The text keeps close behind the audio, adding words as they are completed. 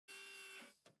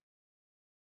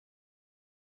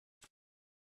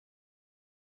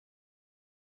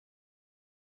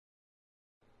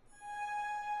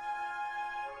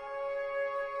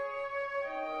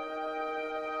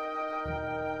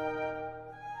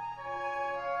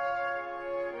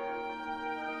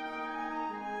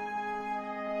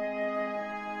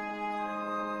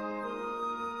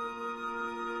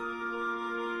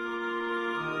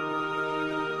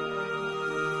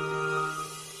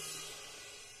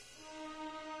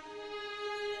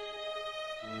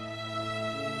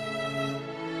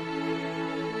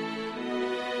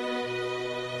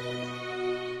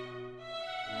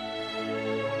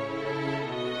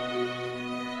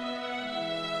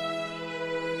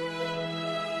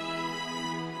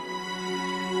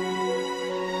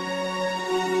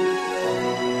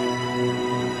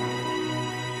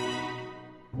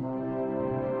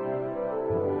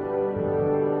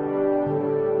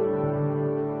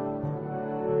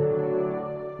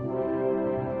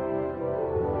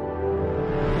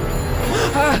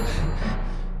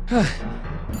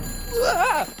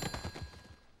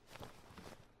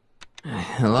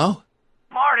Hello?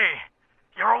 Marty,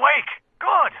 you're awake.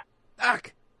 Good.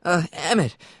 Doc.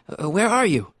 Emmett, where are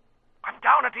you? I'm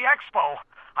down at the expo.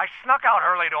 I snuck out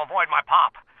early to avoid my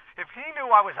pop. If he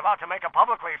knew I was about to make a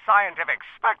publicly scientific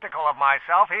spectacle of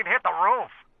myself, he'd hit the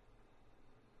roof.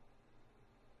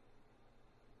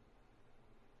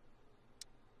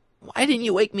 Why didn't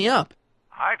you wake me up?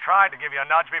 I tried to give you a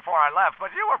nudge before I left,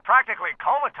 but you were practically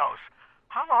comatose.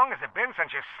 How long has it been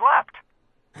since you slept?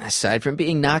 Aside from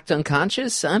being knocked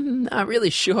unconscious, I'm not really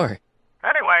sure.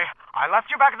 Anyway, I left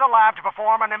you back at the lab to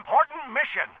perform an important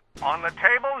mission. On the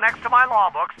table next to my law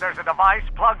books, there's a device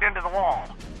plugged into the wall.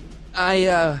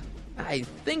 I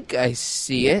think I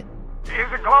see it.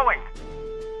 Is it glowing?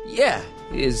 Yeah,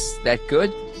 is that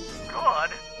good? Good?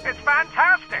 It's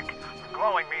fantastic!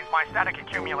 Glowing means my static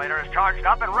accumulator is charged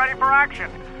up and ready for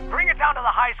action. Bring it down to the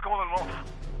high school and we'll...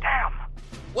 Damn!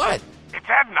 What? It's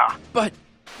Edna! But...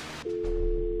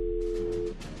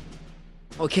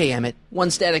 Okay, Emmett. One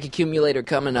static accumulator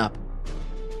coming up.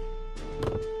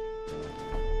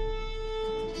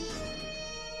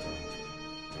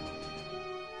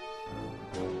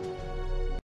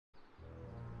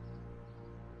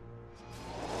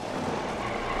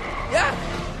 Yeah!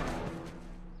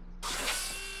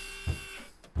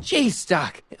 Jeez,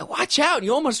 Doc. Watch out.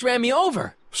 You almost ran me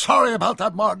over. Sorry about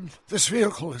that, Martin. This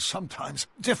vehicle is sometimes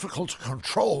difficult to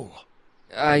control.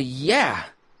 Yeah.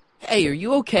 Hey, are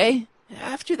you okay?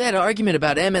 After that argument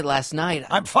about Emmett last night...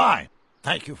 I'm fine.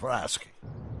 Thank you for asking.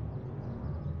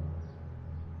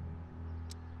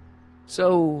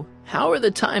 So, how are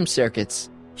the time circuits?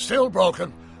 Still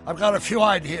broken. I've got a few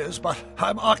ideas, but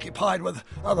I'm occupied with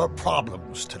other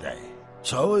problems today.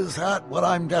 So is that what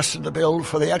I'm destined to build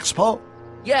for the expo?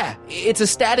 Yeah, it's a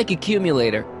static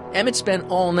accumulator. Emmett spent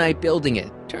all night building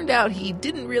it. Turned out he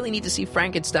didn't really need to see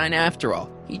Frankenstein after all.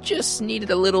 He just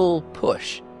needed a little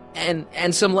push.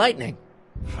 And some lightning.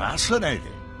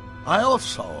 Fascinating. I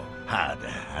also had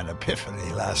an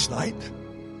epiphany last night.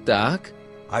 Doc?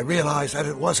 I realized that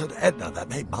it wasn't Edna that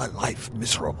made my life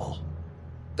miserable.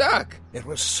 Doc! It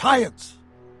was science.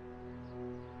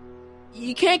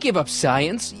 You can't give up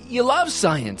science. You love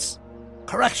science.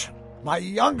 Correction. My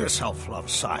younger self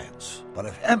loves science. But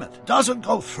if Emmett doesn't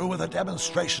go through with a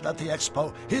demonstration at the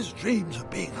expo, his dreams of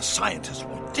being a scientist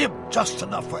will dim just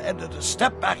enough for Edna to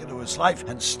step back into his life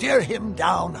and steer him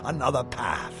down another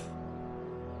path.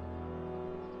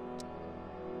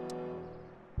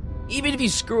 Even if you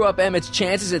screw up Emmett's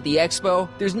chances at the expo,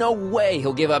 there's no way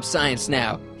he'll give up science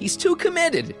now. He's too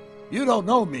committed. You don't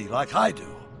know me like I do.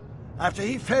 After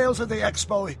he fails at the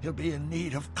expo, he'll be in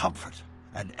need of comfort.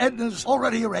 And Edna's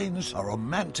already arranged a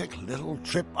romantic little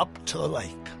trip up to the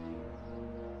lake.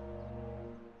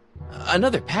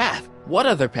 Another path? What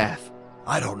other path?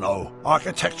 I don't know.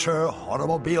 Architecture,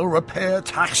 automobile repair,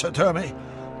 taxidermy.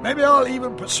 Maybe I'll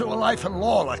even pursue a life in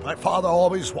law like my father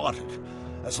always wanted.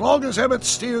 As long as Emmett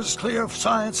steers clear of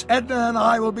science, Edna and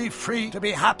I will be free to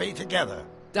be happy together.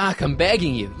 Doc, I'm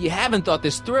begging you. You haven't thought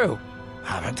this through.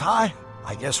 Haven't I?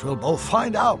 I guess we'll both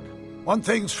find out. One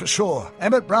thing's for sure,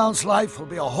 Emmett Brown's life will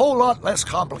be a whole lot less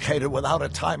complicated without a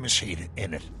time machine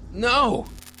in it. No!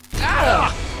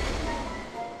 Ah!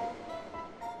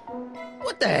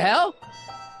 What the hell?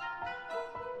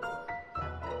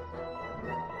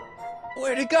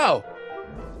 Where'd it go?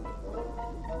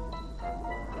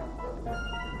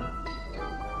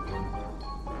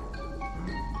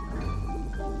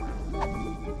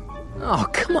 Oh,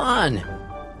 come on!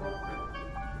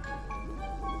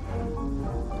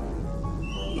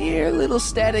 Here, little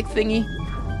static thingy.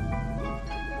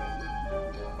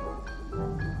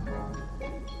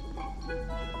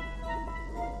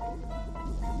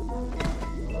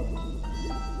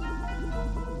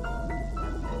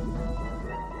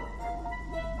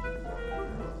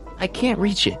 I can't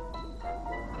reach it.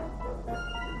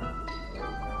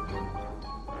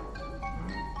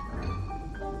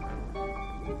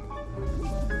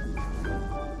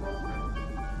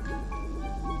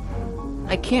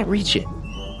 I can't reach it.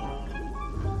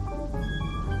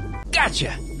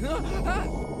 Gotcha!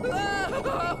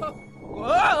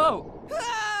 Whoa!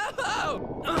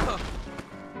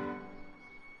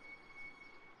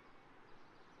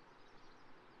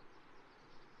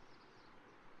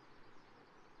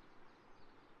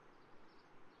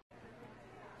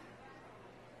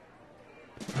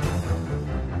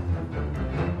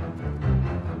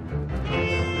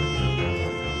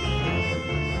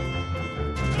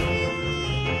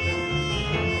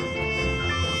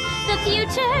 The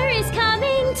future is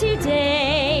coming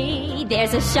today.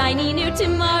 There's a shiny new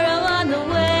tomorrow on the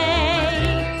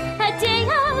way. A day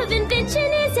of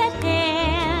invention is at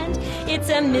hand. It's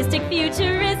a mystic,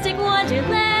 futuristic wonderland.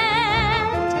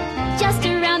 Just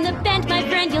around the bend, my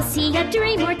friend, you'll see a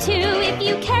dream or two. If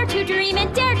you care to dream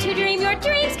and dare to dream, your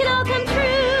dreams can all come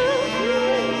true.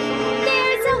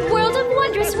 There's a world of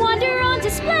wondrous wonder on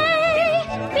display,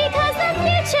 because the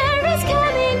future is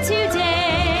coming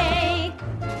today.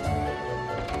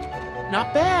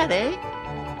 Not bad, eh?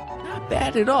 Not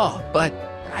bad at all, but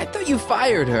I thought you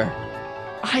fired her.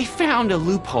 I found a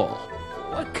loophole.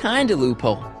 What kind of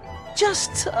loophole?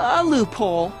 Just a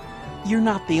loophole. You're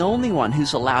not the only one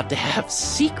who's allowed to have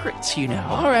secrets, you know.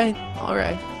 All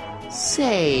right.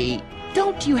 Say,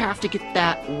 don't you have to get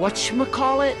that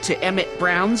whatchamacallit to Emmett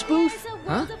Brown's booth?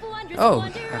 Huh? Oh,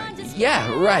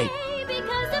 yeah, right.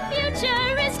 Because the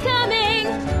future is coming.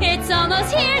 It's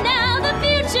almost here now. The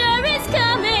future is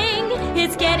coming.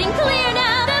 It's getting clear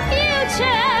now. The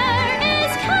future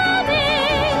is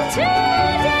coming today.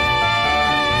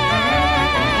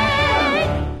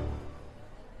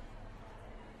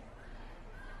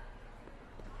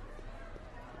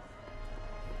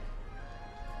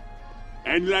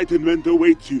 Enlightenment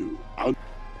awaits you.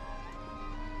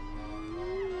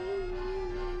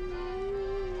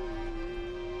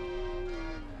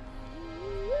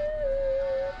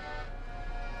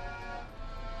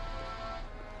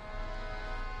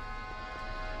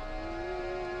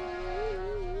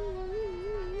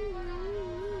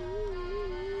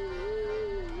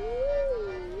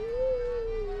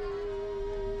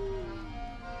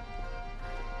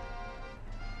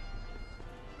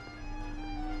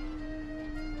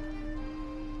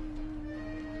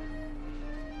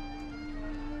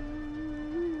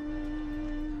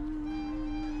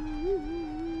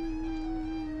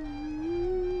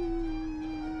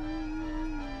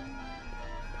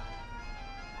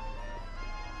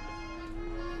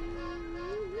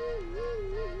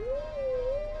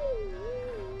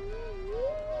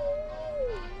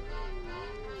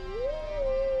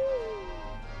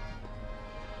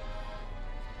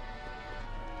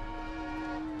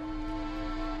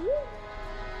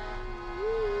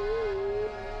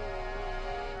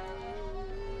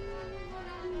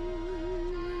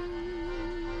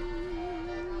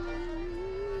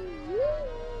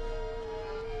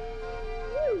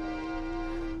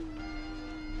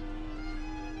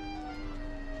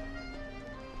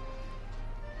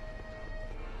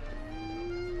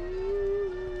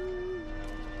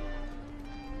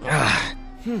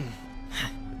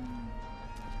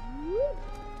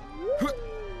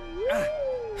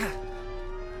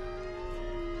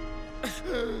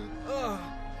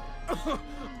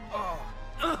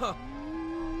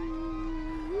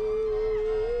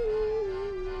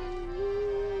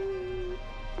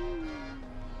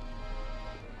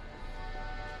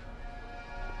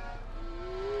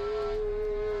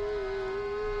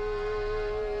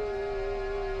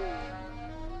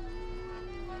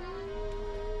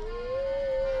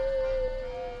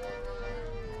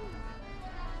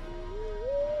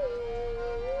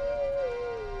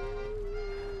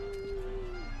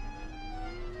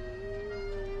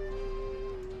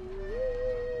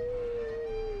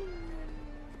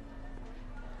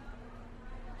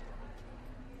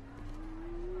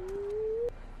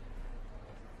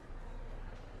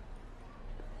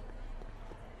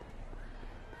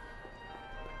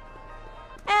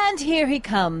 And here he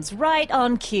comes, right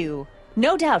on cue.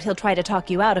 No doubt he'll try to talk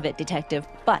you out of it, Detective,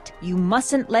 but you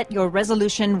mustn't let your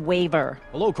resolution waver.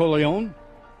 Hello, Corleone.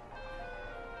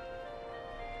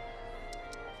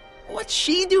 What's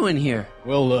she doing here?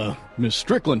 Well, Miss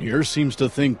Strickland here seems to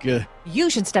think, You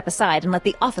should step aside and let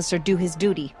the officer do his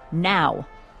duty. Now.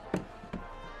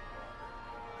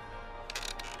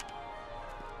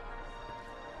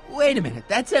 Wait a minute,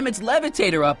 that's Emmett's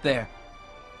levitator up there.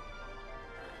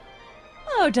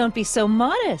 Oh, don't be so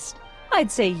modest.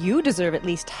 I'd say you deserve at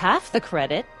least half the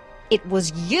credit. It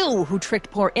was you who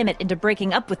tricked poor Emmett into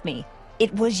breaking up with me.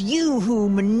 It was you who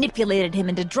manipulated him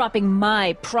into dropping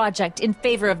my project in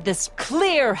favor of this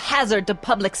clear hazard to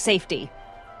public safety.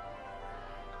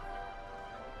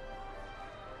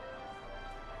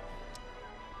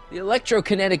 The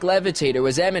electrokinetic levitator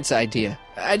was Emmett's idea.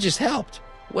 I just helped.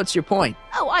 What's your point?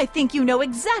 Oh, I think you know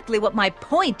exactly what my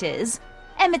point is.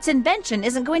 Emmett's invention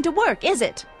isn't going to work, is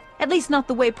it? At least not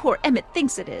the way poor Emmett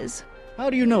thinks it is. how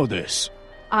do you know this?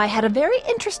 I had a very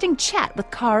interesting chat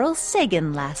with Carl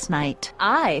Sagan last night.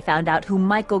 I found out who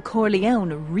Michael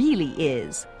Corleone really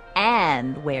is,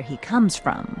 and where he comes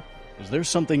from. Is there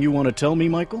something you want to tell me,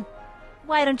 Michael?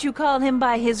 Why don't you call him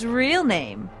by his real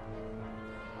name?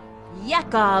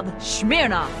 Yakov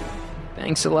Smirnov.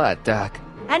 Thanks a lot, Doc.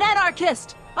 An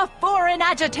anarchist! A foreign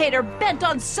agitator bent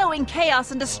on sowing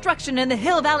chaos and destruction in the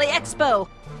Hill Valley Expo!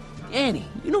 Annie,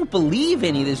 you don't believe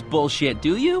any of this bullshit,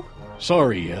 do you?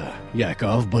 Sorry,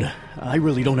 Yakov, but I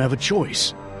really don't have a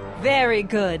choice. Very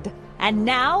good. And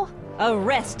now,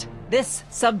 arrest this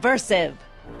subversive.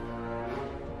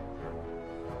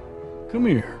 Come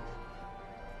here.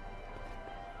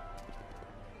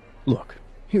 Look,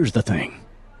 here's the thing.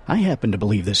 I happen to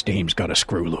believe this dame's got a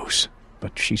screw loose,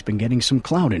 but she's been getting some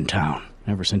clout in town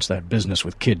ever since that business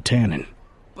with Kid Tannen.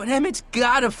 But Emmett's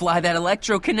gotta fly that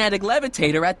electrokinetic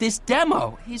levitator at this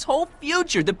demo. His whole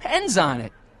future depends on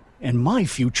it. And my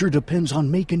future depends on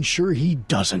making sure he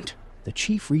doesn't. The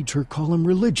chief reads her column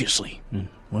religiously. And,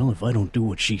 well, if I don't do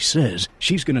what she says,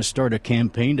 she's gonna start a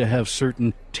campaign to have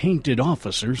certain tainted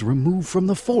officers removed from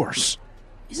the force.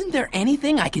 Isn't there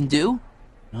anything I can do?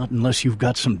 Not unless you've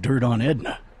got some dirt on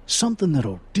Edna. Something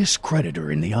that'll discredit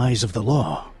her in the eyes of the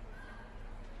law.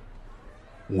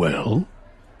 Well?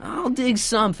 I'll dig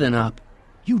something up.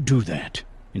 You do that.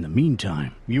 In the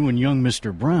meantime, you and young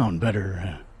Mr. Brown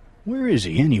better, where is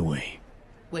he anyway?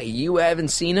 Wait, you haven't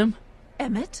seen him?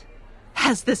 Emmett?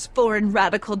 Has this foreign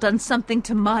radical done something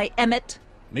to my Emmett?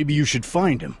 Maybe you should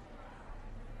find him.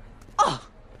 Oh,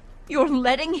 you're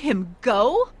letting him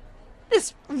go?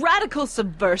 This radical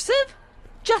subversive?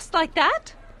 Just like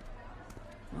that?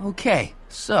 Okay,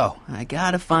 so I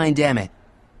gotta find Emmett.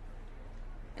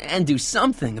 And do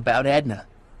something about Edna.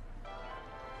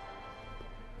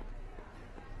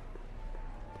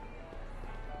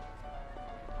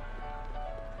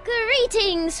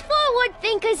 Greetings, forward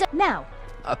thinkers. Now,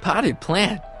 A potted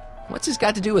plant? What's this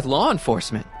got to do with law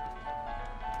enforcement?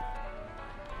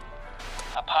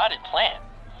 A potted plant?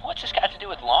 What's this got to do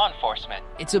with law enforcement?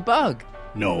 It's a bug.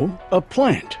 No, a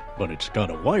plant. But it's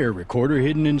got a wire recorder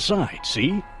hidden inside,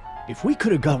 see? If we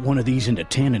could have got one of these into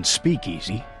Tannen's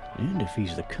speakeasy, and if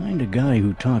he's the kind of guy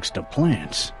who talks to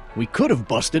plants, we could have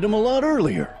busted him a lot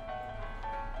earlier.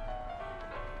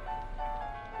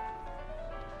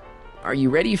 Are you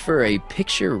ready for a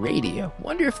picture radio?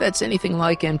 Wonder if that's anything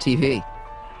like MTV.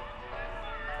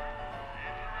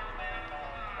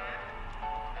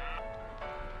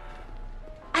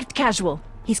 act casual.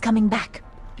 He's coming back.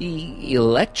 The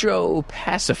electro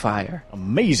pacifier.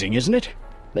 Amazing, isn't it?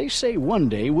 They say one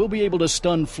day we'll be able to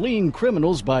stun fleeing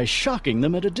criminals by shocking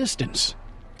them at a distance.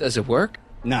 Does it work?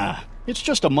 Nah, it's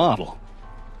just a model.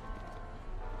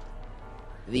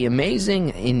 The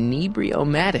amazing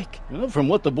inebriomatic. Well, from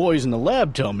what the boys in the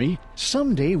lab tell me,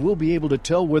 someday we'll be able to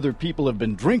tell whether people have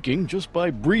been drinking just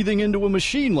by breathing into a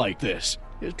machine like this.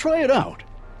 Try it out.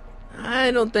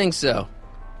 I don't think so.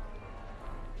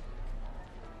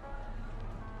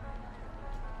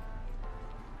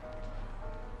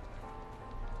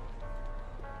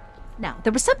 Now,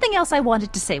 there was something else I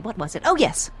wanted to say. What was it? Oh,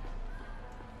 yes.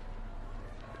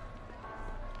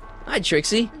 Hi,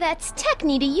 Trixie. That's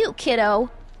Techni to you,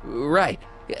 kiddo. Right.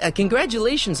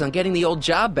 Congratulations on getting the old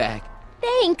job back.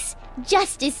 Thanks.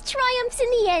 Justice triumphs in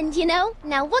the end, you know?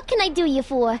 Now, what can I do you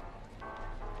for?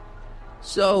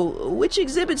 So, which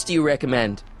exhibits do you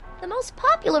recommend? The most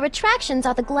popular attractions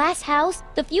are the Glass House,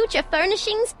 the Future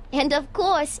Furnishings, and of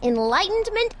course,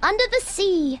 Enlightenment Under the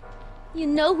Sea. You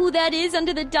know who that is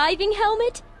under the diving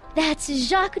helmet? That's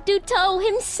Jacques Duteau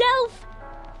himself.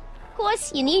 Of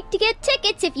course, you need to get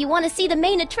tickets if you want to see the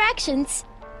main attractions.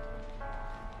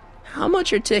 How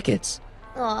much are tickets?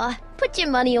 Aw, put your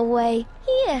money away.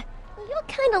 Here, you're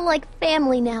kind of like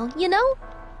family now, you know?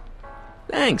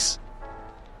 Thanks.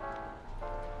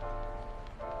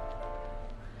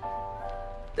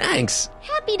 Thanks.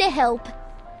 Happy to help.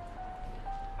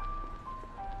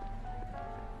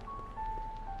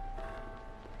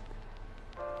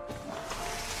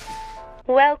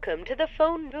 Welcome to the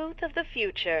phone booth of the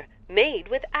future, made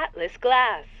with Atlas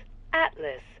glass.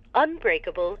 Atlas,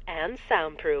 unbreakable and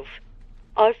soundproof.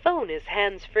 Our phone is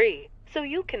hands-free, so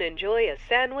you can enjoy a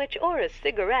sandwich or a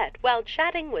cigarette while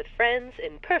chatting with friends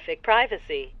in perfect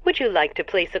privacy. Would you like to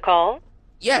place a call?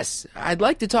 Yes, I'd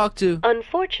like to talk to...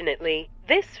 Unfortunately,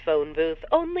 this phone booth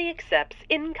only accepts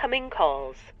incoming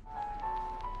calls.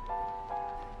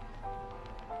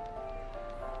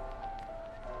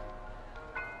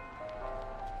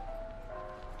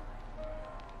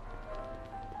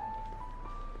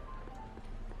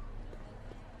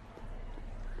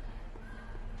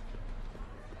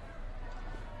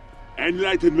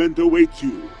 Enlightenment awaits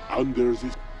you under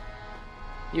this...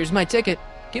 Here's my ticket.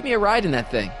 Give me a ride in that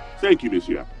thing. Thank you,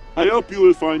 monsieur. I hope you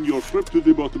will find your trip to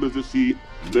the bottom of the sea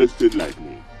most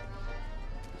enlightening.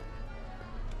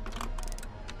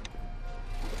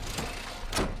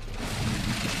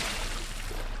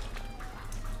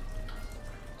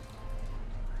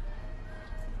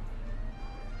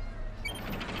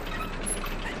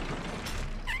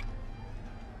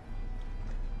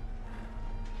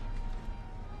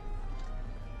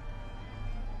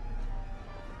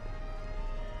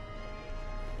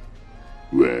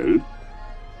 Well?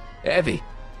 Heavy.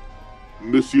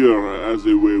 Monsieur has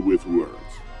a way with words.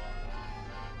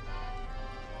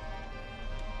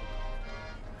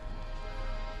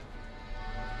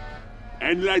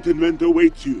 Enlightenment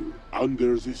awaits you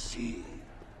under the sea.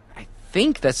 I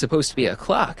think that's supposed to be a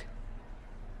clock.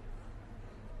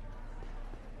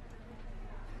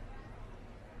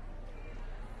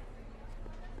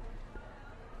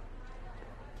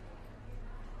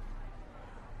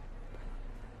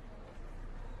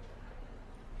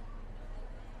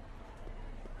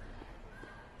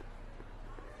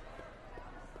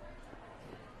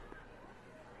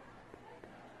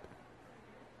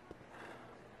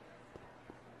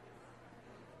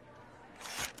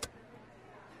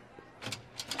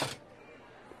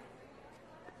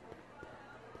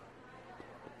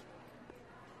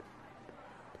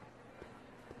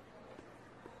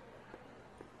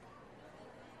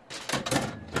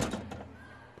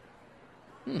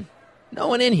 No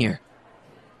one in here.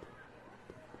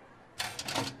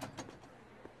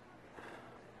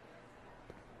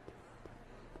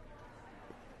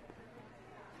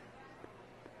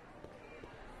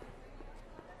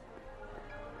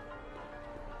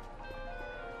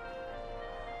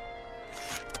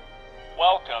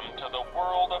 Welcome to the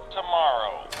world of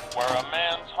tomorrow, where a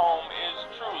man's home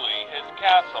is truly his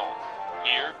castle.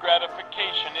 Here,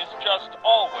 gratification is just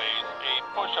always a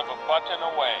push of a button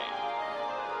away.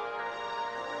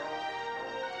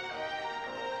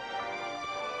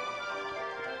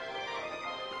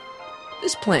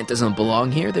 This plant doesn't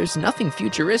belong here. There's nothing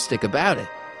futuristic about it.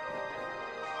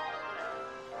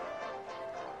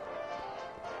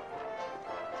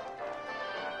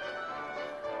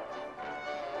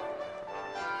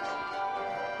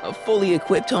 A fully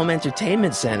equipped home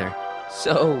entertainment center.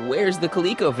 So, where's the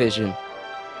ColecoVision?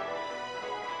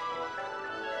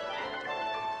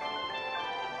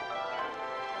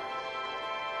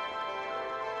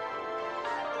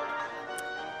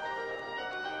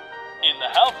 In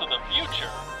the house of the future,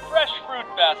 fresh fruit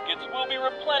baskets will be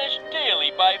replenished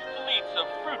daily by fleets of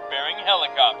fruit-bearing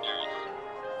helicopters.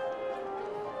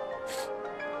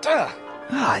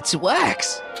 It's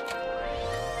wax.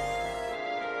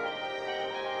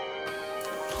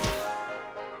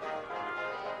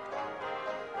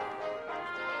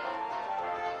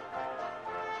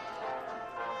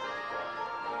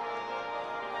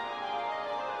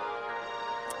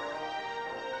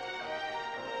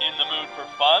 In the mood for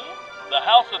fun? The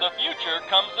House of the Future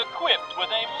comes equipped with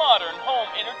a modern home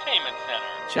entertainment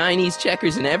center. Chinese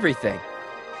checkers and everything.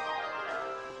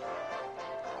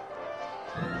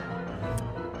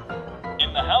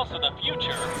 In the House of the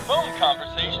Future, phone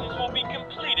conversations will be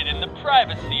completed in the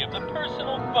privacy of the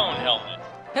personal phone helmet.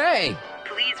 Hey!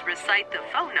 Please recite the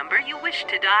phone number you wish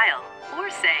to dial, or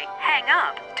say hang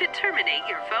up to terminate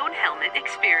your phone helmet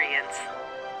experience.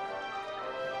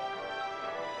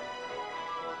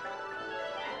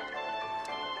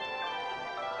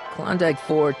 Klondike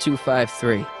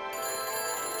 4253.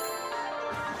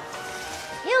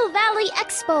 Hill Valley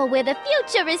Expo, where the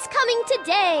future is coming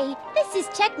today. This is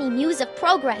Techni Muse of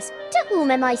Progress. To whom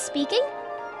am I speaking?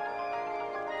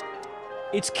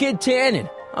 It's Kid Tannen.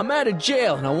 I'm out of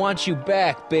jail and I want you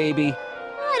back, baby.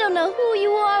 I don't know who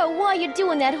you are or why you're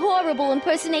doing that horrible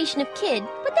impersonation of Kid,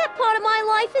 but that part of my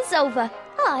life is over.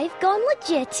 I've gone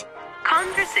legit.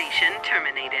 Conversation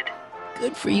terminated.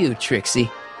 Good for you, Trixie.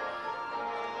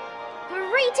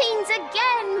 Greetings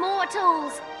again,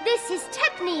 mortals! This is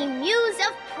Techni Muse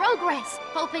of Progress.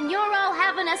 Hoping you're all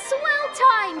having a swell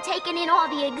time taking in all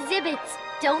the exhibits.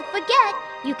 Don't forget,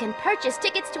 you can purchase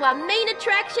tickets to our main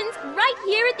attractions right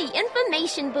here at the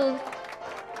information booth.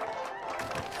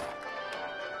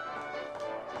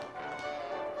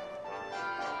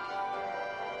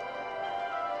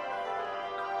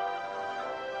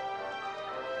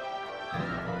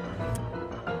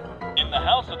 In the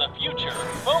House of the Future,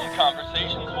 phone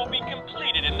conversations will be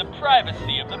completed in the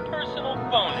privacy of the personal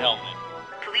phone helmet.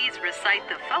 Please recite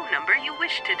the phone number you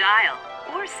wish to dial,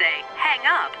 or say hang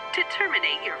up to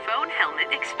terminate your phone helmet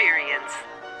experience.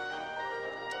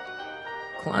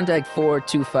 Klondike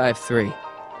 4253.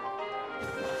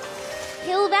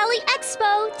 Hill Valley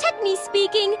Expo, Techni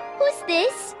speaking. Who's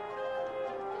this?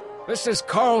 This is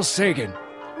Carl Sagan.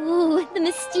 Ooh, the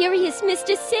mysterious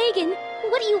Mr. Sagan.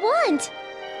 What do you want?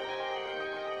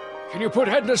 Can you put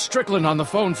Edna Strickland on the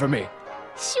phone for me?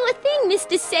 Sure thing,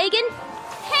 Mr. Sagan.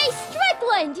 Hey,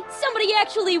 Strickland! Somebody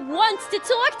actually wants to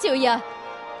talk to you.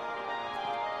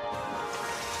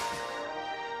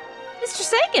 Mr.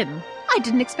 Sagan, I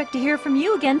didn't expect to hear from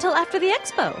you again till after the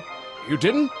expo. You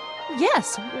didn't?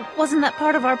 Yes, wasn't that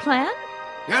part of our plan?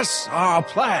 Yes, our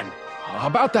plan. How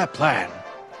about that plan?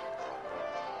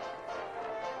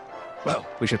 Well,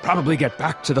 we should probably get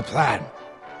back to the plan.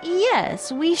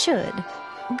 Yes, we should.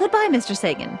 Goodbye, Mr.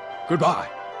 Sagan. Goodbye.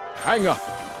 Hang up.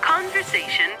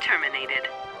 Conversation terminated.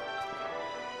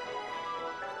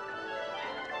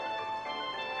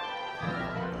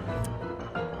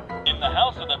 In the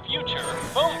House of the Future,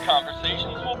 phone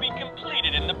conversations will be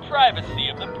completed in the privacy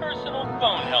of the personal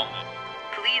phone helmet.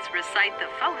 Please recite the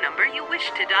phone number you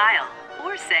wish to dial,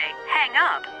 or say hang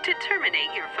up to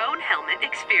terminate your phone helmet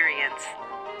experience.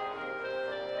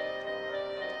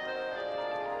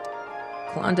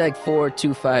 Klondike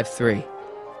 4253.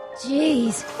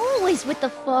 Jeez, always with the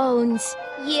phones.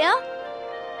 Yeah?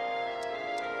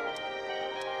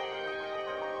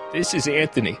 This is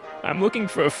Anthony. I'm looking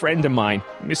for a friend of mine,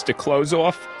 Mr.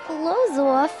 Closeoff. Clothes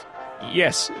off?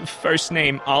 Yes, first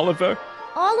name Oliver.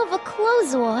 Oliver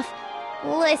Closeoff?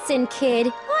 Listen, kid,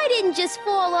 I didn't just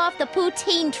fall off the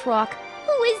poutine truck.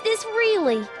 Who is this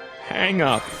really? Hang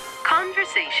up.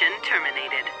 Conversation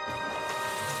terminated.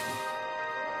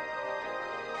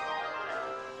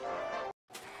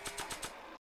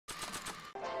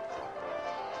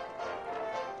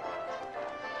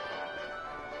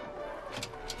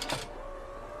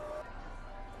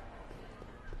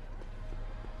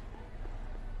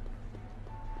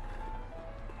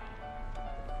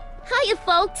 Hiya,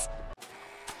 folks.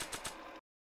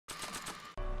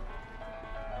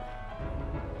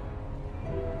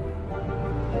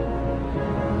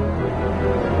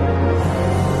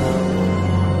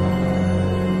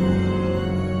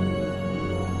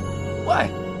 What?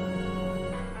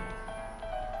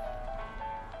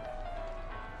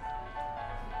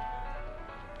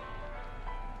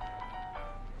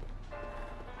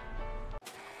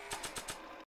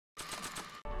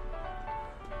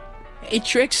 Hey,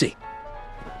 Trixie.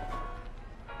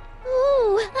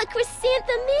 Ooh, a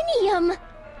chrysantheminium.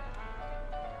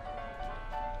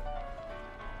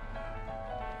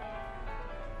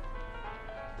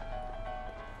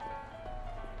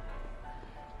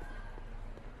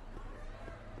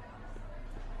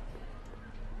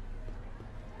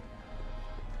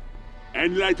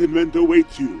 Enlightenment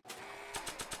awaits you.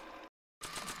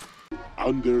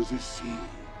 Under the sea.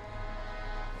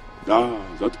 Ah,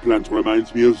 that plant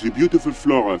reminds me of the beautiful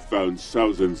flora found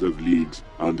thousands of leagues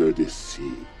under the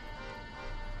sea.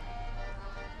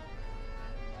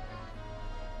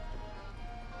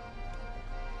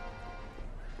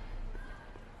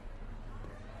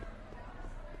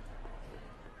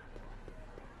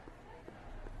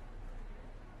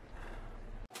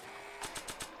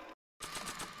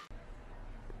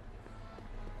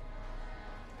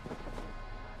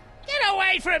 Get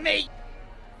away from me!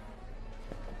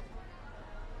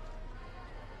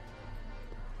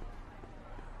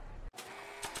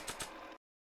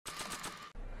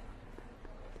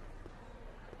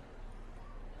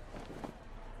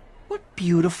 What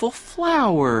beautiful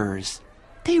flowers.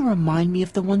 They remind me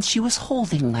of the ones she was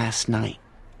holding last night.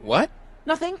 What?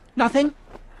 Nothing.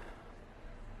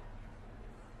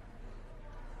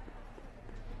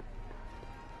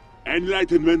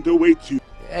 Enlightenment awaits you.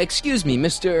 Excuse me,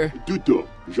 Mr. Duto,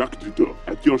 Jacques Duto,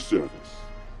 at your service.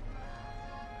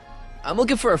 I'm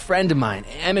looking for a friend of mine,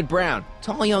 Emmett Brown.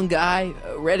 Tall young guy,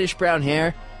 reddish brown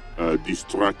hair. A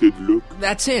distracted look.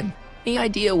 That's him. Any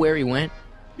idea where he went?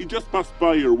 He just passed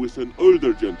by here with an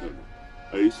older gentleman.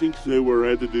 I think they were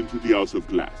headed into the House of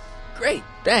Glass. Great,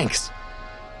 thanks.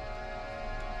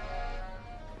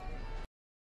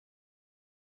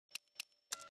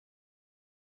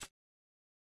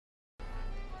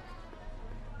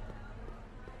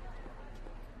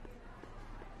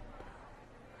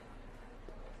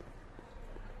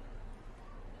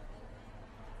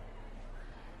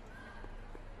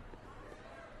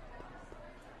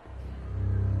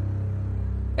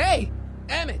 Hey,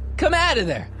 Emmett, come out of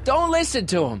there. Don't listen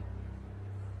to him.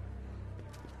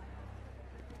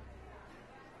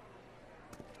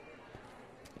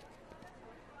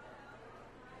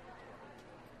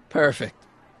 Perfect.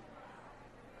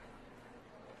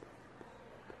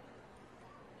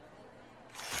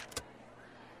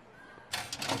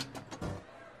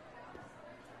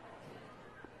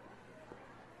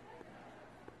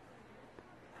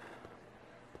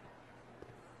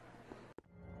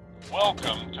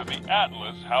 Welcome to the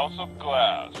Atlas House of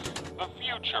Glass, the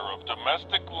future of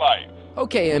domestic life.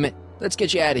 Okay, Emmett, let's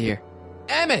get you out of here.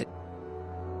 Emmett!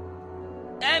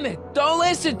 Emmett, don't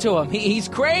listen to him. He's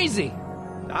crazy.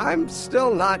 I'm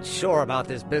still not sure about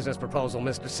this business proposal,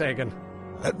 Mr. Sagan.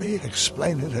 Let me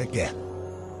explain it again.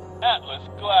 Atlas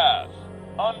Glass,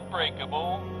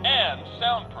 unbreakable and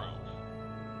soundproof.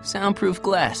 Soundproof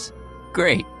glass.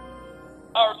 Great.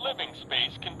 Our living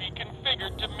space can be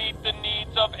configured to meet the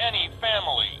needs of any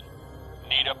family.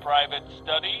 Need a private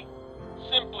study?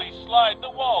 simply slide the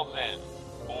walls in,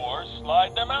 or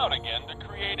slide them out again to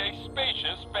create a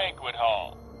spacious banquet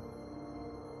hall.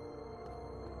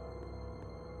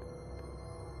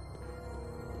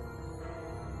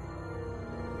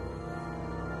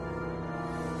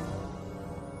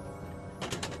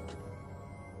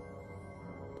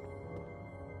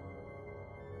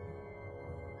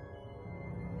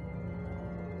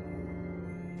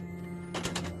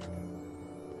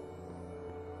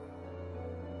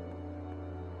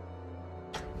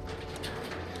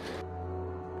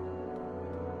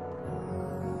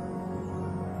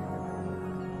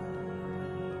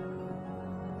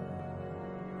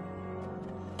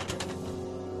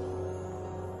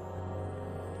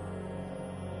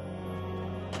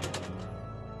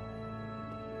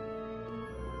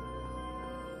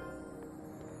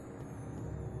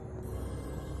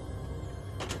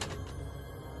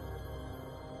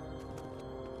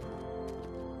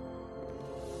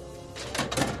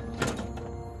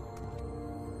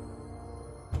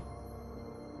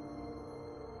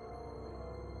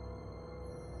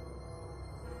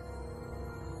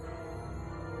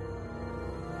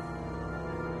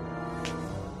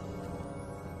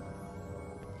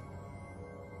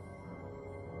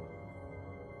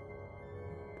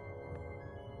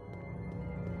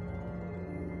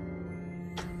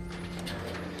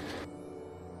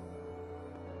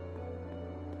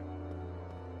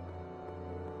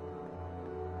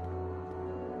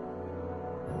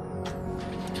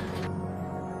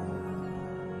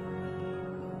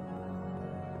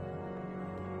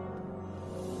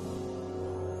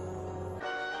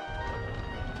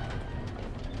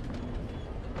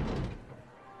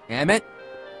 Emmett?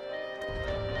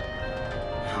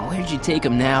 Where'd you take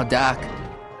him now, Doc?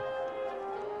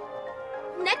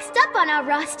 Next up on our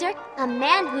roster, a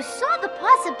man who saw the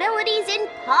possibilities in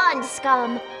pond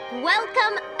scum.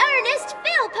 Welcome, Ernest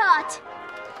Philpott!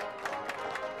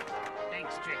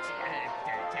 Thanks, Trixie.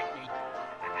 Technique.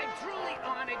 I'm truly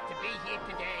honored to be here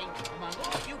today among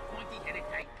all you pointy-headed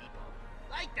type people.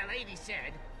 Like the lady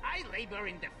said, I labor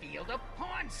in the field of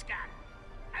pond scum.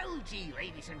 Algae,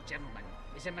 ladies and gentlemen,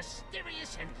 is a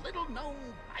mysterious and little-known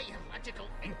biological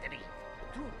entity.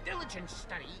 Through diligent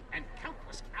study and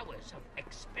countless hours of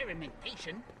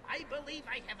experimentation, I believe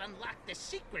I have unlocked the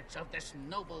secrets of this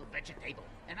noble vegetable,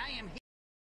 and I am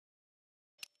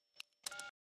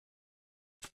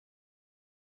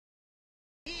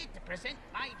here to present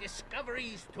my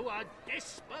discoveries to a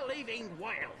disbelieving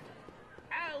world.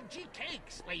 Algae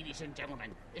cakes, ladies and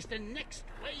gentlemen, is the next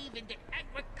wave in the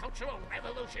agricultural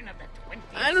revolution of the 20th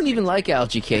century. I don't even like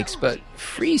algae cakes, but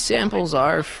free samples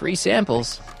are free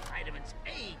samples. Vitamins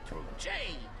A through J,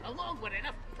 along with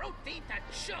enough protein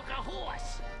to choke a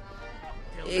horse.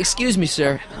 Excuse me,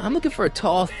 sir. I'm looking for a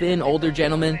tall, thin, older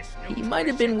gentleman. He might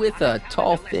have been with a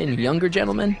tall, thin, younger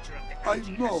gentleman. I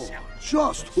know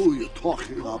just who you're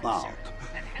talking about.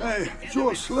 Hey,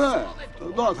 just left,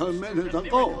 not a minute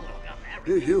ago.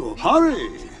 If you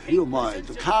hurry, you might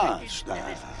catch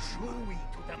that.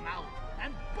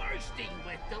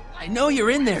 I know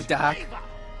you're in there, Doc.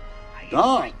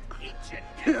 Doc?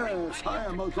 Yes, I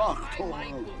am a doctor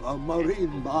of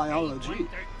marine biology,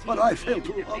 but I fail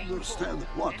to understand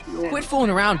what you're... Quit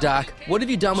fooling around, Doc. What have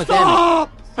you done with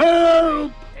Stop!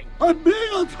 Help! I'm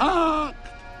being attacked!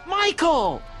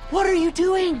 Michael! What are you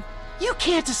doing? You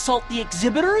can't assault the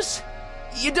exhibitors!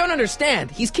 You don't understand.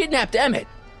 He's kidnapped Emmett.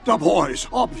 The boy's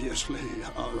obviously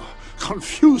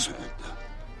confused.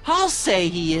 I'll say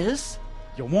he is.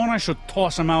 You want I should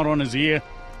toss him out on his ear?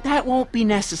 That won't be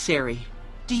necessary.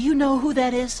 Do you know who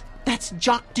that is? That's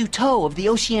Jacques Duteau of the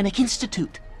Oceanic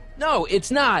Institute. No,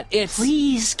 it's not. It's...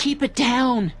 Please, keep it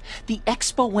down. The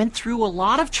Expo went through a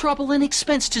lot of trouble and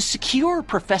expense to secure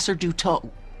Professor Duteau.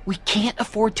 We can't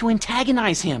afford to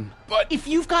antagonize him. But... If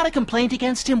you've got a complaint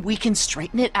against him, we can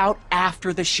straighten it out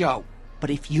after the show. But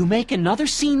if you make another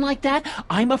scene like that,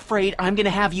 I'm afraid I'm going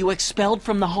to have you expelled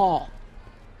from the hall.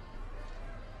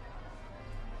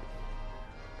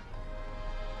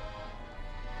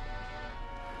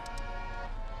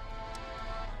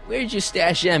 Where'd you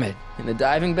stash Emmett? In the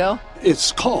diving bell?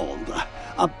 It's called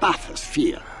a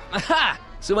bathysphere. Aha!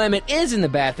 So Emmett is in the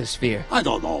bathysphere. I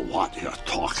don't know what you're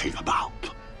talking about.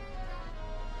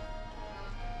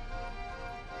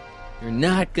 You're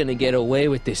not gonna get away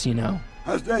with this, you know.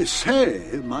 As they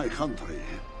say in my country,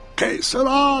 que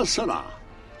sera, sera.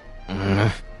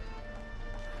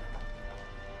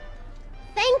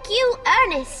 Thank you,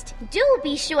 Ernest. Do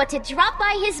be sure to drop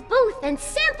by his booth and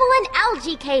sample an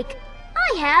algae cake.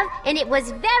 I have, and it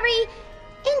was very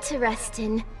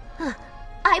interesting.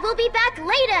 I will be back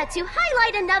later to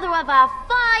highlight another of our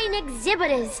fine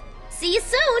exhibitors. See you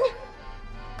soon.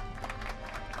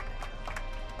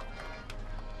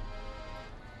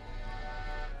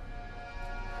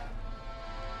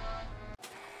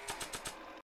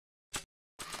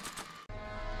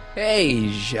 Hey,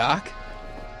 Jacques.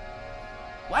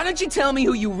 Why don't you tell me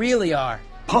who you really are?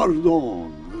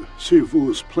 Pardon, s'il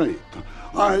vous plaît.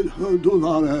 I do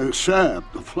not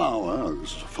accept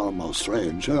flowers from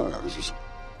strangers.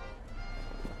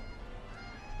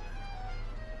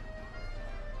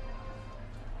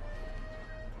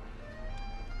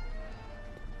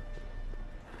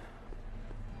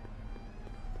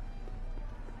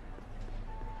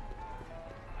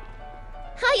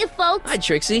 Hiya, folks. Hi,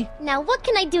 Trixie. Now, what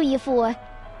can I do you for?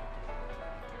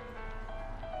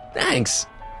 Thanks.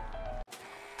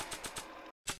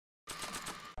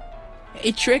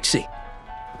 Hey, Trixie.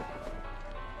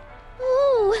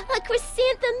 Ooh, a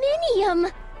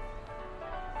chrysantheminium.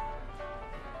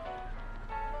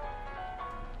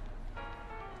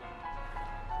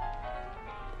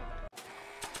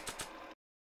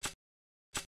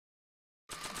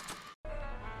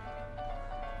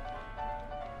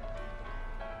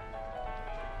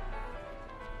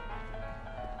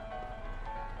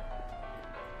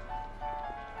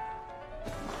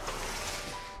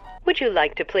 Would you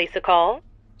like to place a call?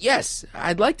 Yes,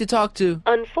 I'd like to talk to...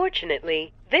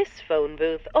 Unfortunately, this phone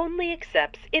booth only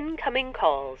accepts incoming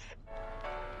calls.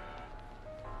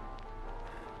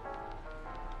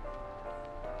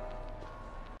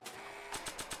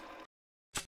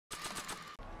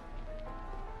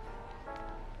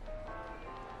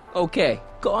 Okay,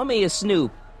 call me a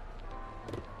snoop.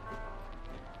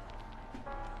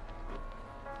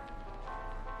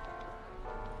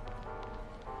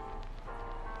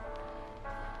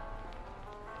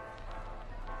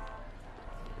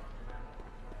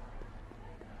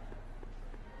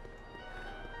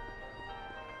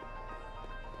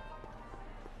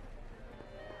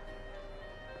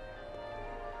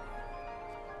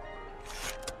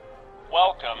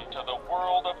 Welcome to the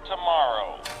world of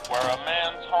tomorrow, where a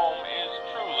man's home is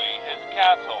truly his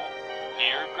castle.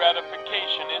 Here,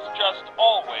 gratification is just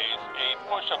always a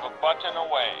push of a button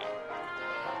away.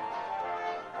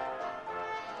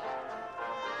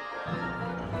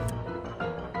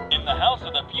 In the house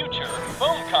of the future,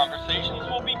 phone conversations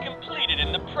will be completed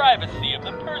in the privacy of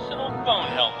the personal phone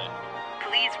helmet.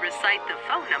 Please recite the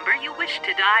phone number you wish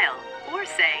to dial, or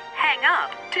say hang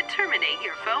up to terminate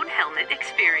your phone helmet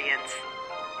experience.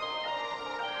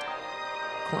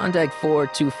 Klondike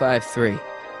 4253.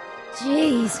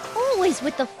 Jeez, always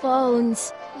with the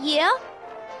phones. Yeah?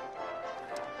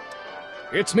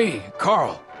 It's me,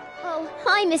 Carl. Oh,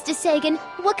 hi, Mr. Sagan.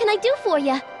 What can I do for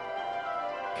you?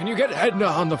 Can you get Edna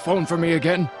on the phone for me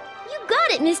again? You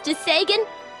got it, Mr. Sagan.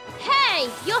 Hey,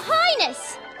 Your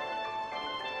Highness!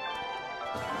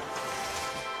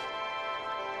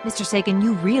 Mr. Sagan,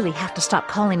 you really have to stop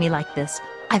calling me like this.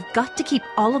 I've got to keep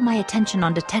all of my attention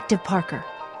on Detective Parker.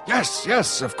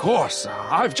 Yes, of course.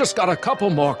 I've just got a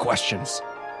couple more questions.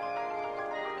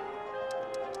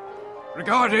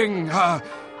 Regarding,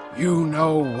 you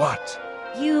know what?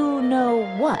 You know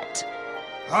what?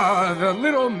 The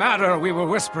little matter we were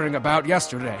whispering about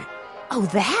yesterday. Oh,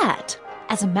 that!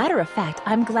 As a matter of fact,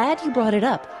 I'm glad you brought it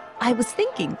up. I was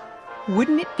thinking,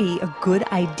 wouldn't it be a good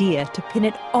idea to pin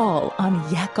it all on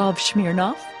Yakov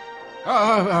Smirnov?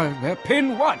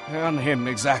 Pin what on him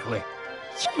exactly?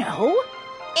 You know,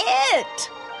 it!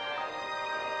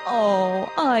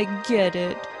 Oh, I get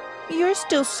it. You're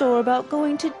still sore about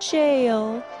going to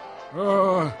jail.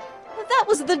 That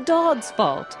was the dog's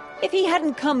fault. If he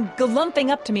hadn't come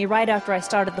galumping up to me right after I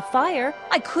started the fire,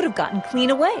 I could have gotten clean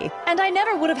away, and I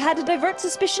never would have had to divert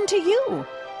suspicion to you.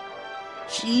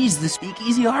 She's the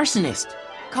speakeasy arsonist.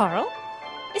 Carl,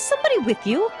 is somebody with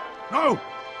you? No,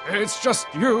 it's just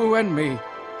you and me.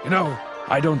 You know,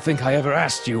 I don't think I ever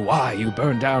asked you why you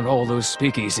burned down all those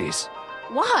speakeasies.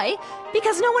 Why?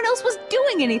 Because no one else was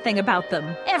doing anything about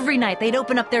them. Every night they'd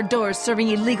open up their doors serving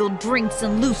illegal drinks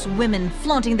and loose women,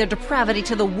 flaunting their depravity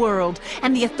to the world,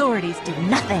 and the authorities did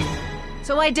nothing.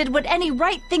 So I did what any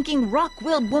right-thinking,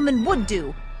 rock-willed woman would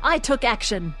do. I took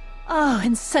action. Oh,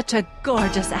 and such a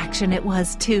gorgeous action it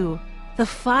was, too. The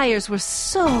fires were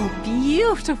so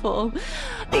beautiful.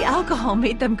 The alcohol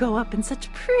made them go up in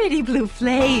such pretty blue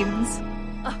flames.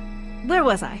 Where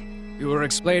was I? You were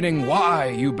explaining why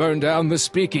you burned down the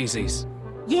speakeasies.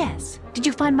 Yes. Did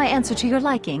you find my answer to your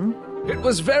liking? It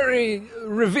was very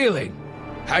revealing.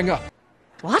 Hang up.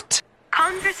 What?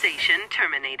 Conversation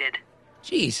terminated.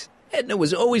 Jeez, Edna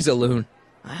was always a loon.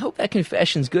 I hope that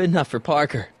confession's good enough for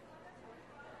Parker.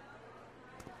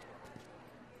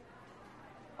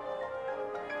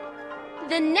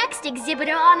 The next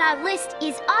exhibitor on our list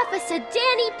is Officer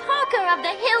Danny Parker of the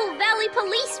Hill Valley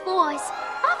Police Force.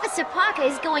 Officer Parker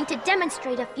is going to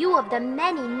demonstrate a few of the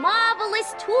many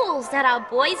marvelous tools that our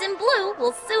boys in blue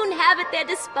will soon have at their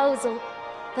disposal.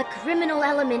 The criminal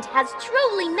element has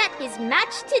truly met his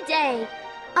match today.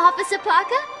 Officer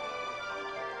Parker?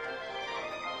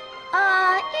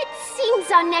 It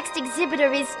seems our next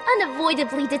exhibitor is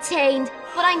unavoidably detained,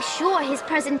 but I'm sure his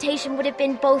presentation would have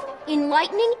been both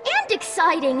enlightening and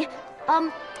exciting.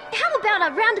 How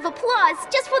about a round of applause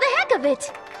just for the heck of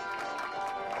it?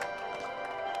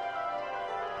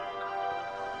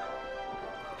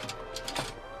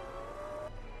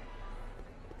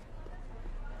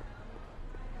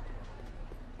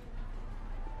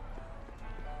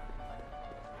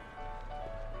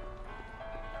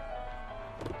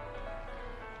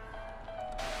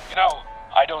 You know,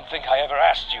 I don't think I ever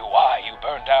asked you why you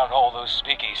burned down all those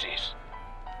speakeasies.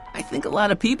 I think a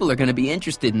lot of people are going to be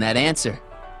interested in that answer.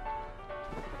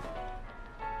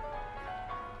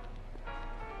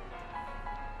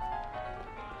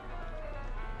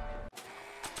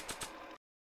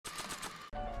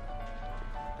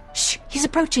 Shh! He's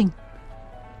approaching.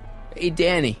 Hey,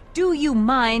 Danny. Do you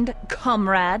mind,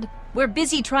 comrade? We're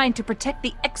busy trying to protect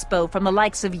the expo from the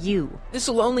likes of you.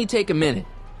 This'll only take a minute.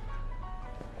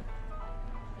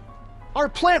 Our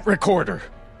plant recorder!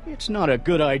 It's not a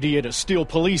good idea to steal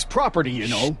police property, you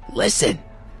know. Shh, listen.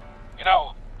 You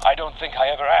know, I don't think I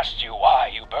ever asked you why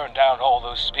you burned down all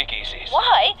those speakeasies.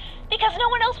 Why? Because no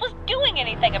one else was doing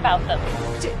anything about them.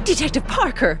 Detective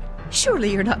Parker!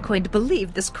 Surely you're not going to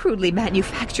believe this crudely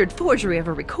manufactured forgery of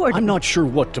a recording. I'm not sure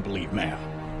what to believe, ma'am.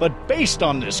 But based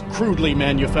on this crudely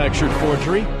manufactured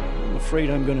forgery, I'm afraid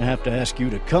I'm going to have to ask you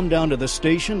to come down to the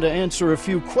station to answer a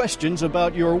few questions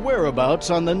about your whereabouts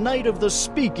on the night of the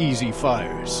speakeasy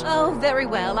fires. Oh, very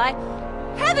well.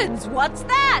 Heavens, what's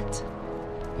that?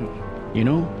 You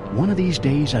know, one of these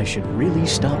days I should really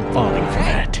stop falling for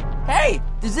that. Hey,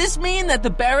 does this mean that the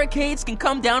barricades can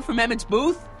come down from Emmett's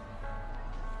booth?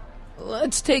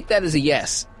 Let's take that as a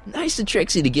yes. Nice of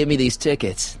Trixie to give me these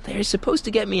tickets. They're supposed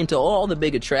to get me into all the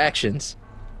big attractions.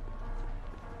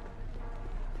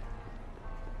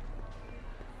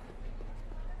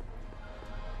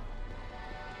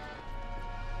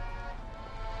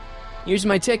 Here's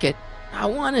my ticket. I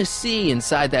want to see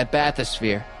inside that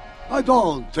bathysphere. I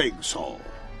don't think so.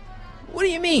 What do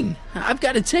you mean? I've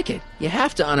got a ticket. You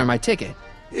have to honor my ticket.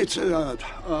 It's the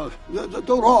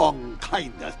wrong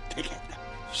kind of ticket.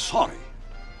 Sorry.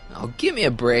 Oh, give me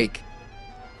a break.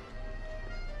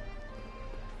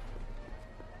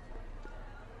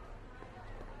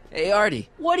 Hey, Artie.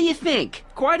 What do you think?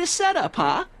 Quite a setup,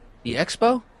 huh? The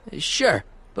expo? Sure,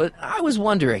 but I was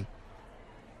wondering.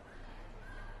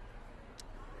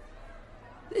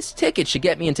 This ticket should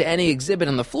get me into any exhibit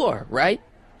on the floor, right?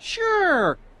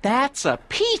 Sure. That's a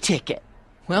P ticket.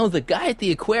 Well, the guy at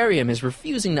the aquarium is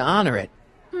refusing to honor it.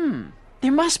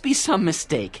 There must be some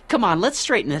mistake. Come on, let's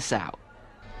straighten this out.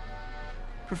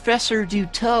 Professor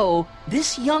Duteau,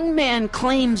 this young man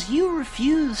claims you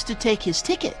refused to take his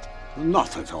ticket.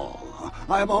 Not at all.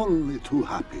 I am only too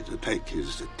happy to take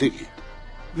his ticket.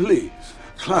 Please,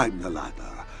 climb the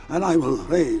ladder, and I will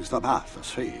raise the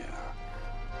bathysphere.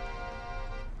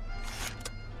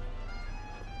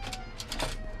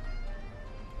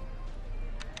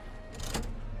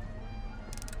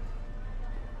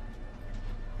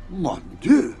 Mon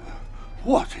Dieu,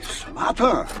 what is the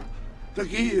matter? The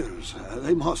gears,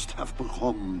 they must have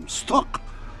become stuck.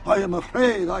 I am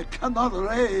afraid I cannot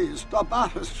raise the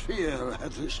bathysphere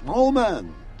at this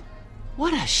moment.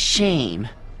 What a shame.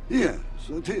 Yes,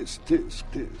 tis.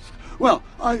 Well,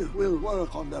 I will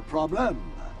work on the problem.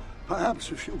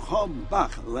 Perhaps if you come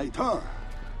back later.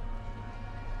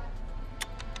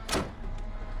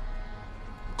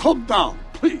 Come down,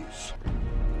 please.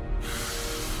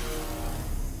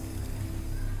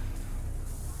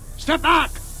 Step back!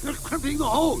 You're crimping the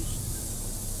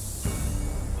hose!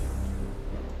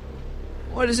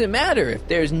 What does it matter if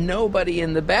there's nobody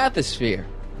in the bathysphere?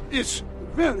 It's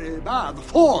very bad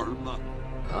form.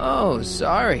 Oh,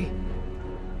 sorry.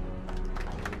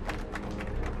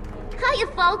 Hiya,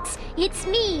 folks. It's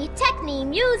me, Techne,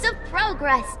 Muse of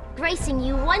Progress, gracing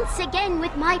you once again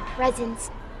with my presence.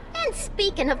 And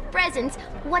speaking of presents,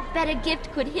 what better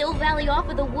gift could Hill Valley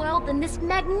offer the world than this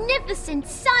magnificent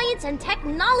science and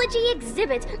technology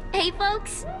exhibit, hey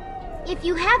folks? If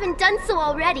you haven't done so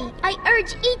already, I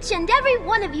urge each and every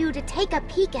one of you to take a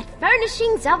peek at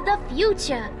Furnishings of the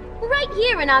Future, right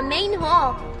here in our main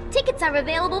hall. Tickets are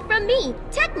available from me,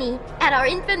 Techne, at our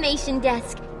information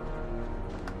desk.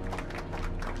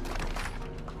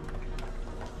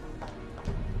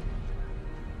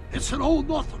 It's an old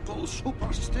nautical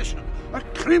superstition. A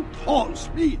crimped hose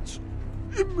means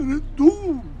imminent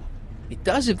doom. It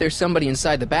does if there's somebody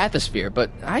inside the bathysphere, but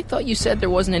I thought you said there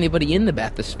wasn't anybody in the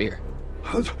bathysphere.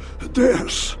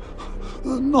 There's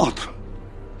not.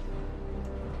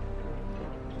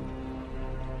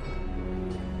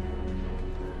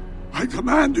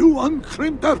 command you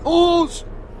uncrimp that hose!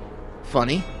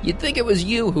 Funny, you'd think it was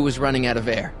you who was running out of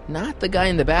air, not the guy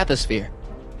in the bathysphere.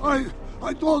 I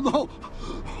don't know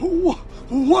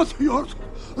what you're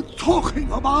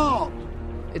talking about.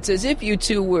 It's as if you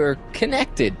two were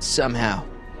connected somehow.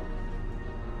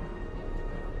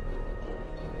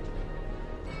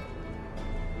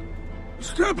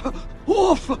 Step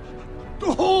off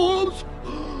the hose!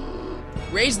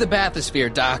 Raise the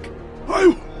bathysphere, Doc. I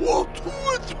won't do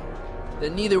it!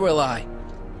 Then neither will I.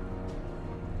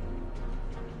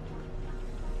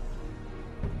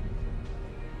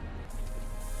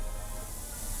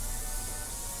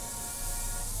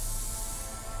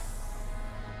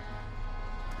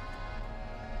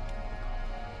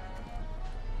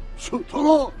 So the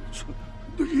rods,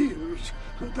 the gears,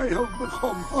 they have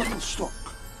become unstuck.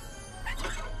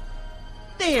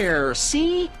 There,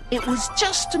 see? It was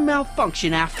just a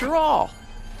malfunction after all.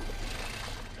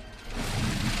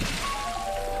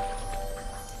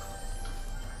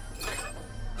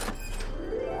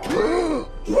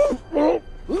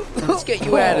 Let's get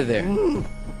you out of there.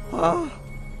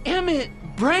 Emmett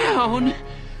Brown?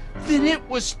 Then it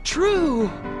was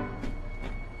true.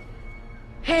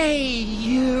 Hey,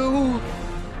 you.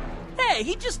 Hey,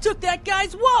 he just took that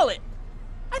guy's wallet.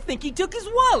 I think he took his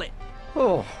wallet.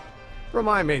 Oh,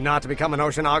 remind me not to become an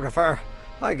oceanographer.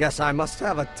 I guess I must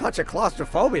have a touch of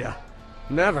claustrophobia.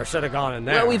 Never should have gone in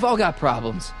there. Well, we've all got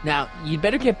problems. Now, you'd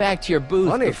better get back to your booth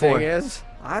Funny before... thing is,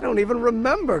 I don't even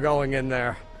remember going in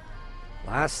there.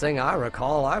 Last thing I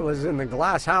recall, I was in the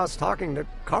glass house talking to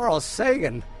Carl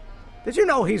Sagan. Did you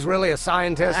know he's really a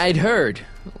scientist? I'd heard.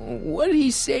 What did he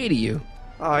say to you?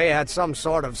 Oh, he had some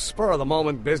sort of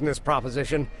spur-of-the-moment business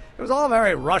proposition. It was all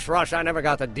very rush. I never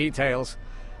got the details.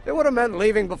 It would have meant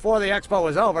leaving before the expo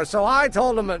was over, so I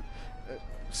told him that...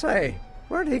 Say,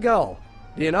 where'd he go?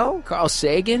 Do you know? Carl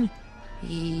Sagan?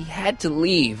 He had to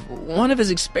leave. One of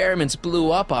his experiments blew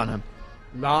up on him.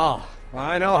 Oh,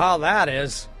 I know how that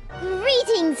is.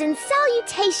 Greetings and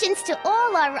salutations to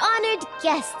all our honored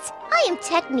guests. I am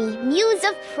Techne, Muse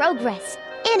of Progress,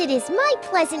 and it is my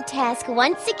pleasant task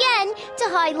once again to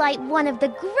highlight one of the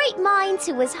great minds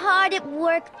who was hard at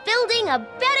work building a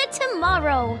better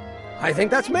tomorrow. I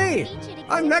think that's me.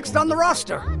 I'm next on the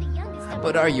roster.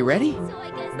 But are you ready?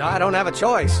 No, I don't have a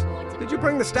choice. Did you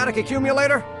bring the static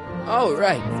accumulator? Oh,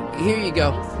 right. Here you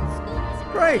go.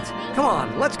 Great. Come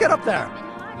on, let's get up there.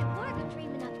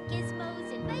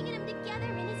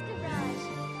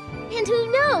 And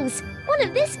who knows? One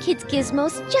of this kid's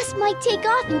gizmos just might take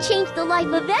off and change the life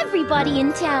of everybody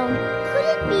in town. Could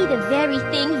it be the very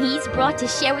thing he's brought to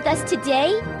share with us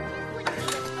today?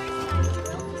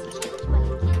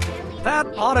 That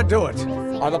ought to do it.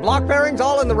 Are the block bearings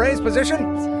all in the raised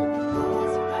position?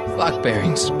 Block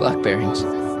bearings.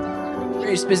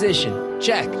 Raised position.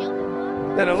 Check.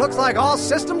 Then it looks like all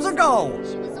systems are go.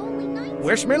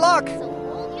 Wish me luck.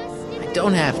 I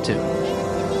don't have to.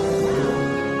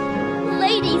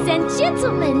 Ladies and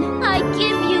gentlemen, I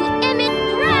give you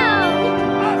Emmett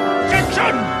Brown!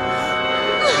 Objection!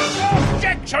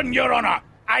 Objection, Your Honor!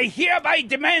 I hereby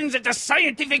demand that the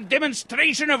scientific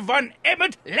demonstration of one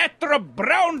Emmett Lathrop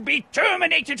Brown be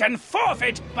terminated and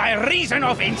forfeit by reason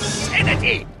of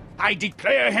insanity. I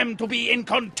declare him to be in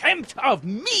contempt of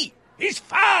me, his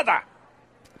father.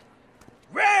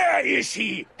 Where is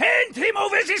he? Hand him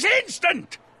over this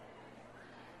instant!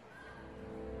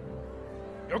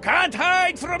 You can't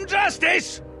hide from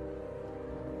justice!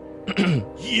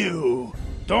 You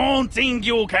don't think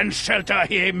you can shelter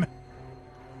him?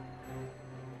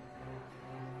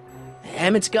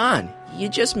 Emmett's gone. You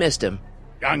just missed him.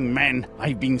 Young man,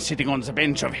 I've been sitting on the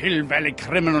bench of Hill Valley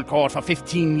Criminal Court for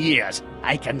 15 years.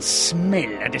 I can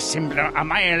smell a dissembler a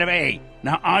mile away.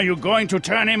 Now, are you going to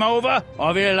turn him over,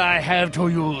 or will I have to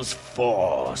use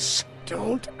force?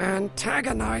 Don't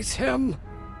antagonize him.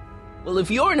 Well,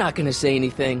 if you're not going to say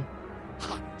anything...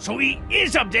 So he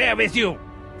is up there with you?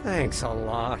 Thanks a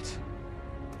lot.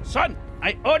 Son,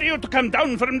 I order you to come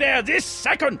down from there this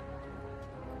second.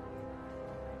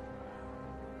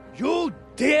 You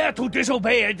dare to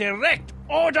disobey a direct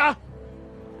order?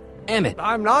 Emmett.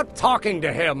 I'm not talking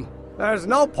to him. There's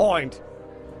no point.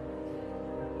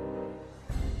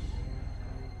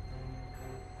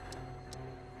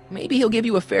 Maybe he'll give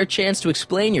you a fair chance to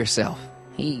explain yourself.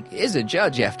 He is a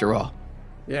judge, after all.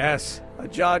 Yes, a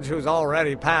judge who's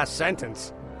already passed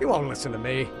sentence. He won't listen to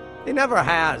me. He never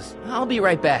has. I'll be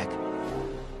right back.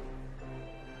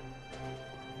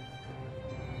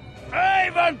 I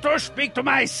want to speak to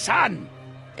my son.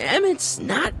 Emmett's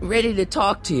not ready to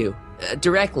talk to you,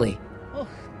 directly. Oh,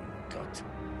 God.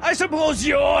 I suppose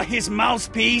you're his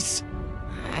mouthpiece?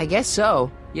 I guess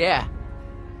so, yeah.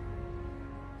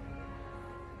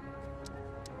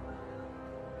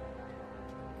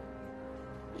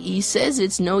 He says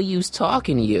it's no use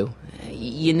talking to you.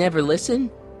 You never listen?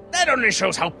 That only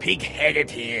shows how pig-headed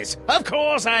he is. Of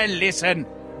course I'll listen.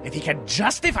 If he can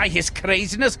justify his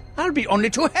craziness, I'll be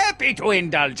only too happy to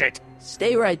indulge it.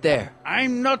 Stay right there.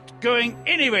 I'm not going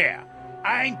anywhere.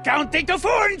 I'm counting to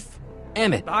 4.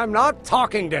 Emmett. I'm not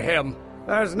talking to him.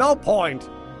 There's no point.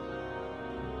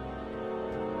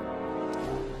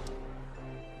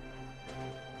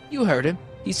 You heard him.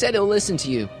 He said he'll listen to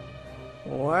you.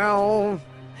 Well...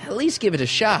 At least give it a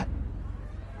shot.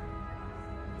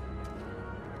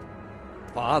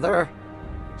 Father?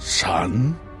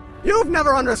 Son? You've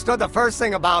never understood the first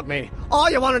thing about me. All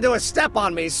you want to do is step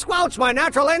on me, squelch my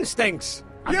natural instincts.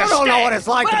 You don't know what it's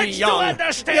like to be young. You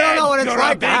don't know what it's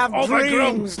like to have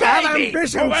dreams, to have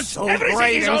ambitions so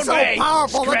great and so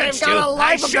powerful that they've got a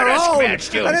life of their own. And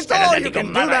it's all you can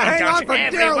do to hang on for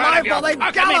dear life while they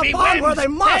gallop on where they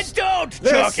must.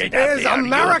 This is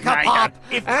America, Pop.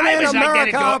 And in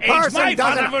America, a person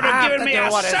doesn't have to do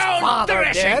what his father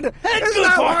did. Isn't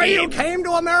that why you came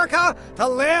to America? To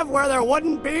live where there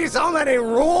wouldn't be so many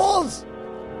rules?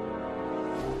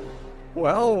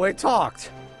 Well, we talked.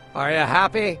 Are you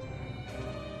happy?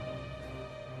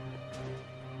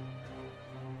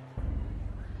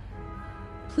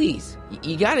 Please,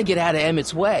 you gotta get out of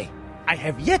Emmett's way. I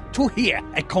have yet to hear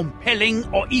a compelling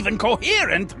or even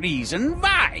coherent reason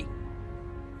why.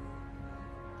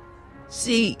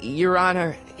 See, Your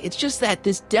Honor, it's just that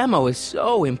this demo is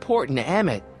so important to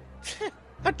Emmett.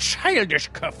 A childish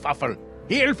kerfuffle.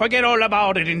 He'll forget all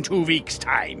about it in 2 weeks'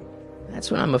 time. That's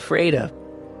what I'm afraid of.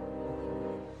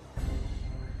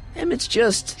 Emmett's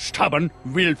just... stubborn,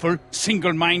 willful,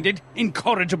 single-minded,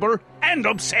 incorrigible, and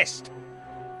obsessed.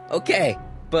 Okay,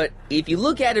 but if you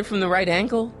look at it from the right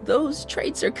angle, those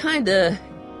traits are kinda...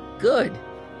 good.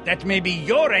 That may be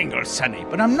your angle, Sonny,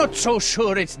 but I'm not so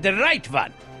sure it's the right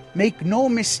one. Make no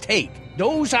mistake,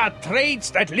 those are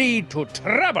traits that lead to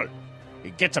trouble.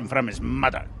 He gets them from his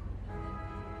mother.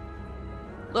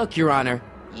 Look, Your Honor,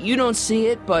 you don't see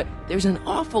it, but there's an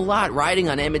awful lot riding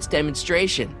on Emmett's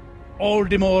demonstration. All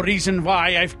the more reason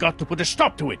why I've got to put a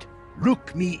stop to it.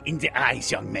 Look me in the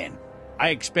eyes, young man. I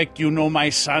expect you know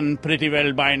my son pretty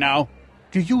well by now.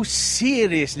 Do you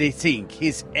seriously think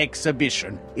his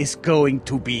exhibition is going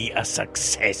to be a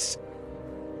success?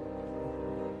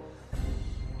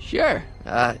 Sure.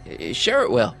 Sure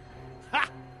it will. Ha!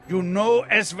 You know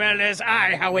as well as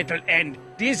I how it'll end.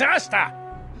 Disaster!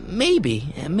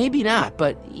 Maybe, maybe not,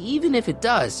 but even if it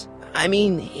does... I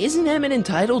mean, isn't Emmett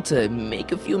entitled to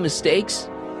make a few mistakes?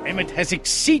 Emmett has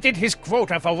exceeded his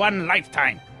quota for 1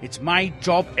 lifetime. It's my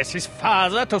job as his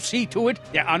father to see to it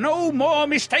there are no more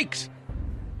mistakes.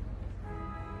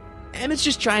 Emmett's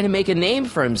just trying to make a name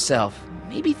for himself.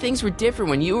 Maybe things were different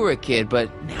when you were a kid, but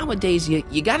nowadays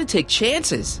you gotta take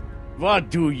chances. What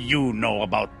do you know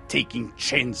about taking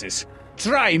chances?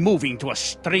 Try moving to a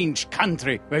strange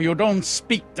country where you don't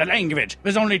speak the language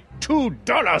with only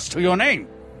 $2 to your name.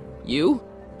 You?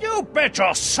 You bet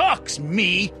your socks,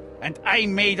 me! And I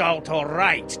made out all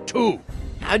right, too.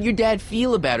 How'd your dad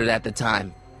feel about it at the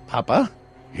time? Papa?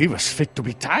 He was fit to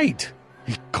be tied.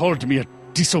 He called me a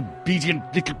disobedient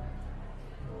little...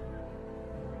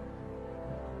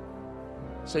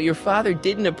 So your father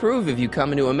didn't approve of you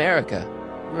coming to America?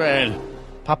 Well,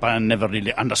 Papa never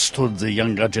really understood the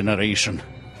younger generation.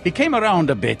 He came around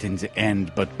a bit in the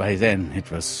end, but by then it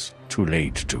was too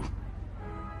late to.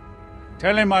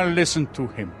 Tell him I'll listen to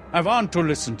him. I want to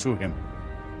listen to him.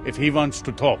 If he wants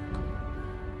to talk.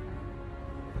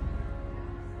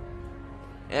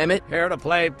 Emmett? Here to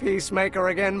play peacemaker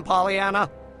again, Pollyanna?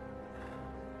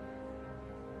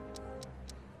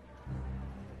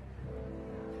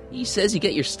 He says you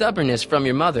get your stubbornness from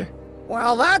your mother.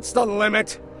 Well, that's the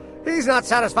limit. He's not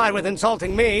satisfied with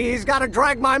insulting me. He's got to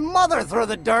drag my mother through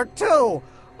the dirt, too.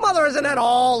 Mother isn't at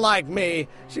all like me.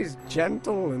 She's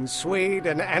gentle and sweet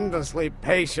and endlessly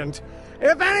patient.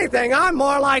 If anything, I'm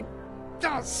more like...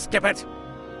 Oh, skip it.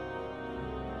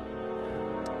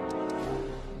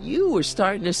 You were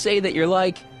starting to say that you're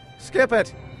like... Skip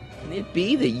it. Can it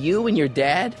be that you and your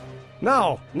dad?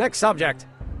 No. Next subject.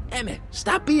 Emmett,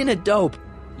 stop being a dope.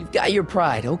 You've got your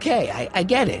pride, okay, I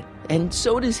get it. And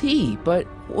so does he, but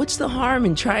what's the harm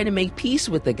in trying to make peace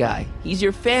with the guy? He's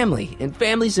your family, and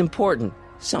family's important.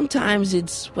 Sometimes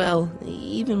it's, well,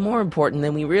 even more important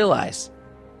than we realize.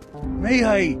 May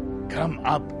I come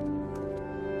up?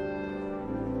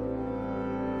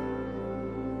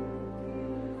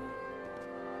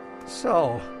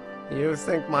 So, you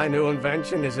think my new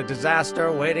invention is a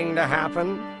disaster waiting to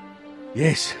happen?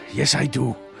 Yes, I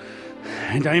do.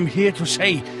 And I'm here to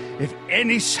say, if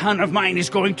any son of mine is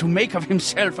going to make of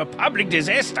himself a public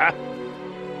disaster,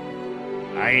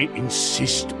 I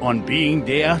insist on being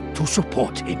there to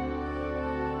support him.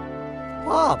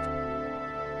 Pop!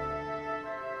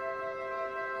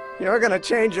 You're gonna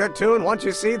change your tune once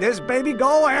you see this baby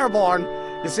go airborne.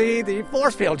 You see, the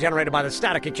force field generated by the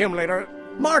static accumulator...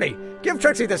 Marty, give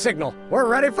Trixie the signal. We're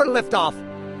ready for liftoff.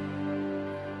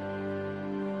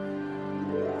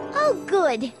 Oh,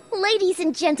 good. Ladies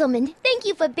and gentlemen, thank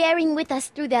you for bearing with us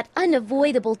through that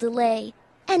unavoidable delay.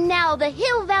 And now the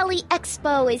Hill Valley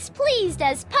Expo is pleased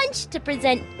as punch to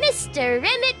present Mr.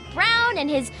 Emmett Brown and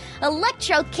his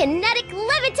electrokinetic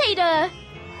levitator.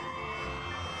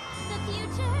 The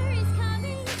future is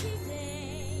coming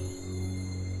today.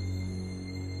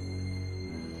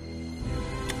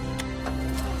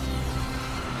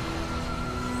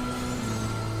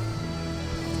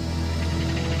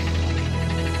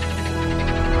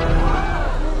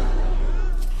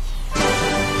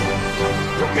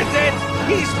 Look at that!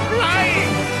 He's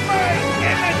flying! My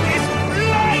Emmett is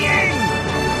flying!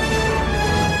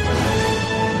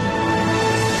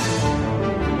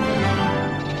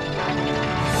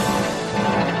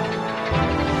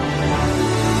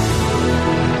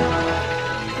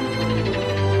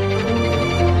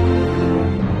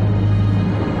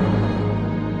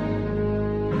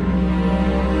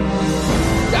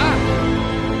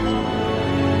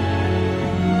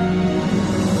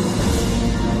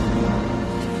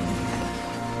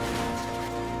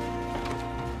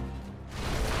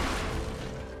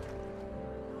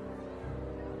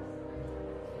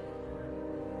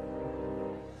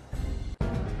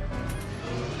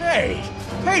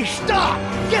 Hey, stop!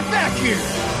 Get back here!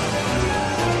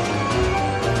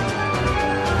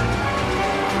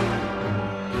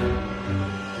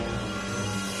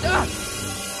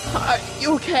 Are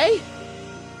you okay?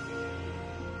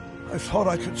 I thought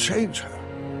I could change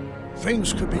her.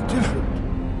 Things could be different.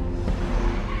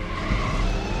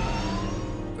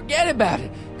 Forget about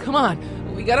it. Come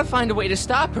on, we gotta find a way to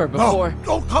stop her before... No,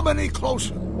 don't come any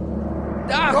closer.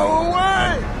 Doc! Go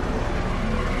away!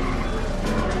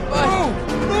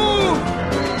 Move!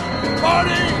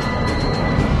 Marty!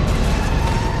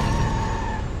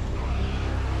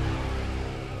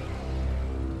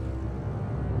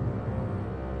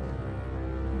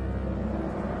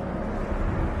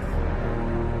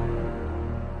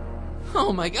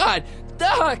 Oh my God,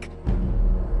 Doc!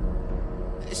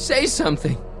 Say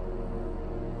something.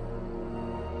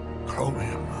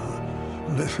 Chromium,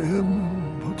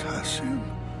 lithium, potassium,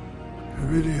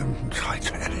 iridium,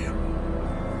 titanium,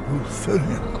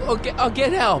 ruthenium. I'll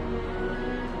get help.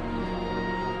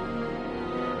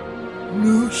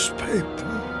 Newspaper.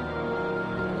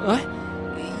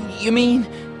 What? You mean...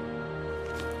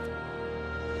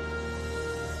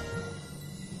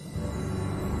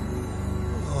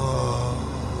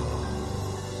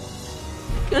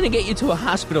 Gonna get you to a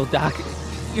hospital, Doc.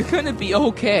 You're gonna be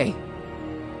okay.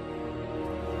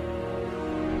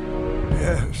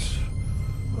 Yes.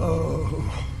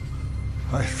 Oh,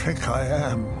 I think I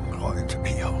am going to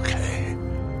be okay,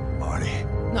 Marty.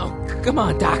 No, come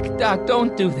on, Doc. Doc,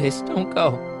 don't do this. Don't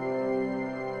go.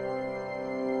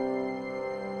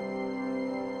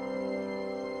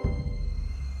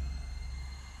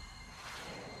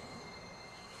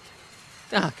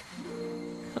 Doc,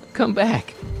 come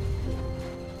back.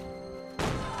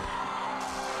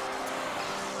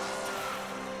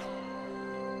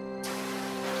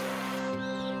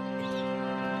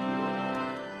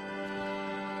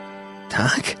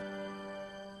 Doc?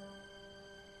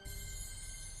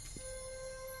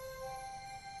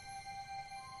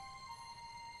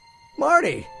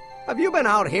 Marty, have you been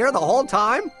out here the whole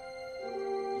time?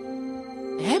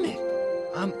 Emmett,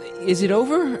 is it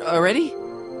over already?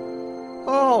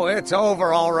 Oh, it's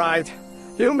over all right.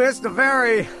 You missed a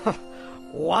very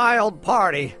wild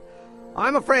party.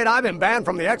 I'm afraid I've been banned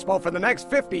from the expo for the next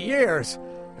 50 years.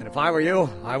 And if I were you,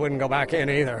 I wouldn't go back in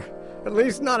either. At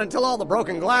least not until all the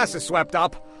broken glass is swept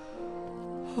up.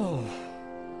 Oh,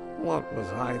 what was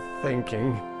I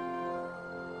thinking?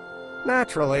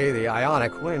 Naturally, the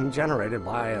ionic wind generated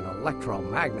by an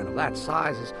electromagnet of that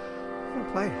size is going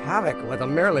to play havoc with a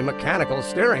merely mechanical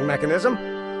steering mechanism.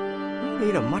 We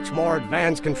need a much more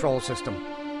advanced control system.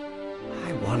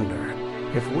 I wonder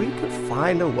if we could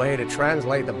find a way to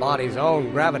translate the body's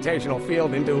own gravitational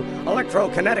field into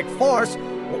electrokinetic force.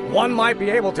 One might be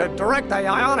able to direct the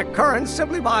ionic current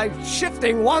simply by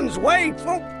shifting one's weight.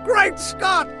 Oh, great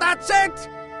Scott, that's it!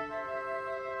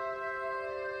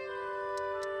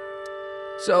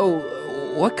 So,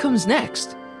 what comes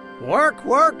next? Work,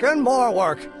 work, and more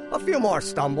work. A few more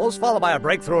stumbles, followed by a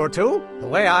breakthrough or two. The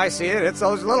way I see it, it's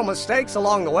those little mistakes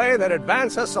along the way that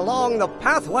advance us along the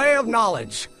pathway of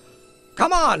knowledge.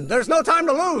 Come on, there's no time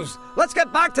to lose. Let's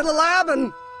get back to the lab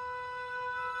and...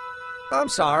 I'm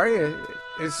sorry,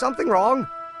 is something wrong?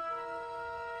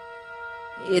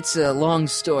 It's a long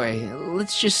story.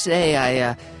 Let's just say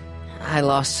I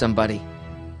lost somebody.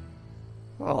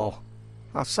 Oh,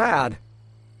 how sad.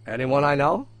 Anyone I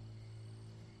know?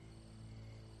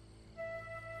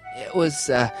 It was,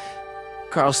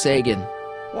 Carl Sagan.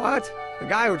 What? The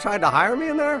guy who tried to hire me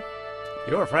in there?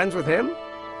 You were friends with him?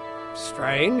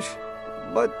 Strange.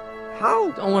 But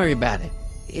how? Don't worry about it.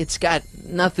 It's got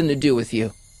nothing to do with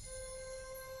you.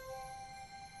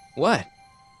 What?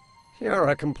 You're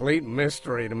a complete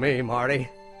mystery to me, Marty.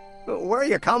 Where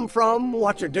you come from,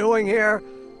 what you're doing here.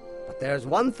 But there's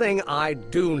one thing I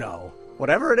do know.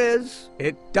 Whatever it is,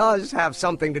 it does have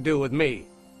something to do with me.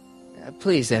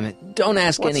 Please, Emmett, don't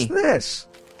ask any... What's this?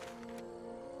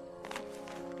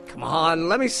 Come on,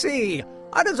 let me see.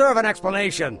 I deserve an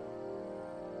explanation.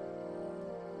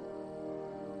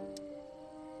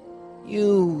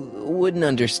 You wouldn't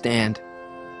understand.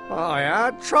 Oh,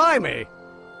 yeah? Try me.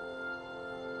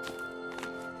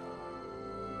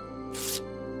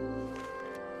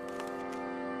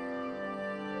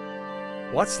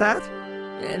 What's that?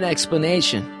 An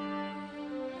explanation.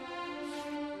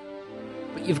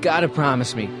 But you've got to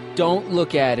promise me, don't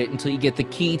look at it until you get the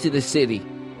key to the city.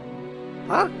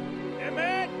 Huh?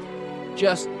 Emmett!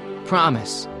 Just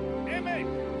promise. Emmett,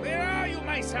 where are you,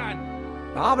 my son?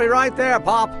 I'll be right there,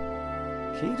 Pop.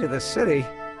 Key to the city?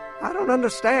 I don't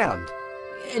understand.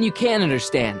 And you can't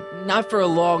understand. Not for a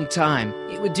long time.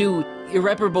 It would do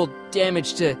irreparable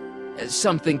damage to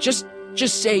something. Just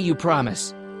say you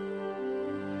promise.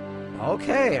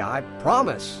 Okay, I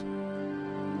promise.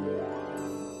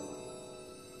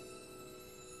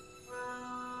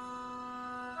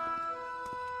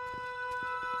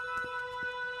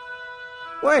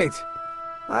 Wait,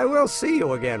 I will see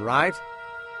you again, right?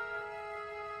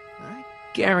 I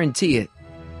guarantee it.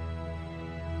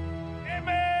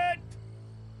 Emmett!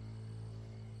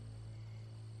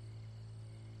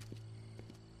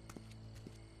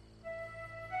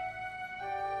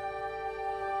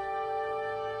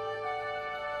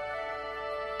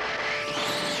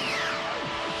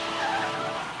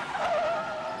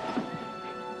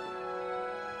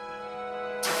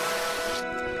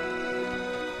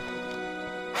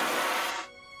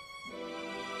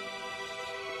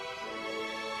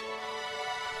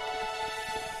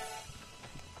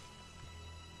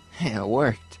 Yeah, it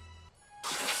worked.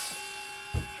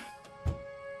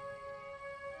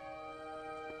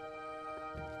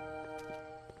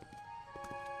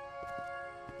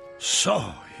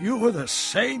 So, you were the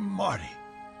same Marty.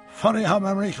 Funny how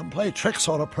memory can play tricks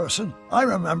on a person. I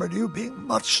remembered you being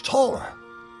much taller.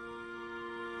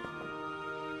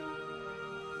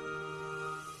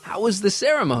 How was the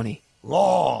ceremony?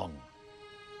 Long.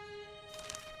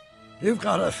 You've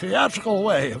got a theatrical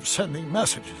way of sending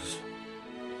messages.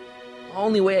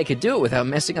 Only way I could do it without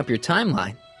messing up your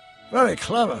timeline. Very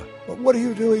clever. But what are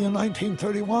you doing in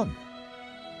 1931?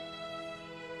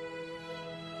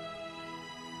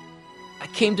 I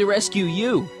came to rescue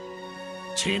you.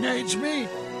 Teenage me?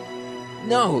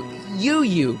 No,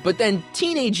 you. But then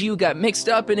teenage you got mixed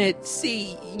up in it.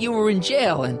 See, you were in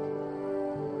jail and...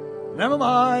 Never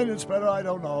mind. It's better I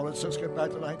don't know. Let's just get back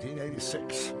to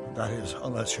 1986. That is,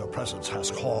 unless your presence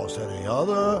has caused any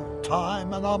other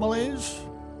time anomalies.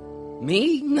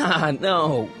 Me? Nah,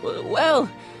 no. Well,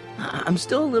 I'm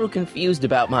still a little confused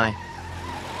about my...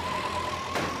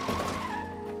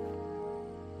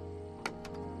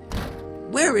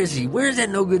 Where is he? Where's that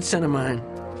no-good son of mine?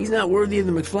 He's not worthy of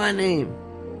the McFly name.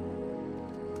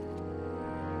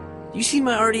 You see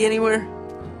my Artie anywhere?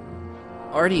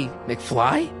 Artie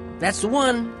McFly? That's the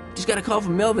one. Just got a call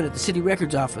from Melvin at the city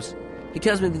records office. He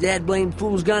tells me the dad-blamed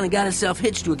fool's gone and got himself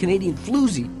hitched to a Canadian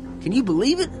floozy. Can you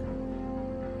believe it?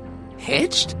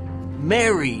 Hitched?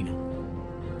 Married.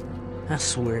 I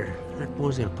swear, that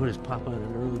boy's gonna put his papa in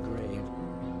an early grave.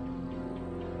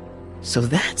 So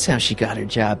that's how she got her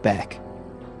job back.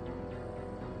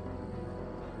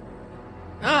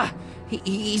 Ah,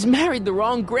 he's married the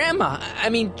wrong grandma. I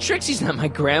mean, Trixie's not my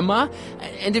grandma.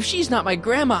 And if she's not my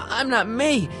grandma, I'm not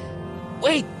me.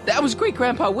 Wait, that was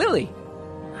Great-Grandpa Willie.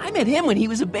 I met him when he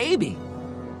was a baby.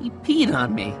 He peed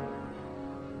on me.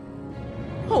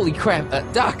 Holy crap,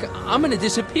 Doc, I'm gonna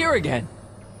disappear again.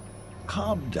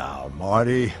 Calm down,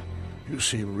 Marty. You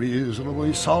seem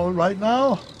reasonably solid right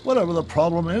now. Whatever the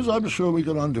problem is, I'm sure we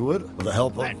can undo it with the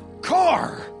help of... That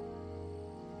car!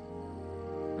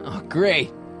 Oh,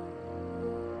 great.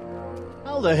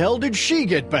 How the hell did she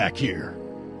get back here?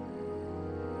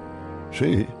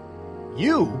 She?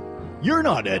 You? You're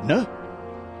not Edna.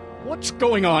 What's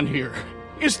going on here?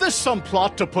 Is this some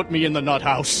plot to put me in the nut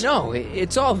house? No,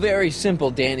 it's all very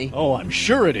simple, Danny. Oh, I'm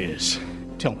sure it is.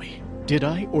 Tell me, did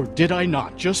I or did I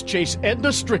not just chase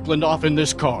Edna Strickland off in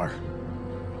this car?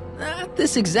 Not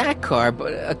this exact car,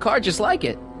 but a car just like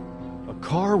it. A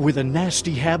car with a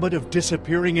nasty habit of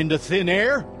disappearing into thin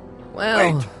air?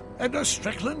 Well... Wait, Edna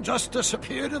Strickland just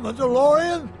disappeared in the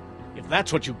DeLorean? If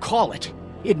that's what you call it.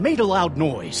 It made a loud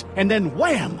noise, and then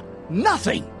wham!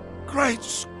 Nothing! Great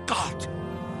Scott!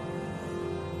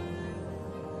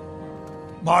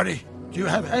 Marty, do you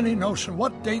have any notion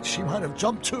what date she might have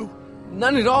jumped to?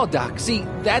 None at all, Doc. See,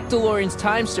 that DeLorean's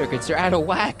time circuits are out of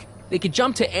whack. They could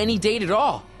jump to any date at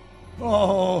all.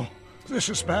 Oh, this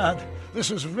is bad.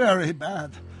 This is very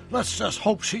bad. Let's just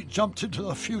hope she jumped into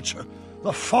the future.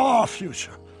 The far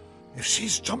future. If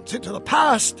she's jumped into the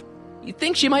past... You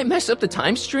think she might mess up the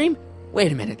time stream?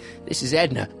 Wait a minute. This is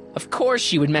Edna. Of course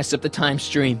she would mess up the time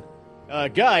stream.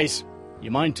 Guys, you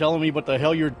mind telling me what the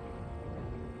hell you're...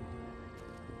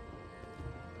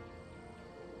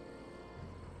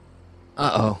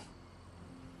 Uh-oh.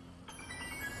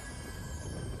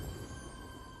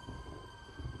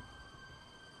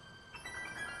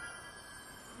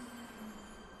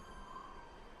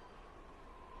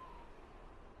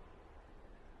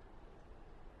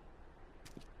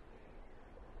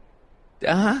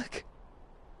 Doc?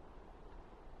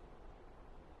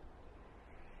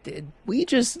 Did we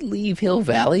just leave Hill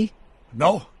Valley?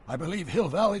 No, I believe Hill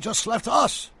Valley just left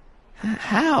us.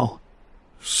 How?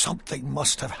 Something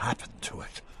must have happened to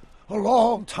it. A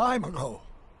long time ago.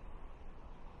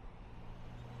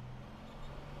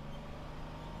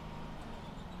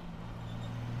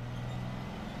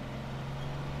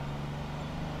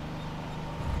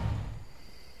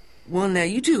 Well, now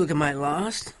you two look mighty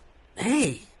lost.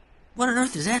 Hey, what on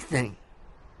earth is that thing?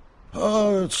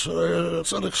 It's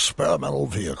an experimental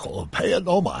vehicle. Pay it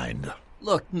no mind.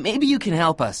 Look, maybe you can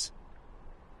help us.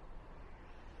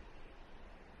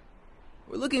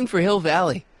 We're looking for Hill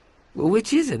Valley. Well,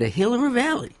 which is it, a hill or a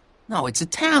valley? No, it's a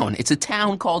town. It's a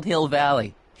town called Hill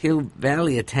Valley. Hill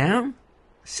Valley, a town?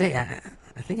 Say,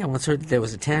 I think I once heard that there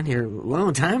was a town here a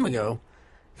long time ago.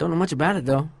 Don't know much about it,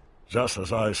 though. Just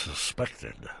as I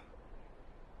suspected.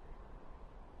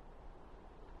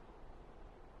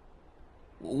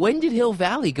 When did Hill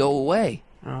Valley go away?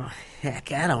 Oh,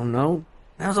 heck, I don't know.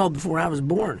 That was all before I was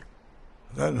born.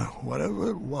 Then whatever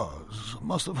it was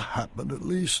must have happened at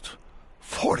least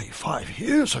 45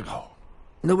 years ago.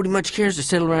 Nobody much cares to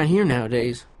settle around here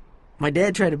nowadays. My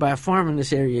dad tried to buy a farm in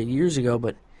this area years ago,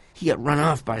 but he got run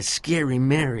off by Scary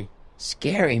Mary.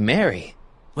 Scary Mary?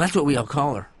 Well, that's what we all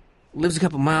call her. Lives a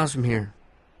couple miles from here.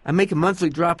 I make a monthly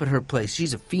drop at her place.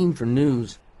 She's a fiend for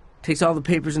news. Takes all the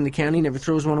papers in the county, never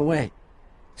throws one away.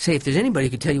 Say, if there's anybody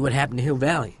who could tell you what happened to Hill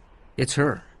Valley, it's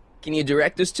her. Can you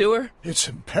direct us to her? It's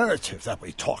imperative that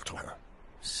we talk to her.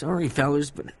 Sorry, fellers,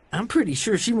 but I'm pretty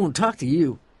sure she won't talk to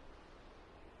you.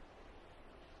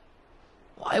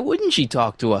 Why wouldn't she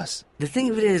talk to us? The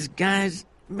thing of it is, guys,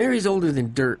 Mary's older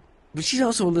than dirt, but she's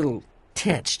also a little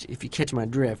tetched, if you catch my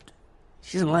drift.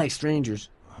 She doesn't like strangers.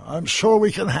 I'm sure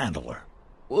we can handle her.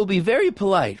 We'll be very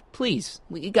polite. Please,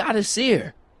 we gotta see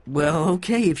her. Well,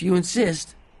 okay, if you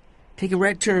insist. Take a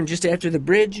right turn just after the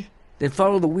bridge, then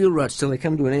follow the wheel ruts till they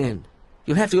come to an end.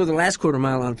 You'll have to go the last quarter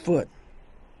mile on foot.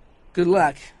 Good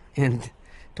luck, and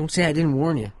don't say I didn't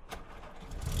warn you.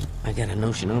 I got a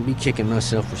notion I'll be kicking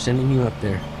myself for sending you up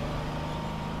there.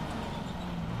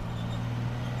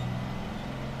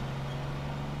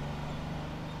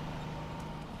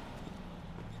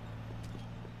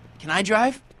 Can I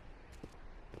drive?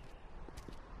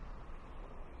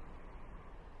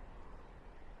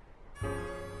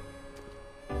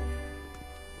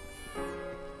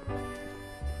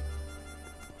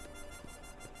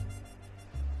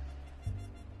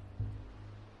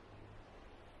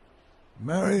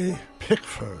 Mary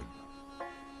Pickford.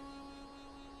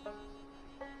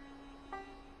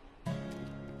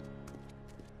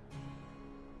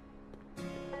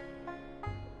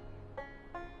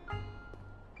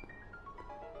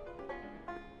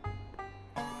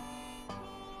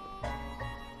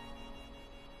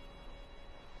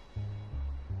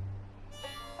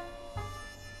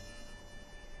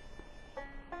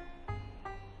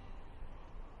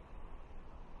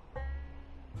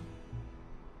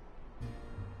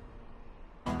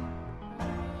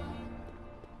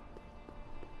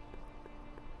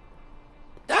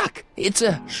 It's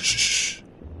a... Shh.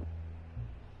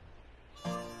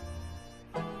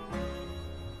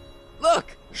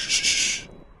 Look! Shh.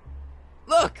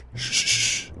 Look!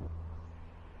 Shh.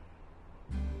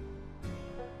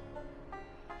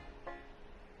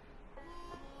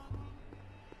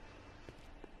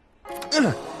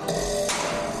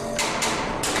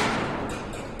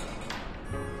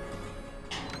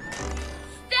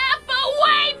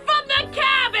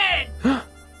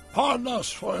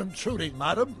 us for intruding,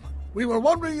 madam. We were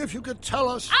wondering if you could tell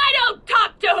us... I don't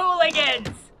talk to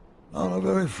hooligans! Not a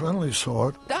very friendly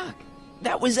sort. Doc,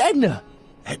 that was Edna.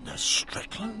 Edna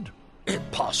Strickland?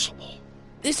 Impossible.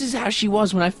 This is how she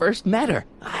was when I first met her.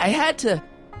 I had to...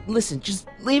 Listen, just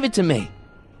leave it to me.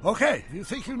 Okay, you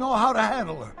think you know how to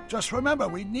handle her. Just remember,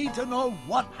 we need to know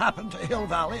what happened to Hill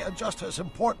Valley, and just as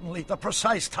importantly, the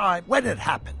precise time when it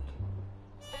happened.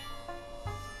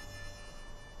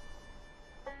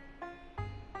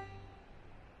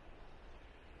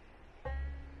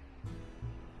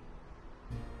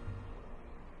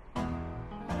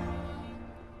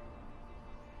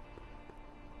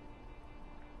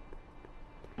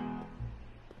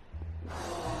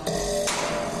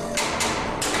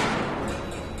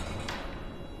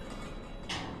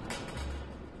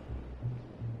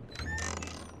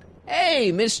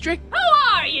 Hey, Miss Strick... Who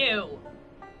are you?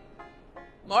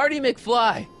 Marty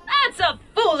McFly. That's a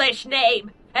foolish name,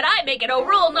 and I make it a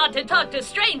rule not to talk to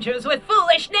strangers with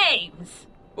foolish names.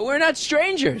 But we're not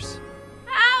strangers.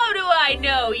 How do I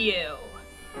know you?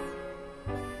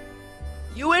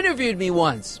 You interviewed me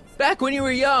once, back when you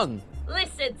were young.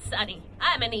 Listen, Sonny,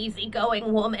 I'm an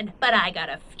easygoing woman, but I got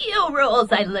a few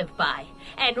rules I live by.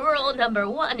 And rule number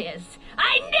 1 is,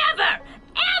 I never,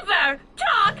 ever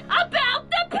talk about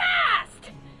the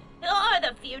past! Or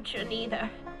the future, neither.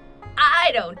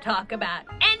 I don't talk about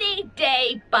any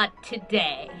day but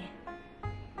today.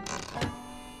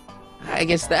 I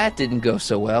guess that didn't go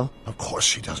so well. Of course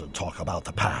she doesn't talk about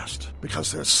the past,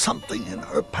 because there's something in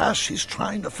her past she's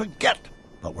trying to forget.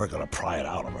 But we're gonna pry it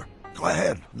out of her. Go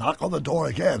ahead, knock on the door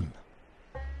again.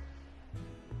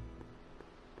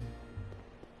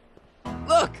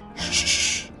 Look!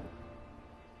 Shh.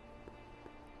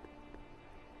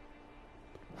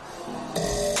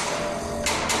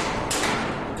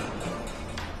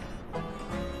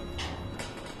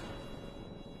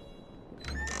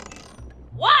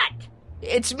 What?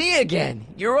 It's me again,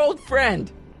 your old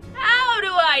friend. How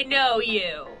do I know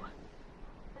you?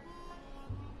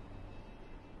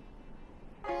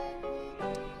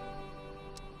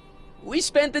 We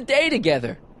spent the day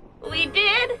together. We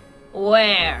did?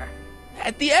 Where?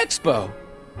 At the expo.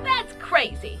 That's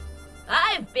crazy.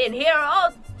 I've been here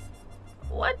all...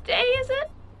 What day is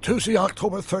it? Tuesday,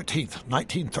 October 13th,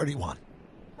 1931.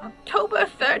 October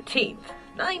 13th,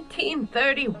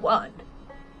 1931.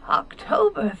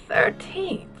 October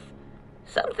 13th.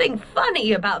 Something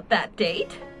funny about that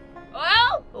date.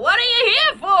 Well, what are you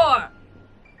here for?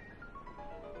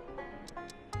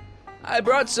 I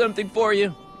brought something for you.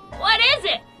 What is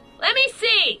it? Let me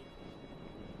see.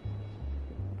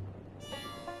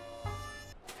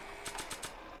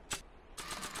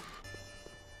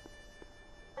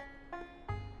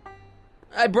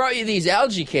 I brought you these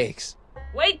algae cakes.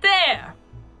 Wait there.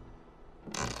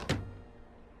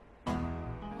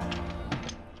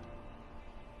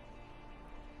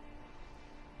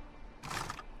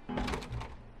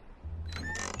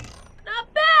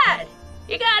 Not bad.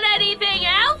 You got anything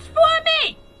else for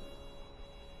me?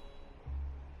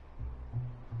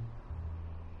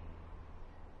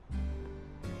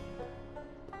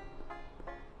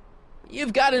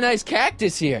 You've got a nice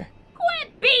cactus here.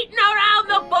 Quit beating around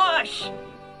the bush.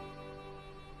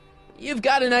 You've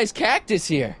got a nice cactus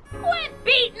here. Quit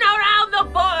beating around the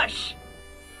bush.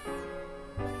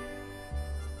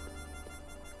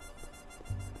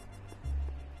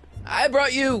 I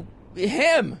brought you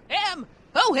him. Him?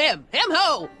 Who him? Him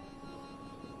who?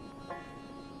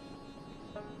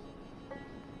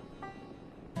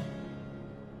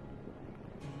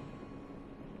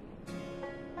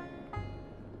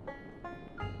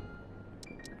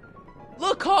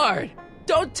 Look hard.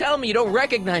 Don't tell me you don't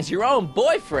recognize your own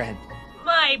boyfriend.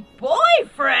 My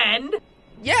boyfriend?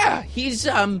 Yeah, he's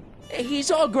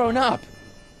all grown up.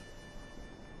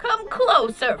 Come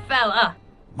closer, fella.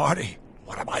 Marty,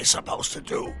 what am I supposed to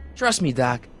do? Trust me,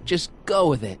 Doc. Just go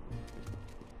with it.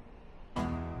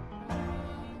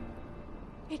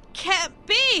 It can't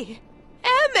be!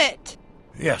 Emmett!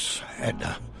 Yes,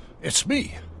 Edna. It's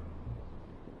me.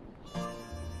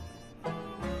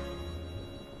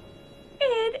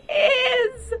 It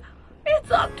is!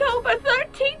 It's October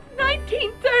 13th,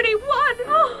 1931!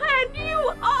 Oh, and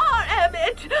you are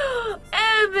Emmett!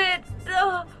 Emmett!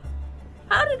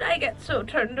 How did I get so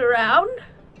turned around?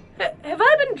 Have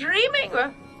I been dreaming?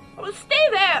 Or stay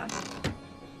there!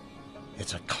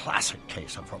 It's a classic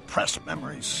case of repressed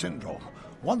memory syndrome.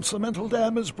 Once the mental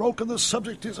dam is broken, the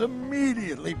subject is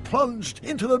immediately plunged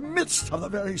into the midst of the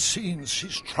very scenes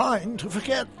she's trying to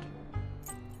forget.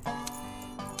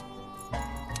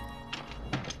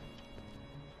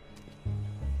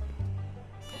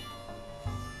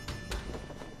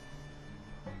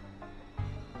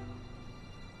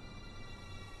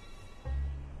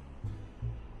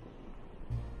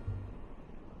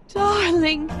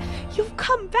 darling, you've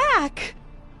come back.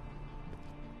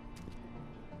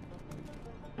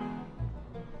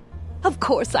 Of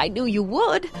course I knew you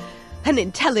would. An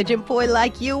intelligent boy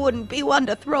like you wouldn't be one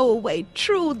to throw away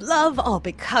true love all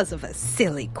because of a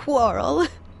silly quarrel.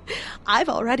 I've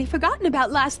already forgotten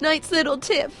about last night's little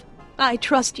tiff. I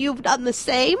trust you've done the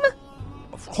same?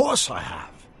 Of course I have.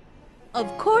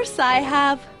 Of course I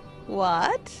have.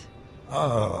 What?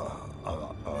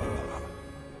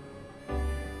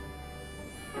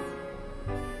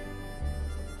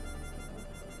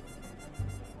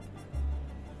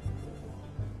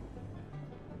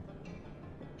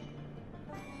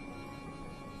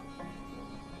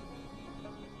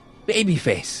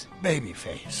 Babyface.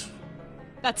 Babyface.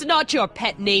 That's not your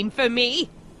pet name for me.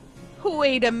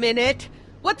 Wait a minute.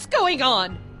 What's going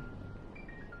on?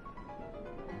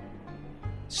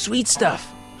 Sweet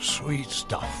stuff. Sweet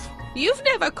stuff. You've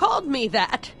never called me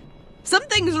that.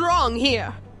 Something's wrong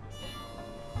here.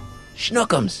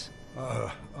 Schnookums.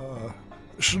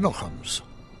 Schnookums.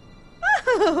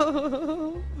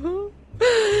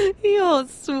 You're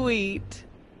sweet.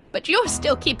 But you're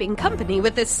still keeping company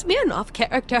with this Smirnoff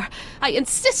character. I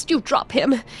insist you drop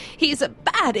him. He's a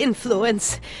bad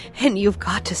influence. And you've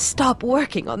got to stop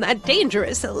working on that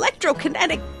dangerous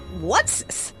electrokinetic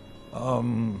what's-this.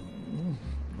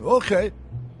 Okay.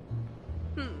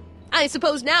 I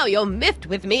suppose now you're miffed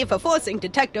with me for forcing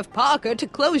Detective Parker to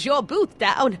close your booth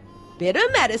down. Bitter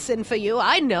medicine for you,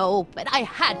 I know, but I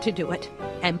had to do it.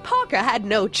 And Parker had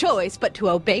no choice but to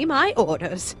obey my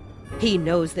orders. He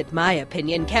knows that my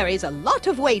opinion carries a lot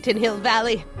of weight in Hill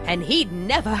Valley, and he'd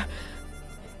never...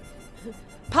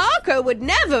 Parker would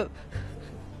never...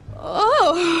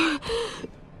 Oh...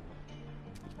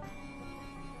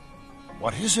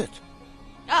 What is it?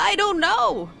 I don't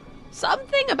know.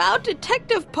 Something about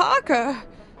Detective Parker.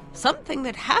 Something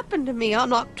that happened to me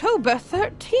on October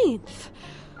 13th.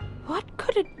 What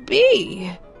could it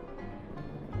be?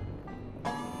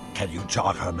 Can you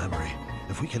jog her memory?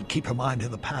 If we can keep her mind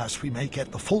in the past, we may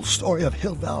get the full story of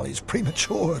Hill Valley's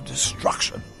premature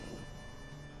destruction.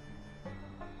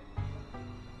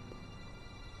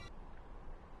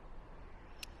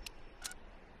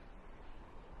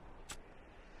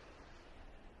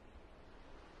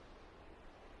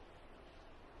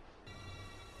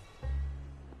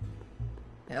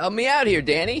 Help me out here,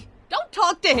 Danny. Don't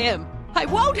talk to him. I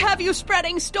won't have you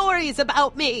spreading stories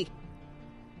about me.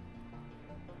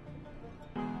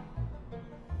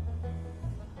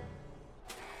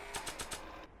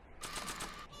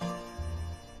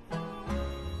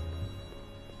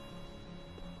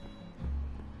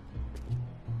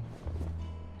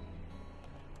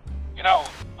 You know,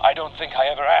 I don't think I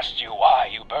ever asked you why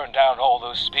you burned down all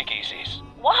those speakeasies.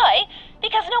 Why?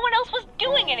 Because no one else was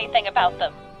doing anything about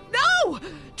them. No!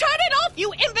 Turn it off,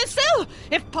 you imbecile!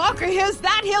 If Parker hears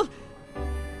that, he'll...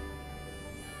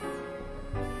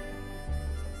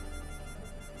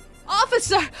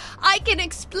 Officer, I can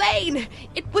explain.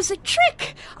 It was a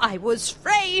trick. I was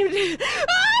framed.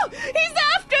 Oh! He's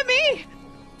after me!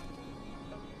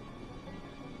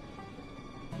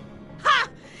 Ha!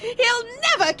 He'll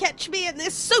never catch me in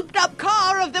this souped-up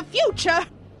car of the future.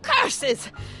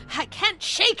 Curses! I can't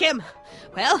shake him.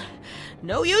 Well,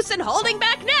 no use in holding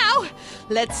back now.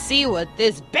 Let's see what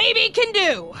this baby can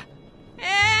do.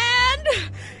 And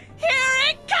here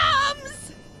it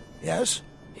comes! Yes?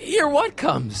 Here what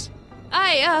comes?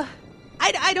 I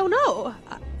don't know.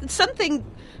 Something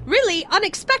really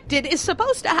unexpected is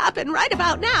supposed to happen right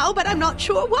about now, but I'm not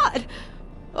sure what.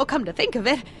 Oh, come to think of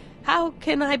it, how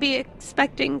can I be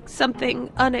expecting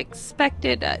something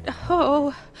unexpected?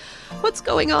 What's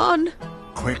going on?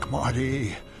 Quick,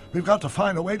 Marty. We've got to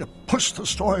find a way to push the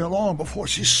story along before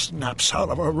she snaps out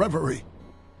of her reverie.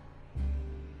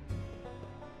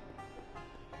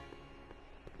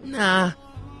 Nah.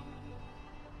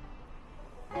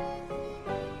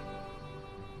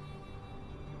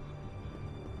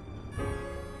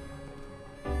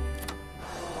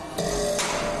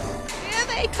 Here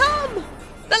they come!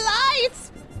 The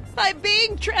lights! I'm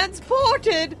being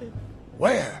transported!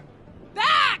 Where?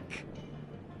 Back!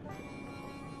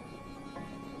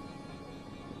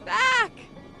 Back!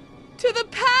 To the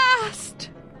past!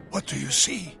 What do you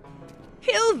see?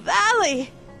 Hill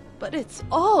Valley! But it's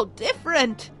all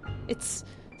different. It's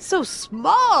so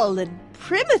small and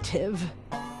primitive.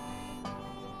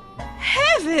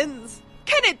 Heavens!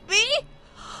 Can it be?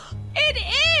 It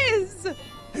is!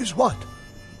 Is what?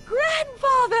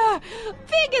 Grandfather!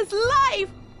 Big as life!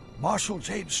 Marshal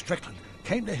James Strickland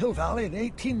came to Hill Valley in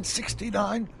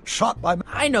 1869, shot by...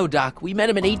 I know, Doc. We met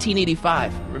him in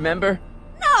 1885. Remember?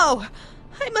 No!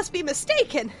 I must be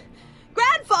mistaken.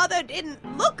 Grandfather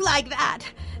didn't look like that.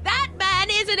 That man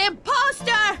man is an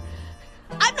imposter!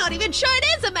 I'm not even sure it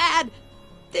is a man!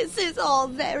 This is all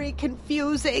very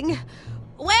confusing.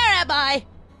 Where am I?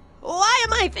 Why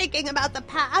am I thinking about the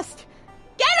past?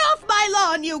 Get off my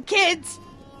lawn, you kids!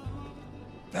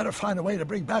 Better find a way to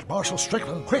bring back Marshal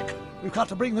Strickland quick. We've got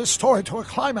to bring this story to a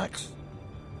climax.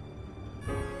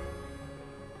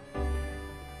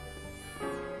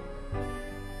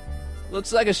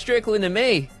 Looks like a Strickland to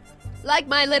me. Like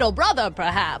my little brother,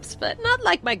 perhaps, but not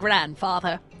like my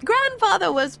grandfather.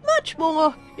 Grandfather was much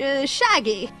more,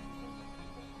 shaggy.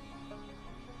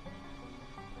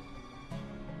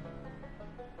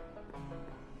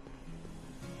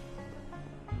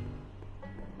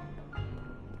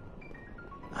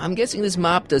 I'm guessing this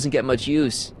mop doesn't get much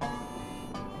use.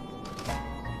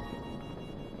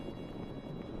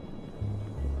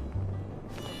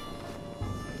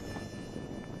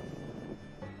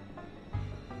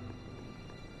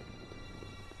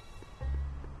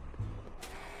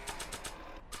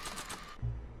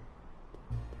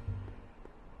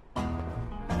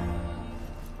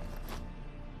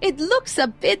 It looks a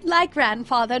bit like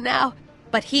grandfather now,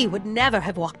 but he would never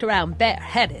have walked around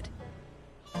bareheaded.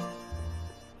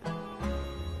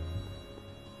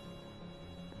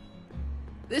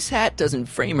 This hat doesn't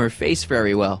frame her face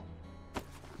very well.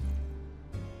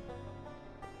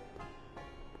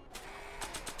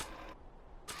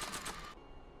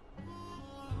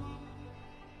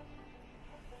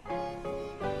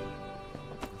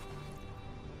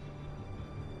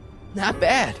 Not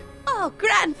bad. Oh,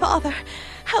 grandfather,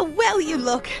 how well you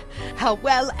look. How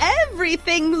well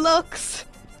everything looks.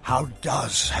 How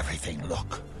does everything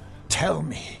look? Tell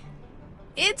me.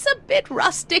 It's a bit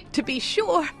rustic, to be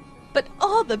sure, but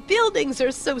all the buildings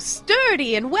are so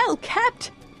sturdy and well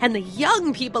kept. And the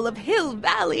young people of Hill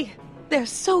Valley, they're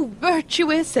so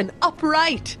virtuous and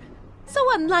upright. So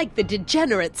unlike the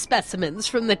degenerate specimens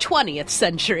from the 20th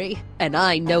century. And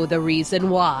I know the reason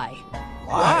why.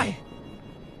 Why?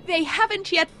 They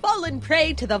haven't yet fallen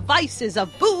prey to the vices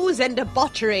of booze and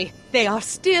debauchery. They are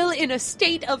still in a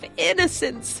state of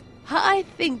innocence. I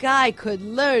think I could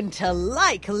learn to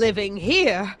like living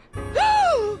here.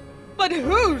 But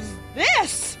who's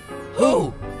this?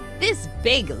 Who? This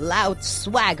big lout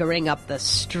swaggering up the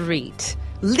street,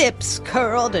 lips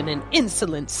curled in an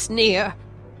insolent sneer.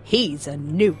 He's a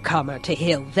newcomer to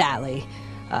Hill Valley.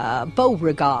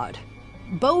 Beauregard.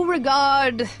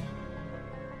 Beauregard...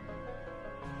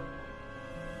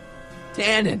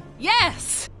 Tannen.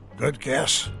 Yes! Good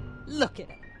guess. Look at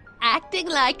him. Acting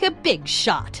like a big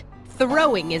shot.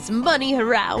 Throwing his money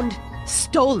around.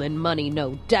 Stolen money,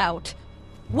 no doubt.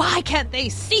 Why can't they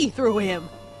see through him?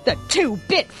 The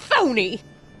two-bit phony!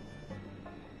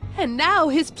 And now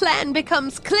his plan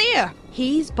becomes clear.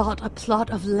 He's bought a plot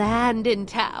of land in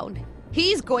town.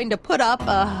 He's going to put up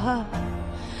a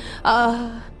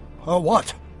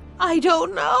what? I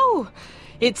don't know.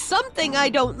 It's something I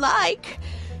don't like.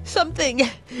 Something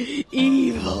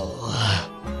evil.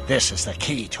 This is the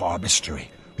key to our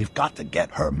mystery. We've got to get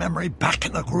her memory back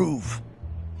in the groove.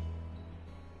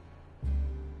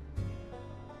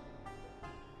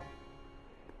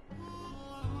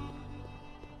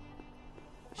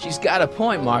 She's got a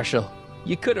point, Marshal.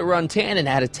 You could have run Tannen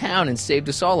out of town and saved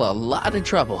us all a lot of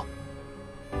trouble.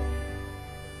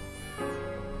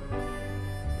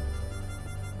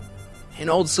 An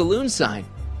old saloon sign.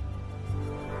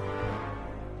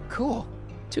 Cool.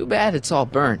 Too bad it's all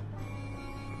burnt.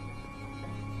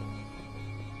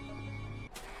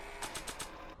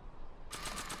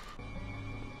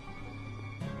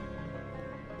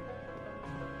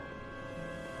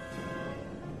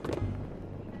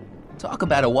 Talk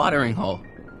about a watering hole.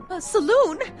 A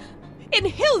saloon? In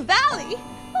Hill Valley?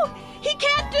 Oh, he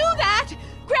can't do that!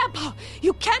 Grandpa,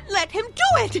 you can't let him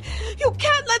do it! You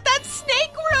can't let that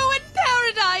snake ruin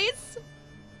paradise!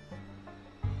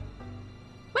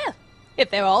 Well, if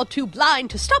they're all too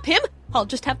blind to stop him, I'll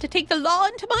just have to take the law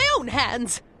into my own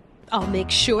hands. I'll make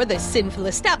sure this sinful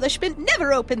establishment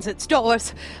never opens its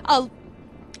doors.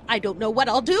 I don't know what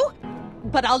I'll do,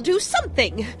 but I'll do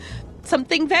something.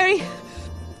 Something very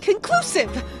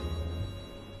conclusive.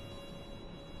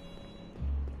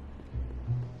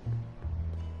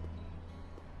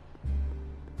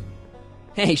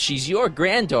 Hey, she's your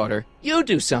granddaughter. You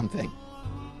do something.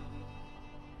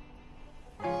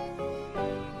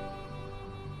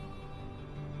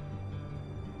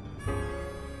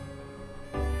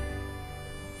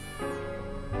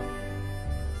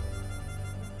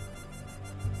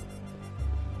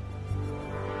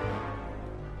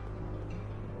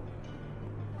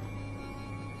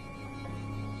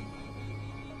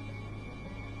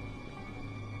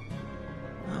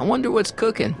 I wonder what's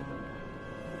cooking.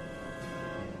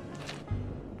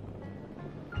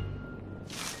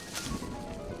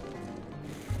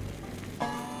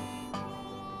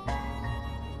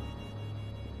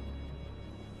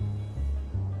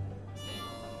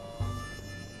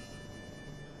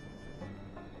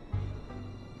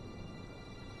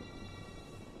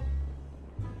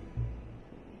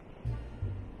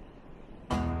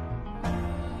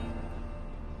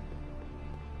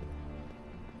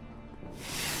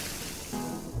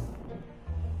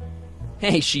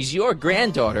 Hey, she's your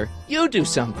granddaughter. You do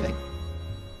something.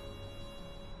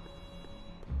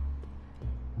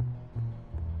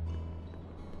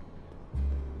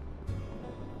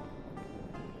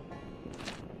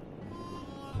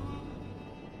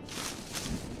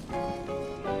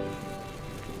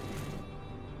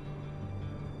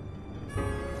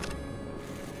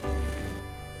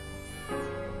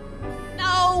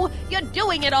 No, you're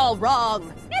doing it all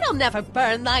wrong. It'll never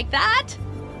burn like that.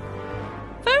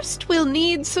 First, we'll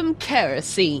need some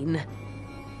kerosene.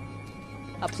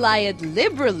 Apply it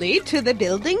liberally to the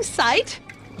building site.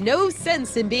 No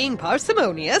sense in being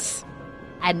parsimonious.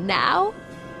 And now,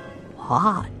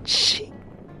 watch.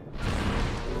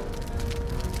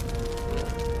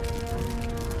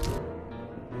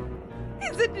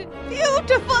 Isn't it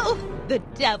beautiful? The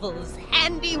devil's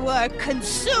handiwork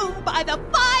consumed by the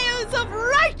fires of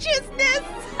righteousness.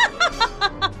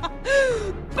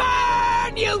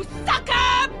 Burn, you sucker!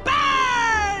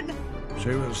 Burn! She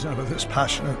was never this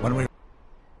passionate when we...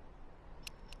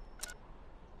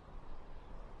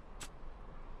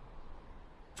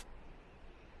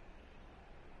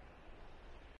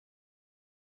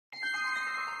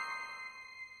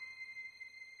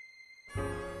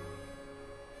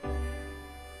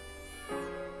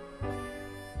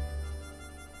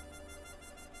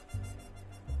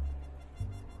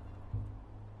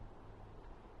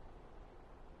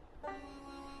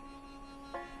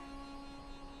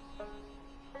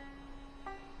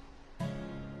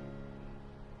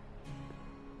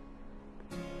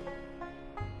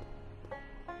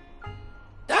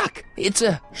 Doc, it's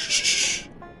a... Shh.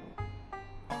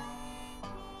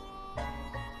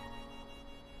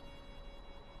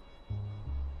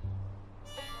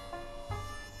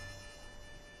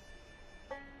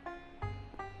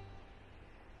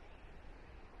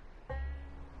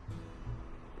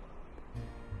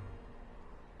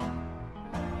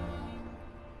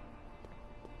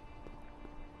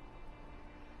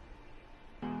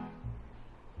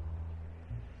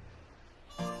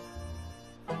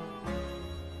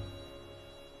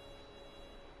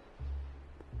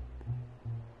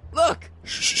 Look!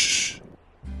 Shh.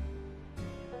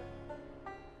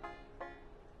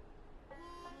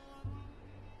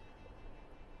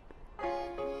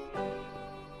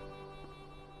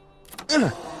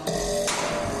 Step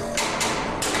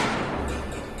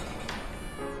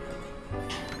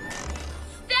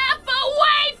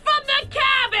away from the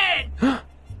cabin!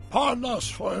 Pardon us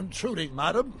for intruding,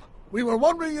 madam. We were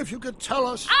wondering if you could tell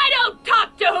us... I don't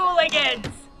talk to hooligans!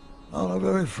 Not a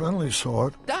very friendly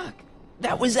sort. Doc,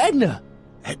 that was Edna.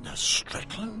 Edna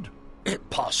Strickland?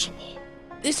 Impossible.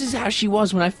 This is how she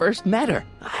was when I first met her.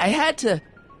 I had to...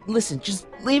 Listen, just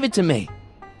leave it to me.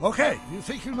 Okay, you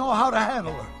think you know how to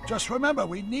handle her. Just remember,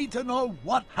 we need to know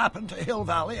what happened to Hill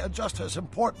Valley, and just as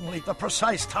importantly, the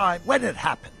precise time when it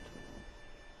happened.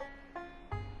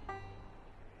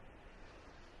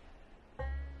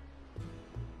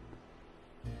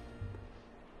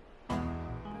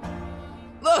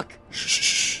 Look!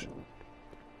 Shh.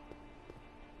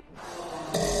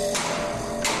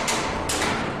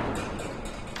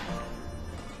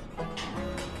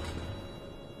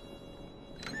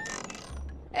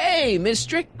 Hey, Miss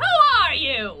Strick... Who are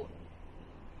you?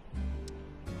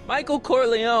 Michael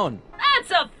Corleone.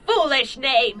 That's a foolish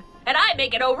name, and I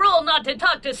make it a rule not to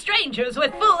talk to strangers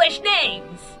with foolish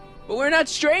names. But we're not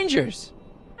strangers.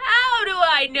 How do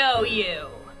I know you?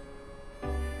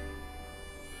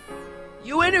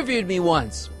 You interviewed me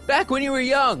once, back when you were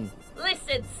young.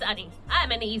 Listen, Sonny,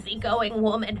 I'm an easygoing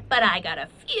woman, but I got a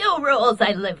few rules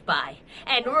I live by.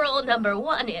 And rule number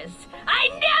 1 is, I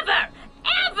never,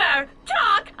 ever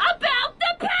talk about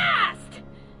the past!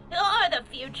 Or the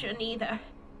future, neither.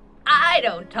 I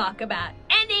don't talk about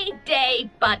any day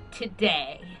but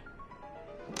today.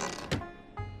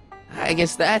 I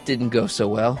guess that didn't go so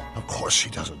well. Of course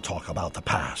she doesn't talk about the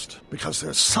past, because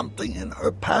there's something in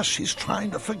her past she's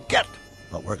trying to forget.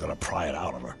 But we're gonna pry it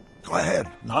out of her. Go ahead,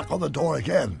 knock on the door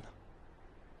again.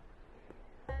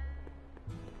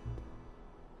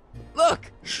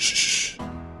 Look! Shh.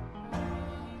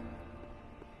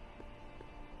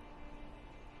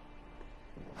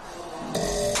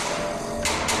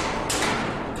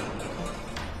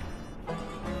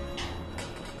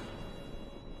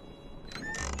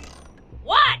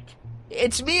 What?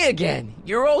 It's me again,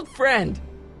 your old friend.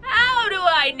 How do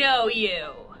I know you?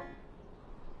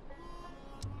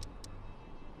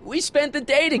 We spent the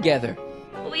day together.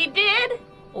 We did?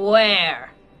 Where?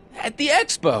 At the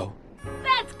expo.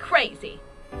 That's crazy.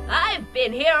 I've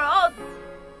been here all...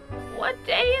 What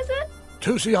day is it?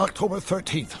 Tuesday, October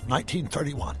 13th,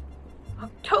 1931.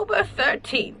 October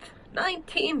 13th,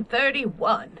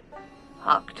 1931.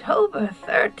 October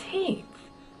 13th.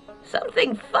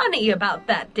 Something funny about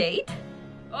that date.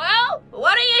 Well,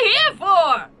 what are you here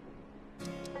for?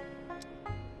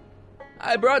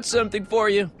 I brought something for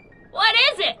you. What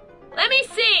is it? Let me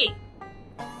see.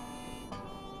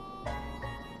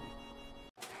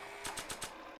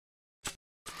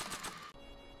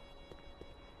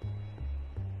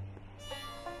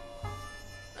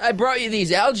 I brought you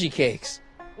these algae cakes.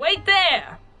 Wait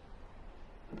there.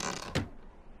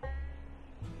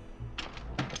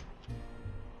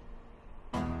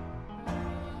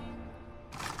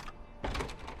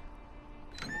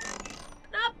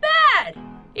 Not bad.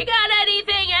 You got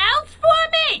anything else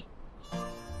for me?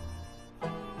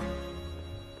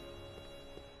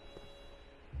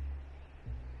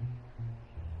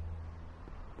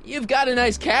 You've got a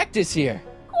nice cactus here.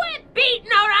 Quit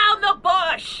beating around the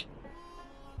bush.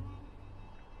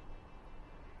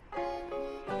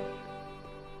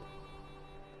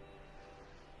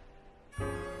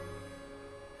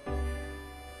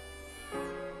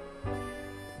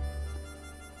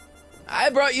 I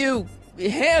brought you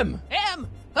him. Him?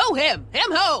 Who him?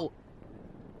 Him who?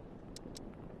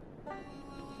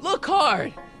 Look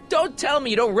hard. Don't tell me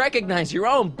you don't recognize your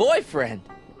own boyfriend.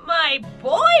 My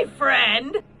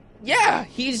boyfriend? Yeah,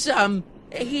 he's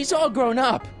all grown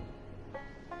up.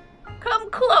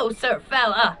 Come closer,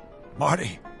 fella.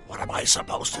 Marty, what am I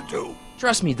supposed to do?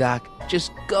 Trust me, Doc.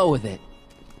 Just go with it.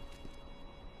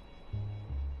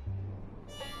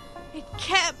 It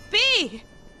can't be.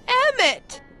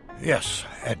 Emmett! Yes,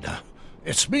 Edna.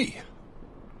 It's me.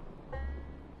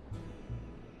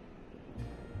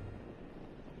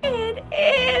 It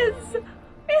is.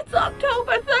 It's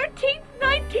October 13th,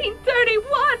 1931.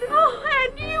 Oh,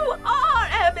 and you are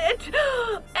Emmett.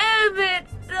 Emmett.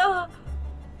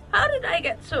 How did I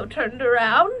get so turned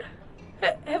around?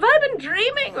 Have I been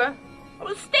dreaming?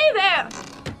 Or stay there.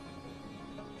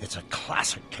 It's a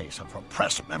classic case of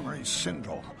repressed memory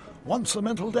syndrome. Once the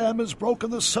mental dam is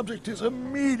broken, the subject is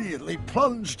immediately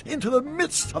plunged into the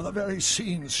midst of the very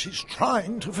scenes she's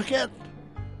trying to forget.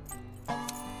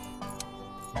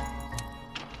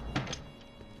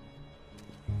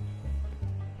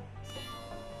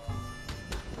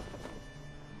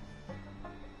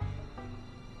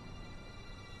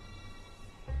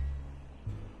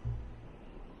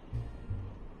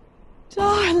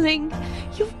 Darling,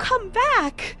 you've come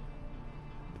back.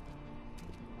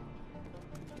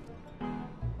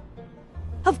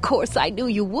 Of course I knew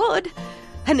you would.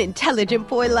 An intelligent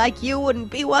boy like you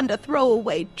wouldn't be one to throw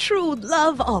away true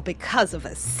love all because of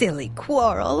a silly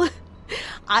quarrel.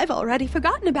 I've already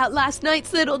forgotten about last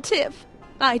night's little tiff.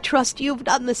 I trust you've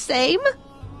done the same?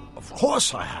 Of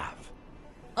course I have.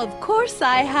 Of course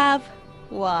I have.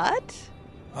 What?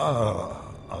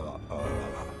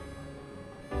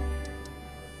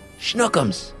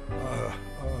 Schnookums.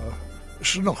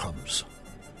 Schnookums.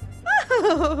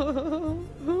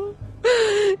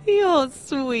 You're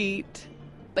sweet.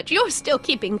 But you're still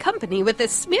keeping company with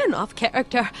this Smirnoff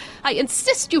character. I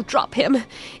insist you drop him.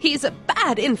 He's a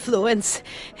bad influence.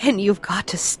 And you've got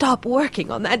to stop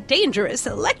working on that dangerous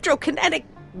electrokinetic...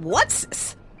 What's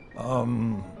this?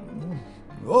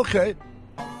 Okay.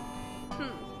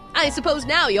 I suppose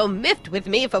now you're miffed with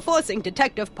me for forcing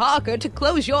Detective Parker to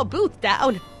close your booth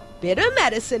down. Bitter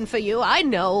medicine for you, I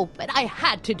know, but I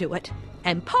had to do it.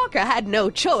 And Parker had no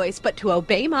choice but to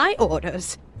obey my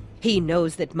orders. He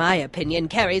knows that my opinion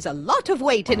carries a lot of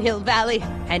weight in Hill Valley,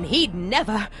 and he'd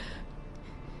never...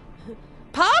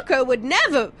 Parker would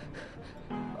never...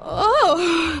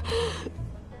 Oh...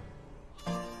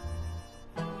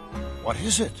 What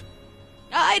is it?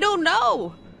 I don't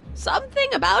know.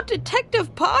 Something about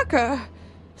Detective Parker.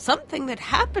 Something that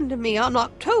happened to me on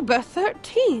October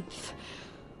 13th.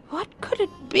 What could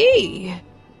it be?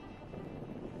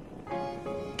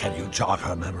 Can you jog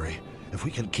her memory? If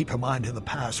we can keep her mind in the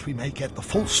past, we may get the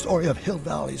full story of Hill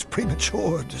Valley's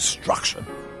premature destruction.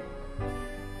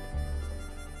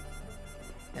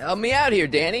 Help me out here,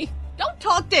 Danny. Don't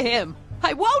talk to him.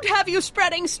 I won't have you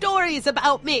spreading stories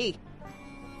about me.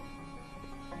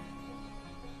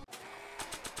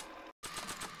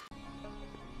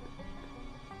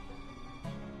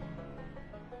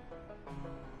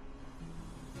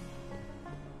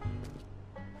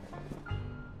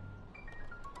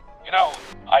 You know,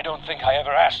 I don't think I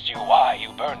ever asked you why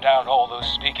you burned down all those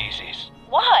speakeasies.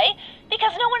 Why?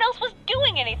 Because no one else was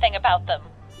doing anything about them.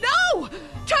 No!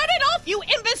 Turn it off, you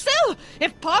imbecile!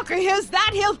 If Parker hears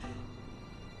that, he'll...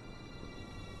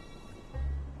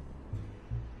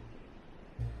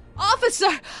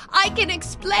 Officer, I can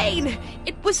explain.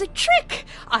 It was a trick.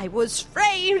 I was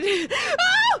framed.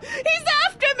 Oh! He's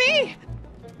after me!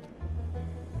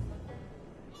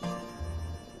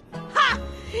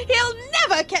 He'll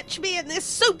never catch me in this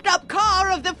souped-up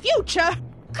car of the future!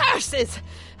 Curses!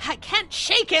 I can't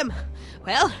shake him!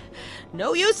 Well,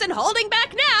 no use in holding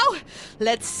back now!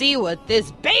 Let's see what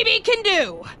this baby can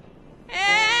do!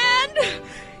 And...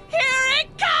 here it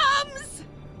comes!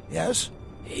 Yes?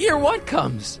 Here what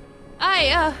comes?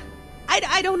 I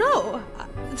don't know.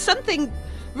 Something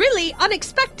really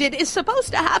unexpected is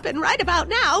supposed to happen right about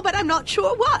now, but I'm not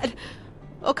sure what.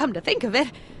 Oh, come to think of it,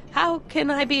 how can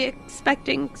I be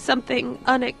expecting something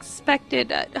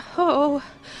unexpected? Oh,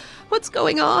 what's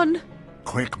going on?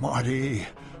 Quick, Marty.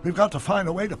 We've got to find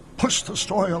a way to push the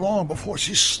story along before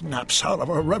she snaps out of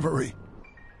her reverie.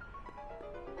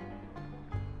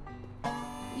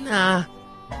 Nah,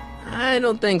 I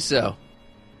don't think so.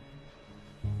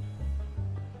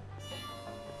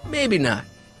 Maybe not.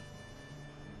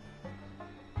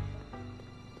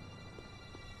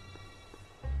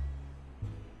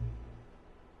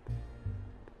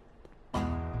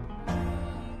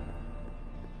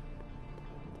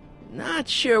 Not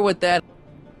sure what that...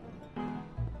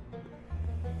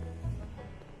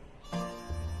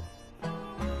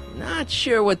 Not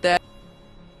sure what that...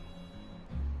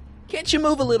 Can't you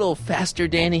move a little faster,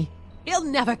 Danny? He'll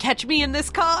never catch me in this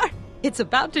car. It's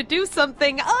about to do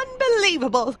something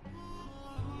unbelievable.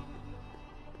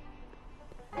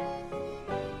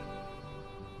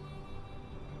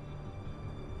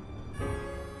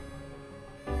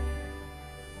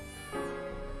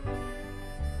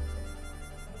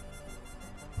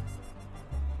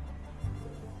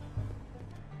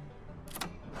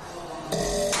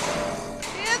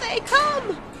 Here they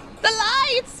come! The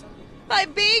lights!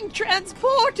 I'm being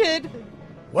transported!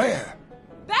 Where?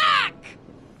 Back!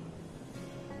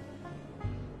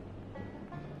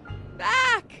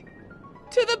 Back!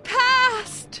 To the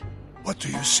past! What do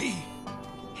you see?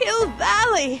 Hill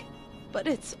Valley! But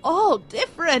it's all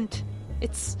different.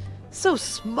 It's so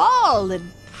small and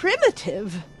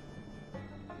primitive.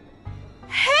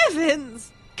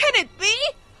 Heavens! Can it be?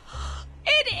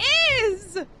 It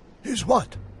is! Is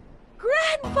what?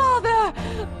 Grandfather!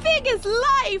 Big as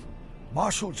life!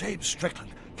 Marshal James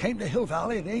Strickland came to Hill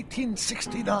Valley in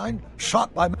 1869,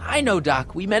 shot by... I know,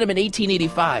 Doc. We met him in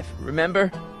 1885.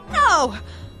 Remember? No!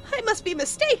 I must be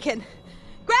mistaken.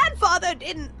 Grandfather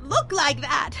didn't look like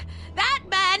that. That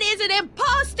man is an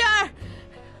imposter!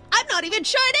 I'm not even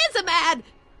sure it is a man!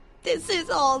 This is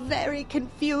all very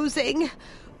confusing.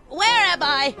 Where am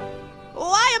I?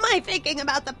 Why am I thinking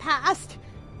about the past?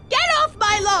 Get off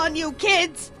my lawn, you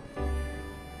kids!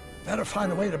 Better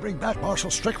find a way to bring back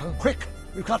Marshal Strickland quick.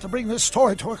 We've got to bring this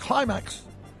story to a climax.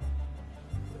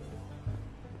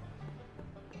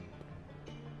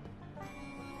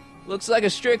 Looks like a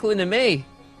Strickland to me.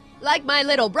 Like my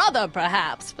little brother,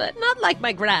 perhaps, but not like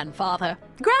my grandfather.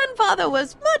 Grandfather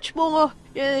was much more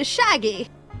shaggy.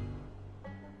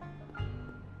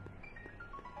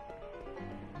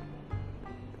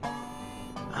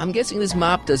 I'm guessing this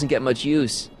mop doesn't get much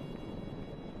use.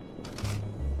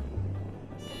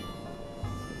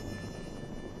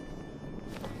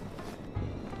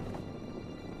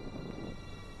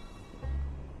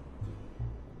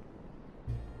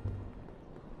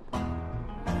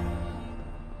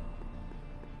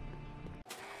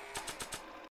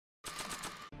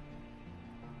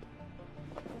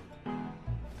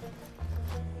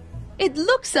 It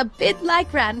looks a bit like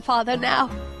Grandfather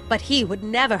now, but he would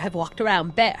never have walked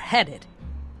around bareheaded.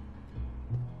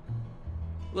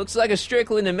 Looks like a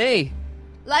Strickland to me.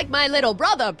 Like my little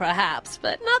brother, perhaps,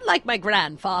 but not like my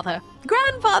grandfather.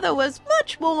 Grandfather was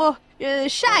much more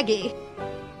shaggy.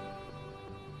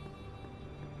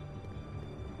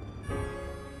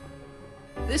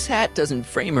 This hat doesn't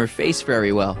frame her face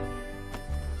very well.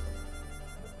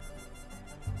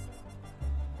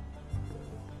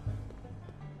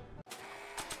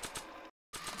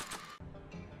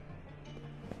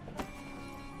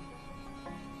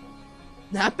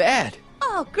 Not bad.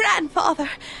 Oh, Grandfather,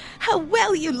 how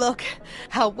well you look.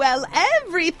 How well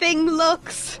everything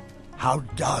looks. How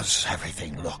does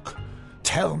everything look?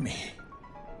 Tell me.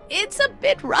 It's a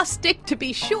bit rustic, to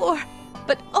be sure,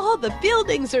 but all the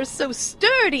buildings are so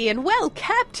sturdy and well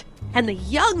kept. And the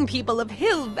young people of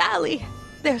Hill Valley,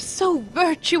 they're so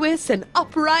virtuous and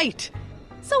upright.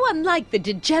 So unlike the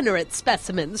degenerate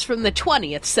specimens from the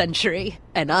 20th century.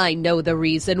 And I know the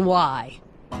reason why.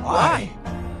 Why?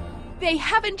 They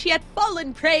haven't yet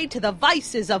fallen prey to the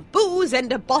vices of booze and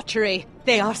debauchery.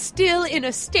 They are still in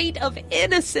a state of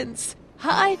innocence.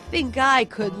 I think I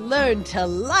could learn to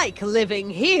like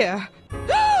living here.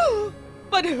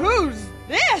 But who's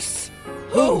this?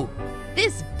 Who?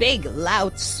 This big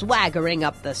lout swaggering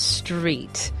up the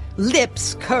street,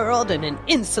 lips curled in an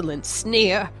insolent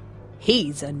sneer.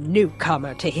 He's a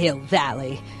newcomer to Hill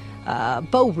Valley.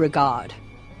 Beauregard.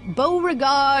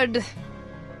 Beauregard...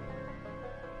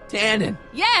 Tannen.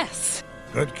 Yes!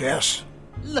 Good guess.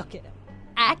 Look at him.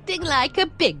 Acting like a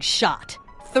big shot.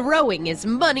 Throwing his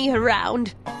money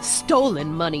around.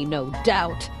 Stolen money, no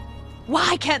doubt.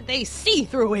 Why can't they see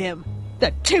through him?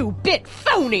 The two-bit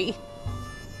phony!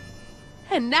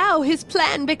 And now his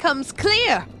plan becomes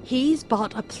clear. He's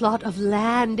bought a plot of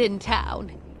land in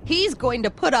town. He's going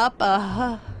to put up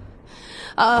a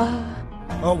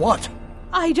what?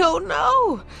 I don't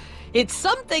know. It's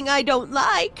something I don't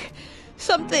like.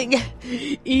 Something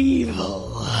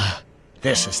evil.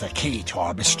 This is the key to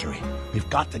our mystery. We've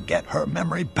got to get her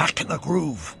memory back in the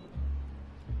groove.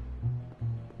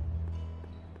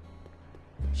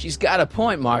 She's got a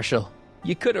point, Marshal.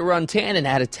 You could have run Tannen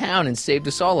out of town and saved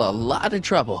us all a lot of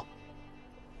trouble.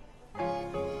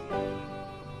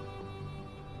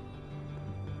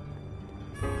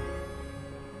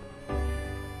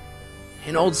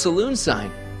 An old saloon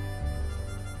sign.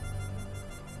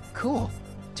 Cool.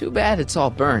 Too bad it's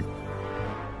all burnt.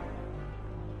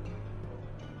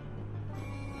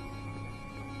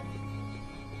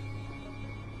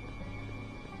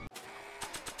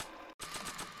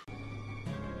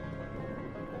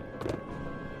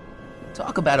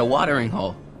 Talk about a watering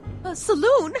hole. A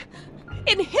saloon?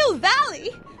 In Hill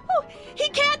Valley? Oh, he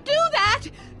can't do that!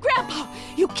 Grandpa,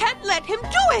 you can't let him do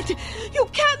it! You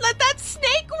can't let that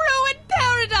snake ruin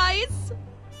paradise!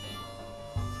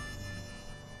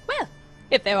 Well,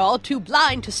 if they're all too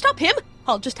blind to stop him,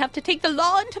 I'll just have to take the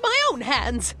law into my own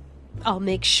hands. I'll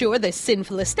make sure this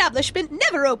sinful establishment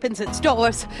never opens its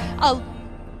doors.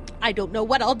 I don't know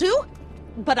what I'll do,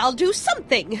 but I'll do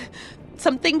something.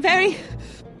 Something very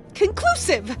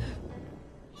conclusive.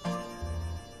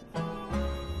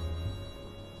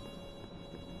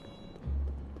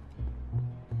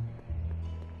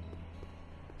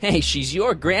 Hey, she's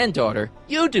your granddaughter.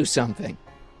 You do something.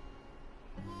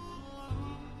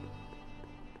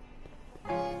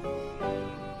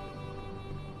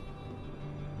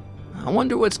 I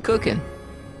wonder what's cooking.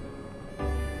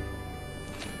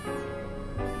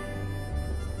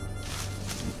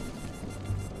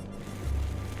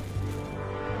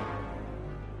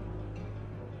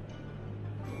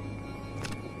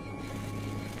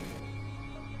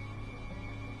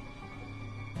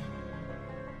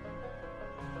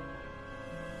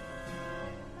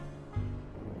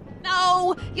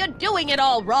 No, you're doing it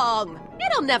all wrong.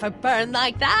 It'll never burn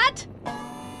like that.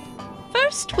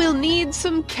 First, we'll need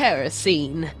some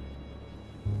kerosene.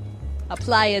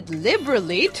 Apply it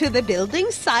liberally to the building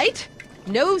site.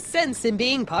 No sense in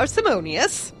being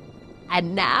parsimonious.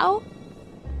 And now,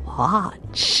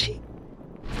 watch.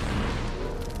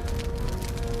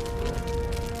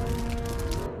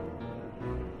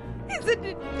 Isn't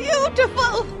it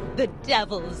beautiful? The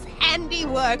devil's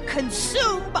handiwork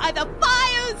consumed by the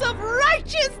fires of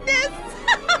righteousness!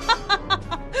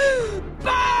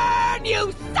 Burn,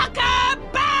 you sucker!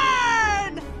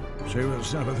 Burn! She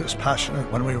was never this passionate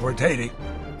when we were dating.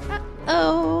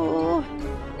 Oh.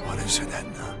 What is it,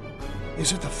 Edna?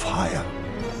 Is it the fire?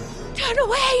 Turn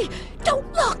away! Don't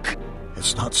look!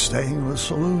 It's not staying in the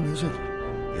saloon, is it?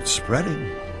 It's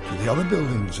spreading to the other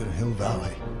buildings in Hill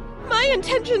Valley. My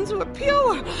intentions were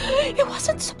pure. It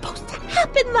wasn't supposed to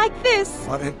happen like this.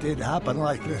 But it did happen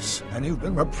like this, and you've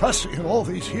been repressing it all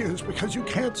these years because you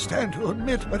can't stand to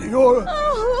admit that you're... A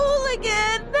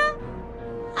hooligan!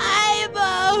 I'm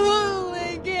a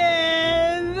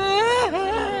hooligan!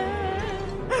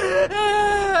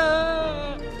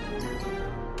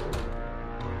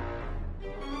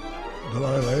 Did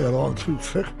I lay it on too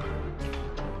thick?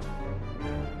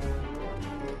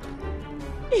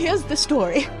 Here's the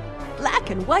story. Black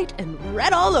and white and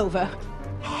red all over.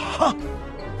 Huh.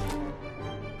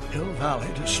 Hill Valley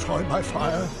destroyed by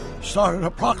fire started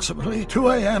approximately 2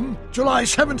 a.m., July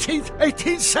 17th,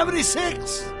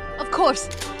 1876. Of course,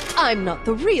 I'm not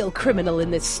the real criminal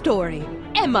in this story,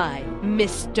 am I,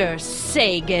 Mr.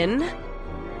 Sagan?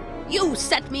 You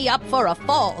set me up for a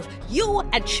fall, you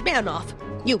and Smirnoff.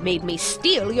 You made me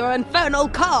steal your infernal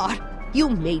car. You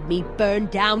made me burn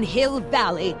down Hill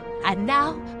Valley. And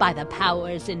now, by the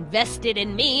powers invested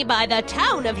in me by the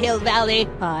town of Hill Valley,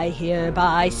 I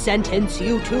hereby sentence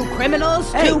you two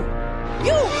criminals to...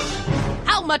 You!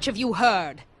 How much have you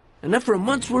heard? Enough for a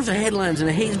month's worth of headlines in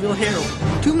a Hayesville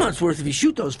Herald. 2 months' worth if you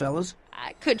shoot those fellas.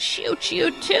 I could shoot you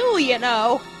too, you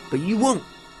know. But you won't,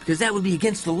 because that would be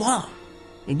against the law.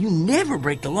 And you never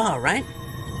break the law, right?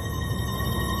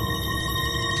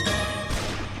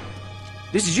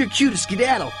 This is your cue to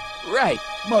skedaddle. Right.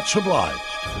 Much obliged.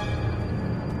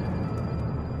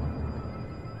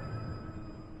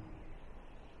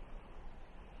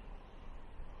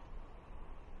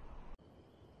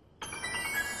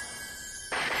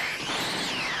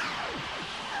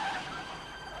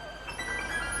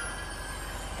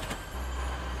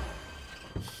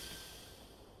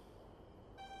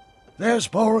 There's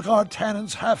Beauregard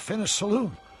Tannen's half-finished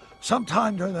saloon.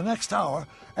 Sometime during the next hour,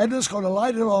 Edna's going to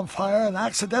light it on fire and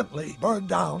accidentally burn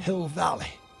down Hill Valley.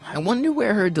 I wonder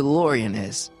where her DeLorean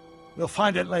is. We'll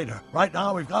find it later. Right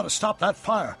now, we've got to stop that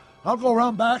fire. I'll go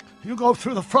around back. You go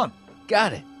through the front.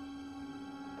 Got it.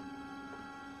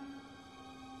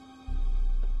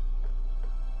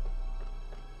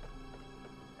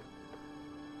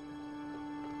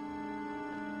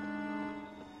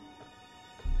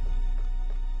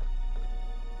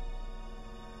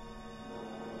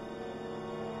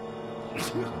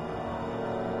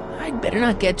 I'd better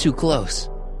not get too close.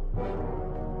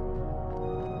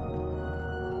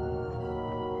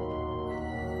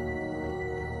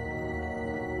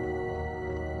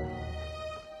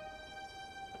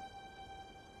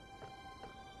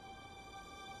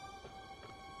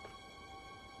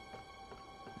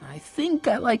 I think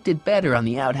I liked it better on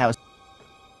the outhouse.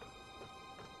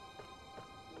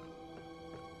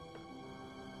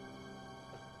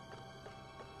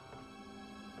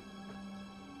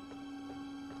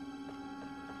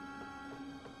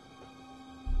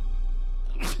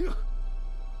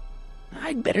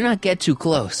 I'd better not get too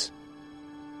close.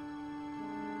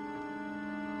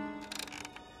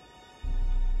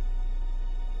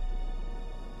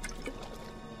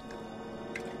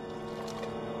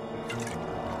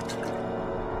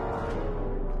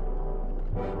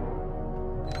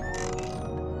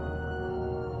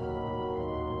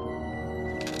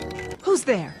 Who's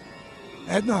there?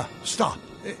 Edna, stop.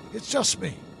 It's just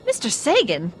me. Mr.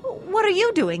 Sagan, what are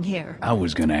you doing here? I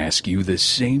was gonna ask you the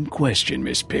same question,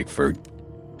 Miss Pickford.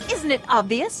 Isn't it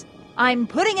obvious? I'm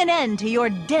putting an end to your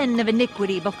den of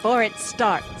iniquity before it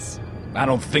starts. I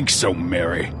don't think so,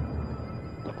 Mary.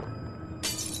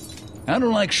 I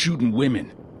don't like shooting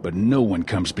women, but no one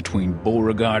comes between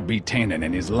Beauregard B. Tannen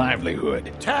and his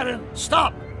livelihood. Tannen,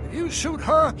 stop! If you shoot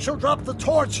her, she'll drop the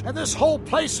torch, and this whole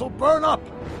place will burn up.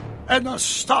 Edna,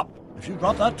 stop! If you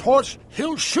drop that torch,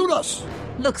 he'll shoot us!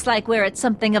 Looks like we're at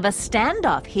something of a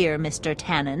standoff here, Mr.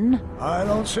 Tannen. I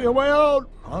don't see a way out,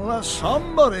 unless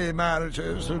somebody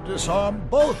manages to disarm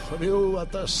both of you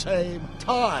at the same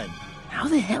time. How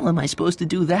the hell am I supposed to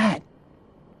do that?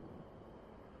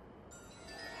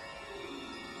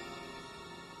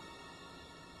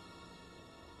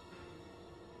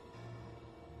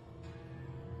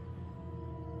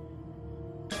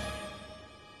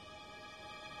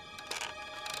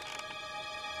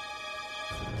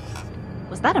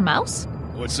 Was that a mouse?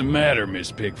 What's the matter,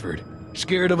 Miss Pickford?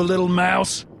 Scared of a little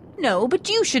mouse? No, but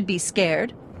you should be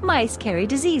scared. Mice carry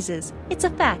diseases. It's a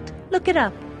fact. Look it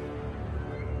up.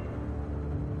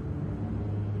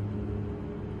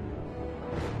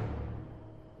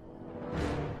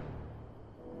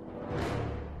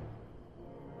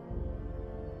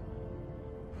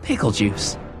 Pickle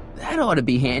juice. That ought to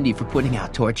be handy for putting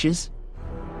out torches.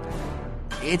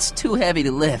 It's too heavy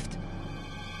to lift.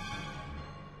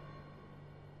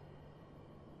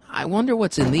 I wonder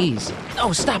what's in these.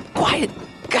 Oh, stop! Quiet!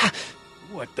 Gah!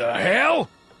 What the hell?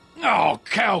 Oh,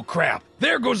 cow crap!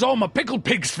 There goes all my pickled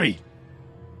pig's feet!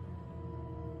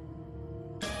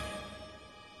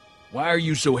 Why are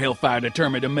you so hellfire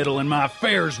determined to meddle in my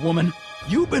affairs, woman?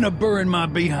 You've been a-burring my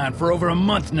behind for over a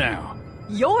month now.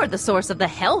 You're the source of the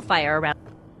hellfire around.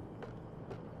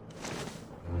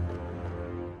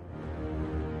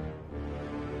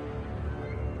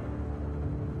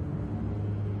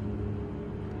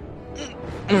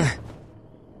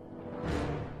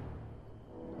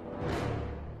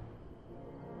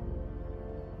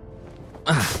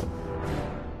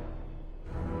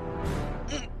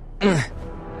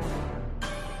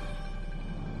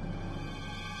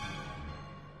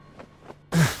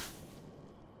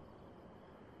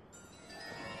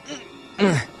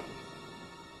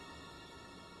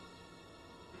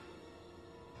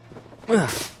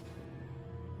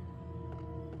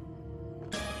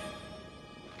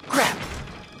 Crap!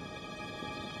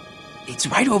 It's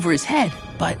right over his head,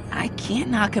 but I can't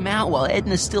knock him out while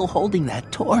Edna's still holding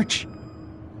that torch.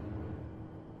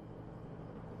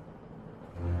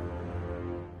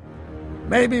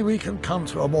 Maybe we can come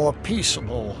to a more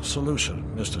peaceable solution,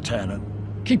 Mr. Tannen.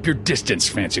 Keep your distance,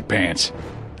 fancy pants.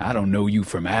 I don't know you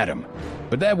from Adam,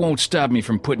 but that won't stop me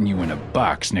from putting you in a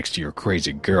box next to your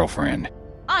crazy girlfriend.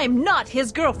 I'm not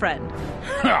his girlfriend.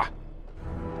 Ha!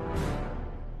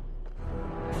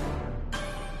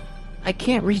 I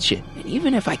can't reach it. And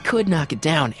even if I could knock it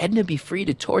down, Edna'd be free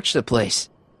to torch the place.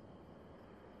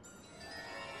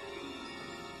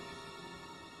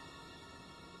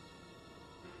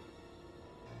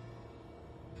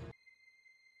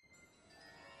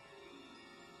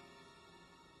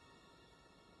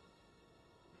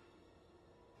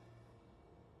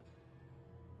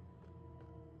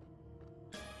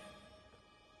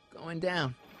 Going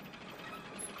down.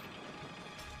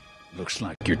 Looks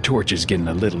like your torch is getting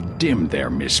a little dim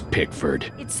there, Miss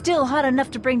Pickford. It's still hot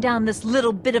enough to bring down this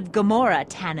little bit of Gomorrah,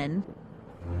 Tannen.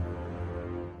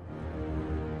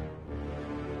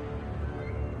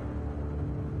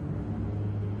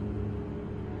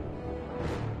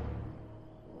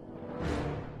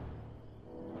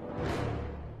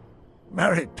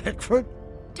 Mary Pickford?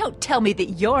 Don't tell me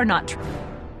that you're not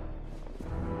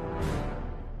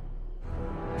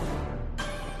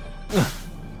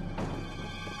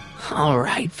All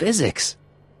right, physics.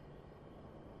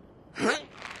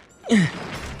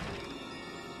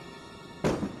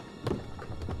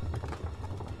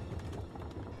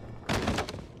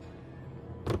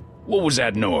 What was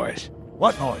that noise?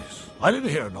 What noise? I didn't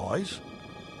hear a noise.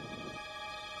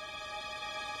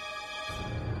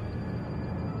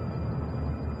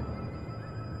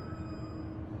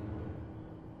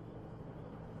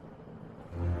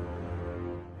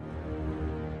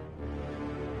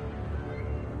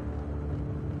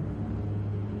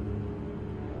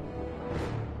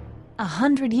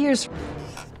 $100 years.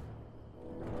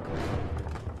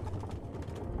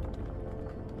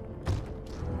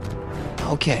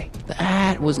 Okay,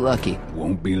 that was lucky.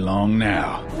 Won't be long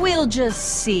now. We'll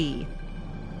just see.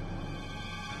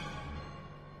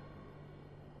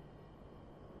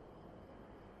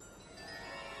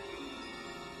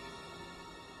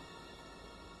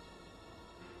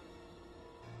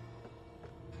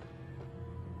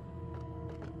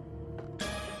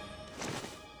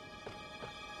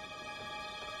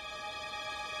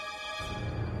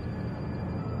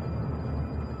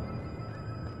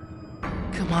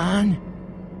 Come on.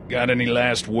 Got any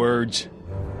last words?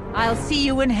 I'll see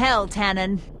you in hell,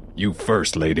 Tannen. You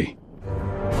first, lady.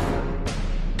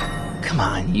 Come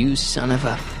on, you son of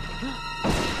a...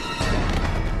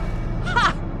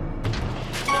 Ha!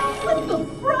 What the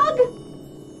frog?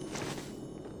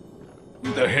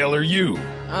 Who the hell are you?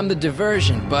 I'm the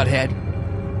diversion, butthead.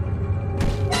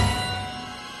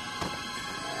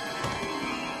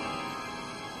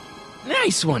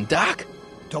 Nice one, Doc.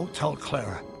 Don't tell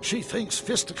Clara. She thinks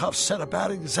fisticuffs set a bad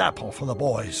example for the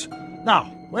boys. Now,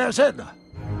 where's Edna?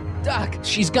 Doc,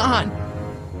 she's gone.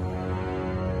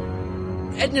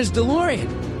 Edna's DeLorean.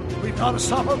 We've got to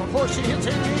stop her before she hits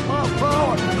 88 miles per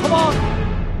hour. Come on!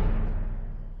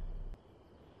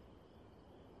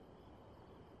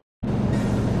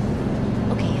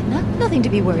 Okay, Edna, nothing to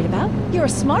be worried about. You're a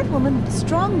smart woman with a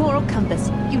strong moral compass.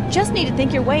 You just need to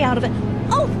think your way out of it.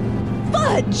 Oh,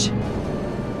 fudge!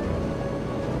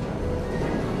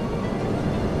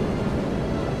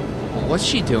 What's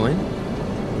she doing?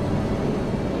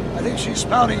 I think she's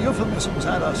spouting euphemisms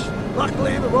at us.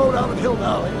 Luckily, the road out of Hill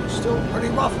Valley is still pretty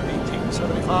rough in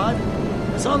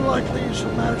 1875. It's unlikely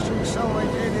she'll manage to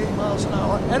accelerate 88 miles an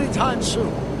hour anytime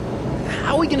soon.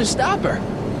 How are we going to stop her?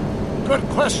 Good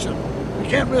question. We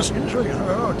can't risk injuring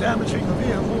her or damaging the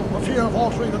vehicle for fear of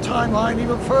altering the timeline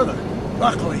even further.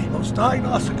 Luckily, those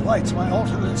diagnostic lights my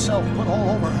alternate self put all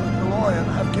over her DeLorean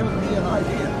have given me an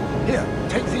idea. Here,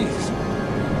 take these.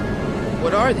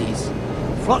 What are these?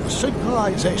 Flux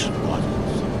synchronization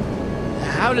buttons.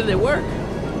 How do they work?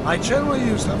 I generally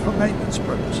use them for maintenance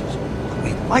purposes, but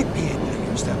we might be able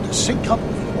to use them to sync up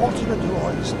with the alternate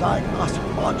DeLorean's diagnostic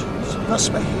modules,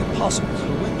 thus making it possible to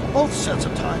link both sets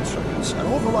of time circuits and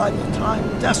override the time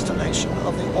destination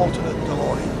of the alternate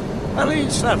DeLorean. At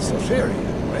least that's the theory,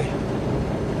 anyway.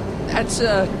 That's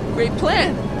a great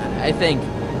plan, I think.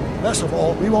 Best of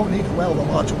all, we won't need to weld the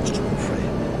modules to a frame.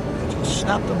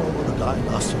 Snap them over the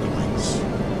diagnostic lights.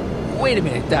 Wait a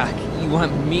minute, Doc. You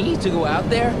want me to go out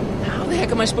there? How the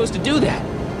heck am I supposed to do that?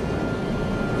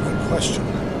 Good question.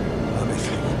 Let me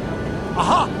think.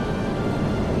 Aha!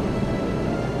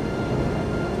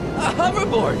 A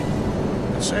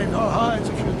hoverboard! It saved our hides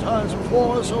a few times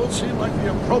before, so it seemed like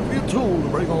the appropriate tool to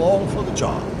bring along for the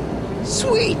job.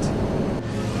 Sweet!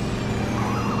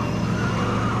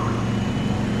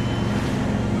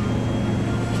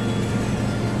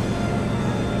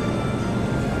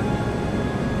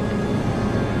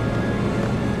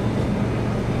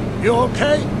 You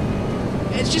okay?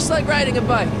 It's just like riding a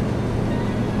bike.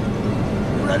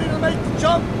 You ready to make the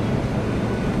jump?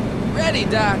 Ready,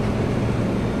 Doc.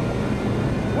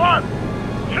 1,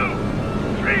 2,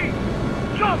 3,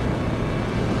 jump!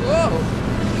 Whoa!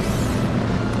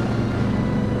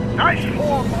 Nice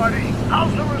form, Marty.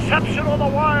 How's the reception on the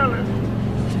wireless?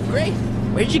 Great.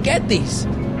 Where'd you get these?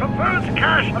 From Bird's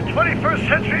cache of 21st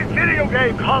century video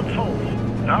game consoles.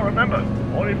 Now remember,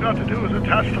 all you've got to do is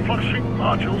attach the flux sync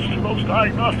modules to those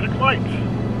diagnostic lights.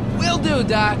 Will do,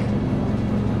 Doc.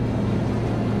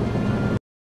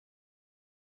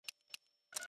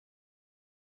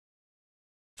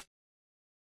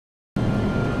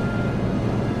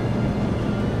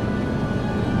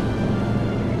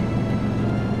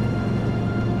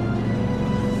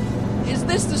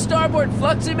 starboard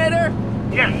flux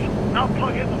emitter? Yes, now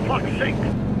plug in the flux sink.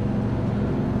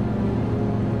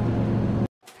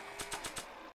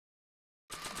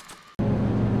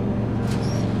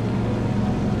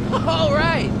 All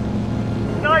right.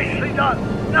 Nicely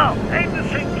done. Now, aim the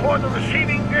sink toward the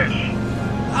receiving dish.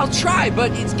 I'll try,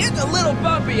 but it's getting a little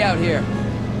bumpy out here.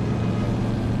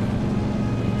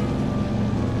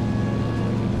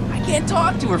 I can't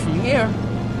talk to her from here.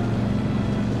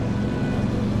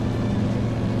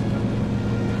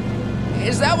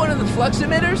 Is that one of the flux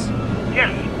emitters?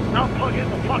 Yes, now plug in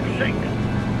the flux sink.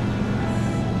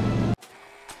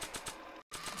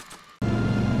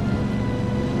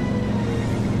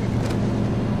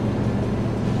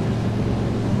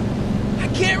 I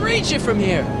can't reach it from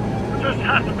here. You just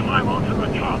have to climb onto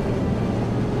the top.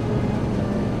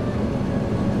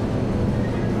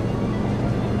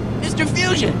 Mr.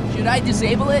 Fusion, should I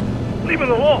disable it? Leave it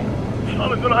alone. It's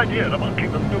not a good idea to monkey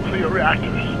with nuclear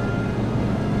reactors.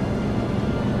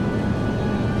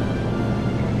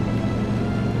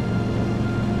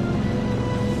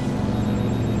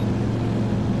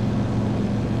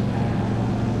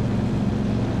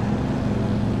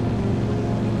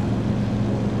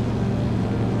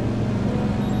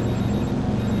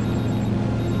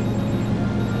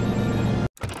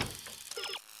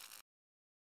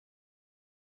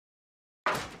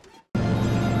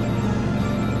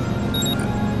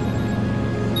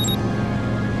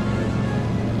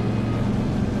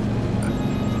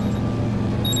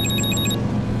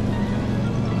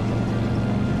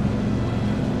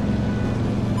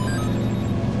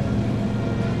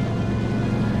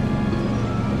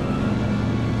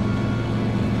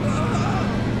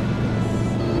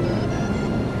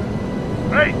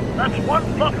 Hey, that's one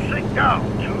flux sink down.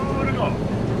 2 to go.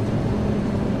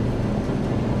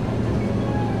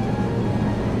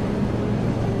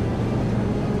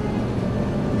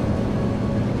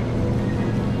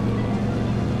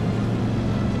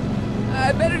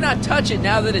 I better not touch it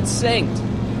now that it's synced.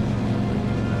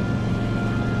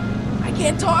 I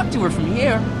can't talk to her from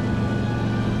here.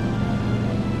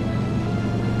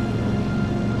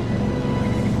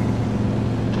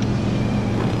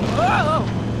 Whoa!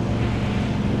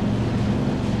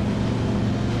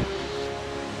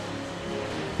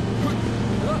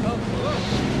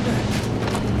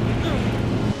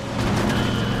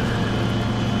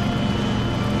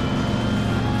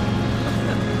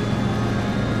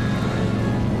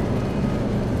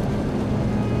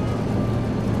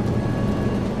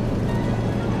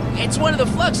 It's one of the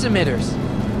flux emitters.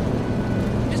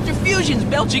 Mr. Fusion's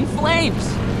belching flames.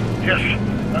 Yes,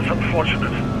 that's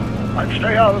unfortunate. I'd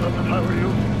stay out of them if I were you.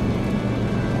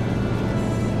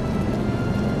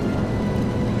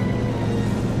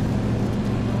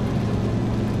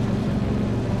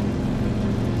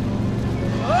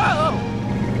 Whoa!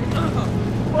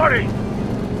 Marty!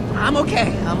 I'm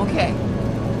okay, I'm okay.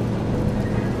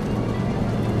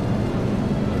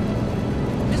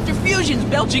 Mr. Fusion's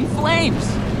belching flames.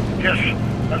 Yes,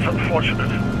 that's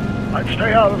unfortunate. I'd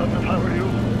stay out of them if I were you.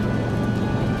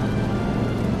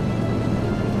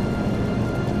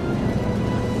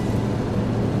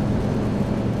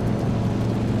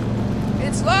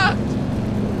 It's locked.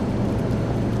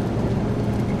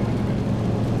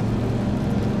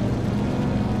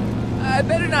 I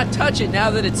better not touch it now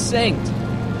that it's synced.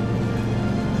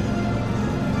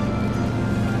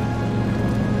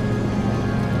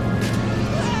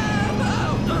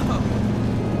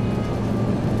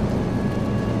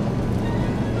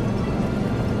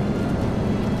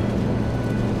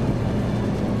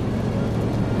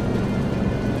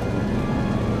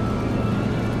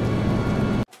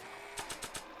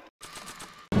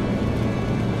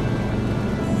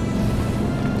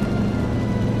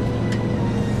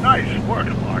 Nice work,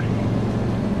 Marty.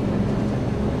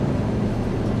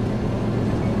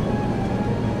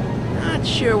 Not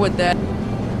sure what that...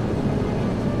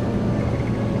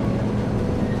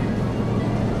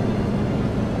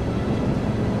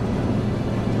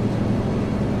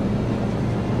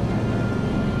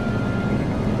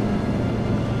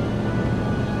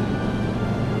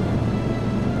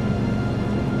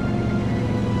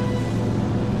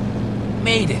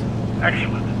 Made it.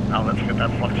 Excellent. Now let's get that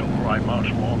flux override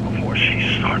module on before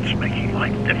she starts making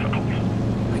life difficult.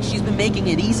 Like she's been making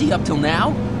it easy up till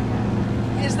now?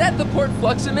 Is that the port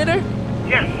flux emitter?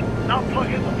 Yes. Now plug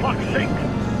in the flux sink.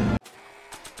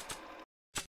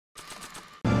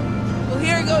 Well,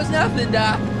 here goes nothing,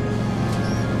 Doc.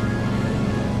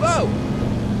 Whoa!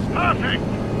 Perfect.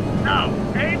 Now,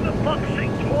 aim the flux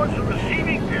sink towards the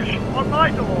receiving dish on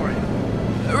my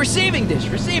DeLorean. Receiving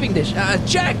dish.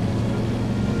 Check!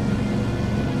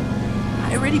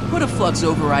 I already put a flux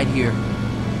override here.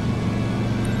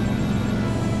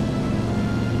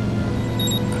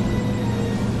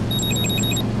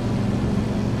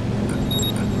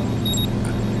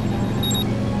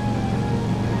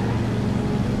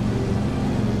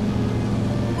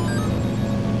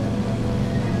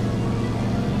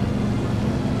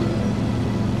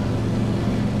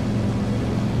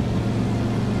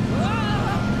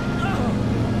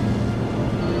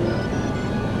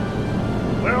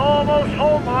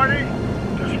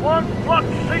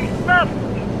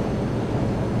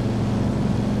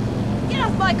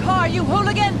 you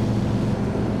hooligan?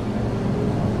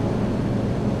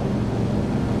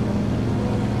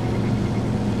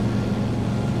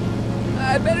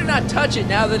 I better not touch it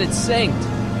now that it's synced.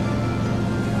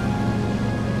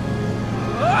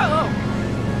 Whoa!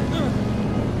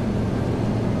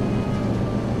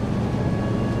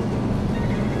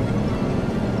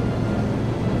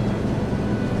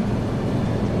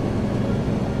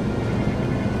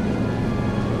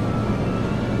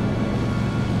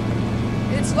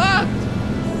 It's locked!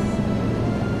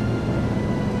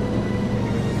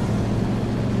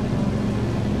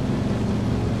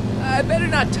 I better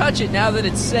not touch it now that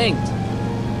it's synced.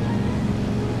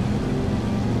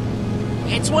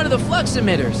 It's one of the flux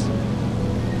emitters.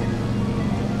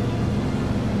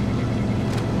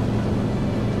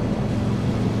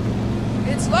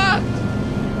 It's locked!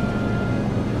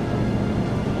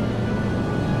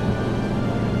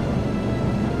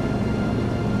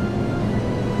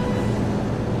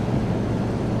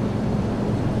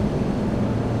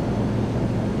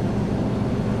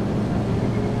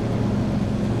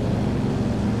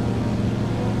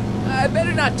 I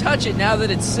better not touch it now that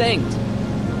it's synced.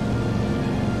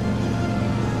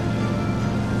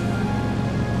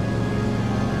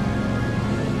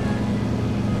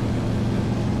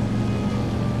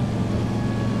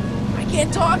 I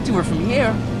can't talk to her from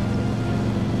here.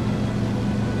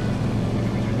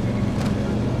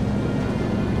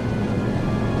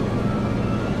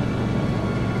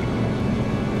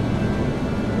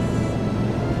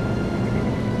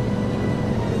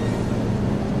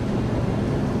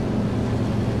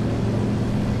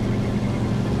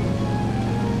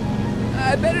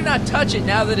 I better not touch it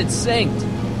now that it's synced.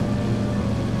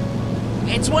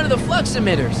 It's one of the flux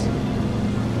emitters.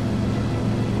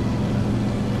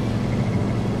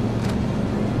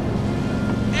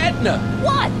 Edna!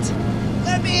 What?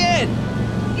 Let me in!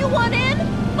 You want in?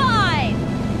 Fine!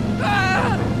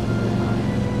 Ah!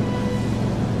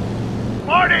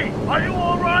 Marty, are you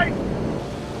all right?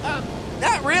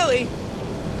 Not really.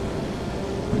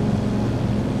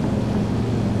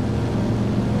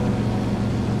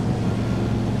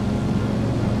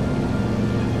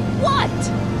 What?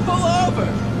 Pull over!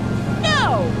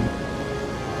 No!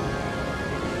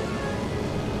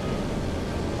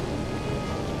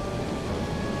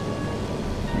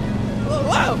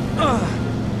 Whoa!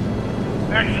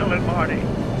 Excellent, Marty.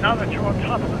 Now that you're on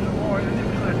top of the DeLorean, you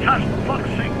can attach the flux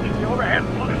sync to the overhead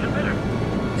flux emitter.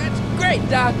 That's great,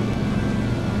 Doc.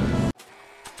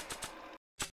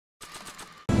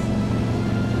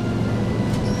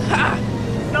 Ha!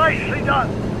 Nicely done.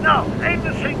 Now, aim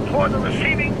the sync toward the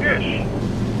receiving dish.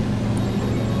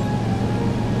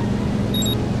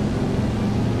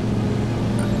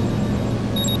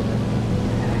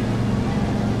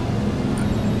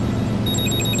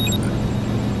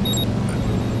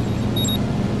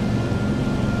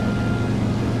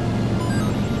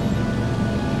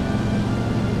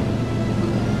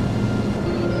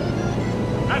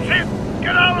 That's it.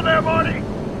 Get out of there, Marty.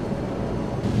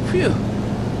 Phew.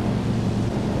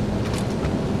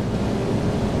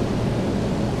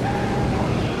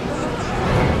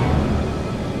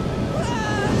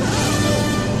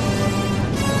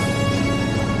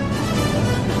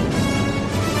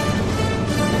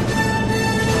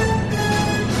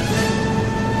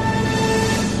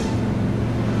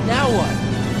 Now what?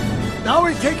 Now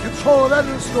we take control of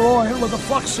Ednas DeLorean with the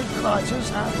flux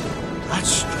synchronizers, and that's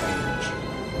strange.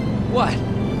 What?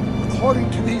 According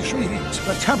to these readings,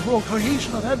 the temporal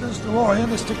cohesion of Ednas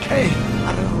DeLorean is decaying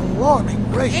at an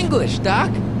alarming rate. English,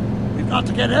 Doc. We've got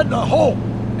to get Edna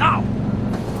home, now!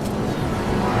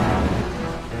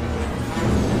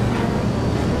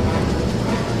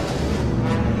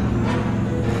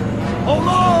 Hold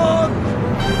on!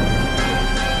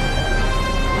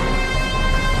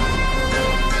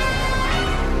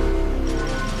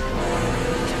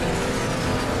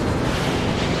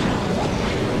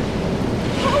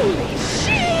 Holy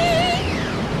shit!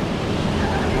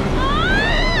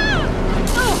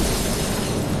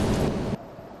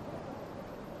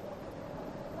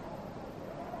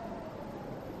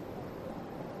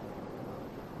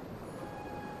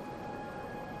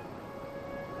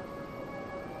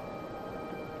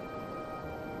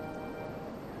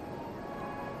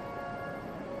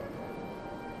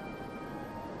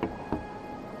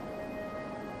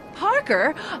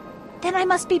 Parker? Then I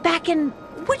must be back in...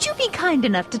 Would you be kind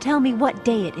enough to tell me what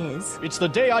day it is? It's the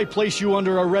day I place you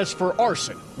under arrest for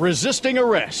arson, resisting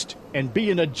arrest, and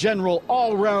being a general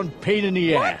all-round pain in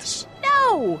the ass.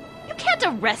 No! You can't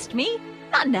arrest me!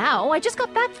 Not now. I just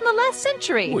got back from the last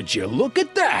century. Would you look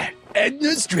at that?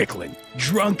 Edna Strickland,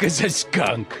 drunk as a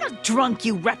skunk. I'm not drunk,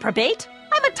 you reprobate.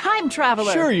 I'm a time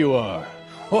traveler. Sure you are.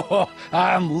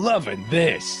 I'm loving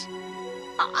this.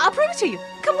 I'll prove it to you.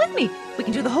 Come with me. We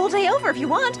can do the whole day over if you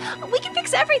want. We can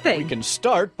fix everything. We can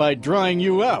start by drying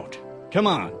you out. Come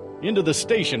on, into the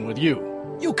station with you.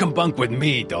 You can bunk with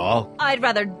me, doll. I'd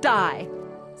rather die.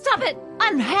 Stop it!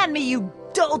 Unhand me, you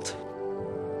dolt!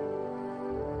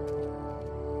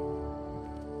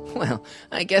 Well,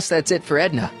 I guess that's it for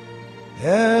Edna.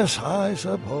 Yes, I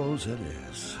suppose it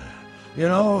is. You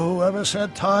know, whoever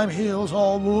said time heals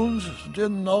all wounds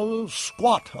didn't know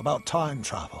squat about time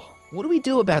travel. What do we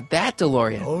do about that,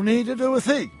 DeLorean? No need to do a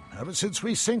thing. Ever since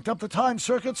we synced up the time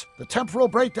circuits, the temporal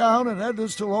breakdown in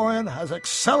Edna's DeLorean has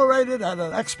accelerated at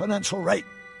an exponential rate.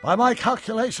 By my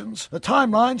calculations, the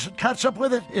timeline should catch up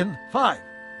with it in 5,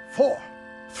 4,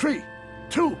 3,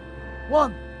 2,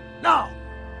 1, now!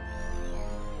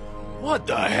 What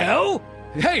the hell?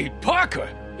 Hey, Parker,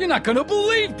 you're not gonna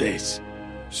believe this.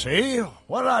 See?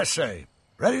 What did I say?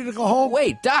 Ready to go home?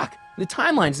 Wait, Doc, the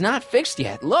timeline's not fixed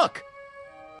yet. Look!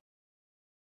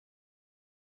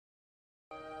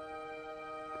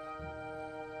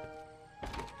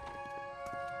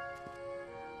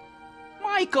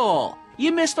 Michael,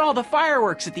 you missed all the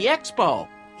fireworks at the expo.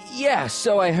 Yeah,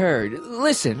 so I heard.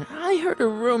 Listen, I heard a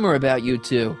rumor about you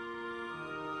two.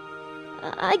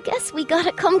 I guess we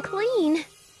gotta come clean.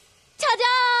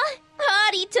 Ta-da!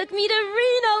 Artie took me to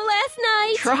Reno last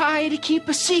night. Try to keep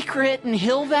a secret in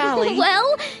Hill Valley.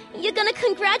 Well, you're gonna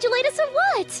congratulate us or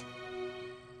what?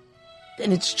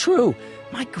 And it's true.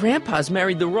 My grandpa's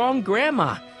married the wrong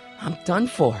grandma. I'm done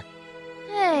for.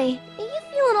 Hey, are you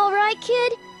feeling all right,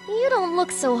 kid? You don't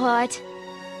look so hot.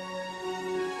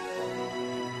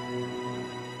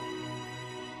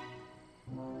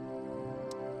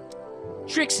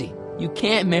 Trixie, you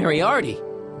can't marry Artie.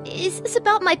 Is this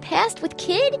about my past with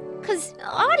Kid? 'Cause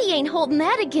Artie ain't holding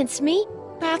that against me.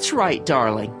 That's right,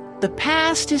 darling. The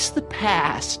past is the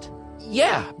past.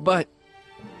 Yeah, but...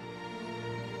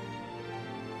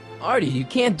 Artie, you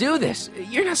can't do this.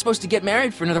 You're not supposed to get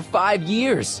married for another 5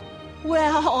 years.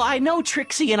 Well, I know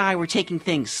Trixie and I were taking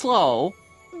things slow.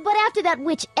 But after that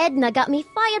witch Edna got me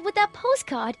fired with that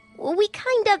postcard, we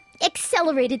kind of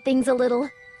accelerated things a little.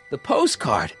 The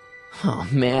postcard? Oh,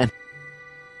 man.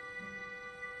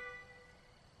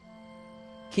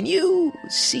 Can you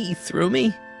see through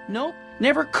me? Nope,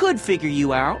 never could figure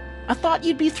you out. I thought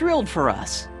you'd be thrilled for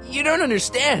us. You don't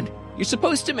understand. You're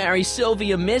supposed to marry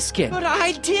Sylvia Miskin. But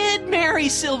I did marry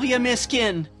Sylvia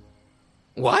Miskin.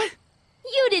 What?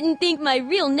 You didn't think my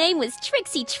real name was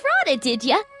Trixie Trotter, did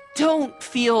ya? Don't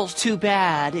feel too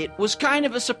bad. It was kind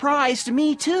of a surprise to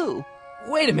me, too.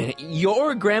 Wait a minute,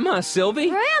 you're Grandma Sylvie?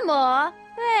 Grandma?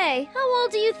 Hey, how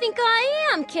old do you think I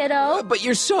am, kiddo? But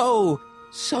you're so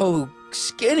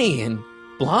skinny and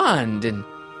blonde and...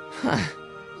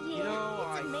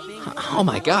 Oh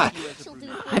my God,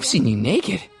 I've seen you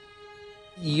naked.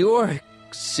 You're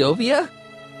Sylvia?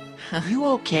 You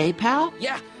okay, pal?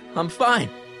 Yeah, I'm fine.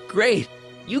 Great.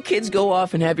 You kids go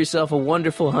off and have yourself a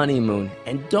wonderful honeymoon.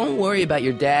 And don't worry about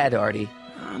your dad, Artie.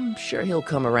 I'm sure he'll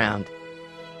come around.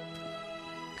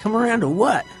 Come around to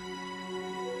what?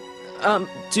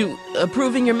 To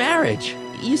approving your marriage.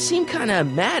 You seem kind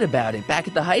of mad about it back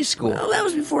at the high school. Well, that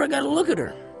was before I got a look at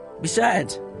her.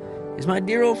 Besides, as my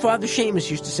dear old father Seamus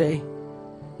used to say,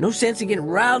 no sense in getting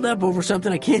riled up over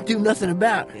something I can't do nothing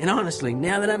about. And honestly,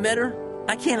 now that I met her,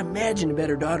 I can't imagine a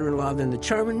better daughter-in-law than the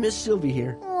charming Miss Sylvie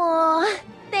here. Aw,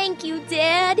 thank you,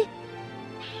 Dad.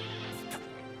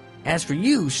 As for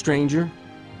you, stranger,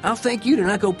 I'll thank you to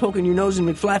not go poking your nose in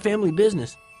McFly family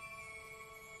business.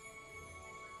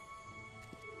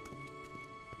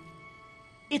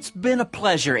 It's been a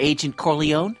pleasure, Agent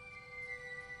Corleone.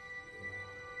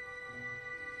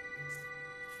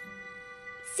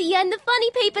 See ya in the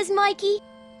funny papers, Mikey.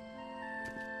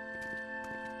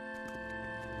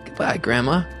 Goodbye,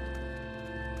 Grandma.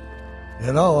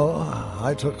 You know,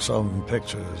 I took some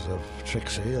pictures of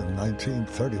Trixie in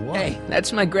 1931. Hey,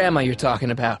 that's my grandma you're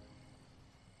talking about.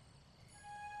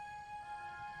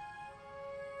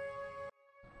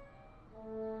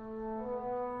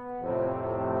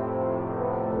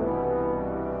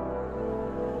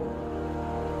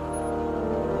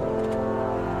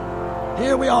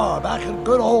 Here we are, back in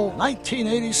good old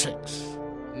 1986.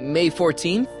 May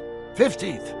 14th?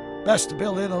 15th. Best to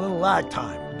build in a little lag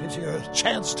time. Gives you a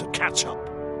chance to catch up.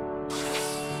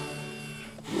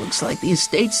 Looks like the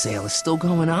estate sale is still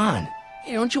going on.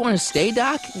 Hey, don't you want to stay,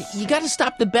 Doc? You gotta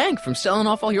stop the bank from selling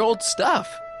off all your old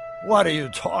stuff. What are you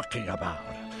talking about?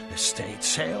 Estate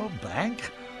sale?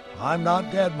 Bank? I'm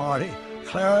not dead, Marty.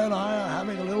 Clara and I are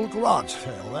having a little garage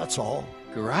sale, that's all.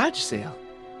 Garage sale?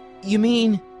 You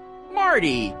mean...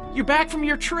 Marty, you're back from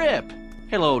your trip.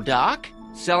 Hello, Doc.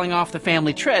 Selling off the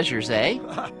family treasures, eh?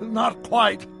 Not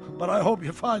quite, but I hope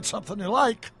you find something you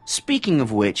like. Speaking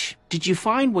of which, did you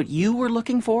find what you were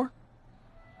looking for?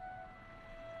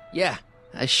 Yeah,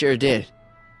 I sure did.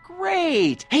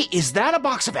 Great! Hey, is that a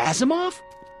box of Asimov?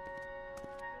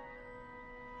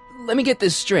 Let me get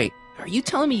this straight. Are you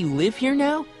telling me you live here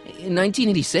now? In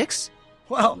 1986?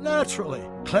 Well, naturally.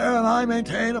 Claire and I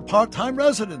maintain a part-time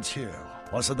residence here.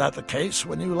 Wasn't that the case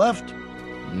when you left?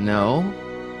 No.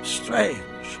 Strange.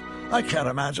 I can't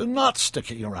imagine not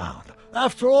sticking around.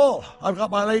 After all, I've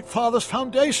got my late father's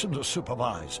foundation to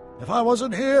supervise. If I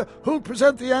wasn't here, who'd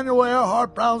present the annual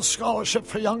Earhart Brown Scholarship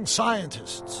for Young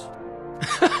Scientists?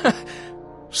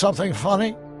 Something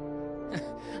funny?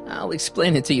 I'll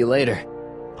explain it to you later.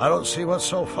 I don't see what's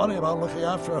so funny about looking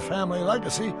after a family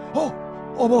legacy. Oh,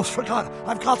 almost forgot.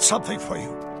 I've got something for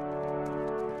you.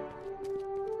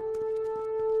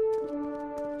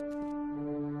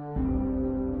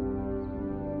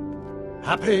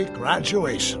 Happy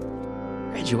graduation.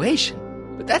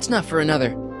 Graduation? But that's not for another...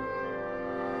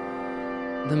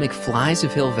 The McFlys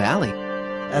of Hill Valley.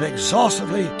 An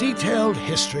exhaustively detailed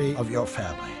history of your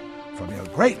family, from your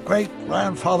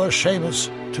great-great-grandfather Seamus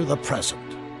to the present.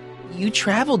 You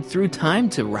traveled through time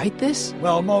to write this?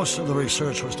 Well, most of the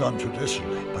research was done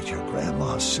traditionally, but your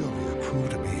grandma Sylvia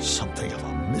proved to be something of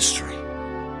a mystery.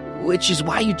 Which is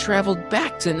why you traveled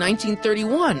back to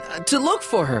 1931, to look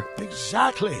for her.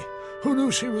 Exactly. Who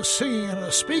knew she was singing in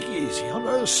a speakeasy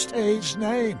under a stage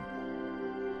name?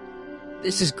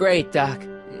 This is great, Doc.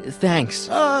 Thanks.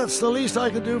 It's the least I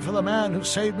could do for the man who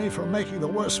saved me from making the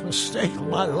worst mistake of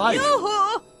my life.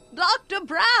 Yoo-hoo! Dr.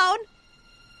 Brown!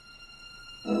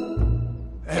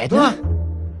 Edna?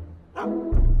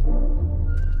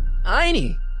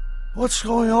 Einie! What's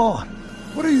going on?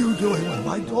 What are you doing with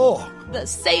my dog? The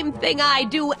same thing I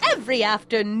do every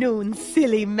afternoon,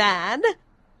 silly man.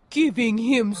 Giving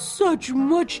him such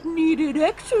much-needed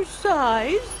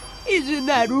exercise. Isn't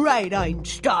that right,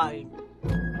 Einstein?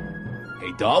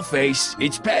 Hey, Dollface,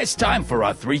 it's past time for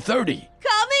our 3:30.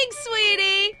 Coming,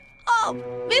 sweetie. Oh,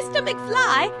 Mr.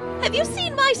 McFly, have you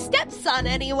seen my stepson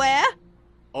anywhere?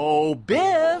 Oh,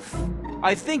 Biff!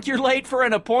 I think you're late for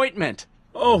an appointment.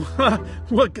 Oh,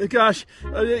 well, gosh.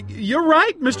 You're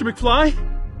right, Mr. McFly.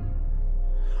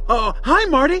 Hi,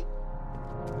 Marty.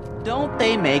 Don't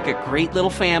they make a great little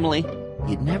family?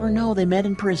 You'd never know they met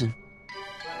in prison.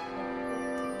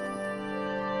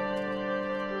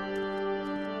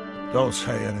 Don't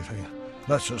say anything.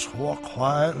 Let's just walk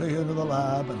quietly into the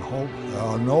lab and hope there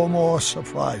are no more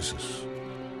surprises.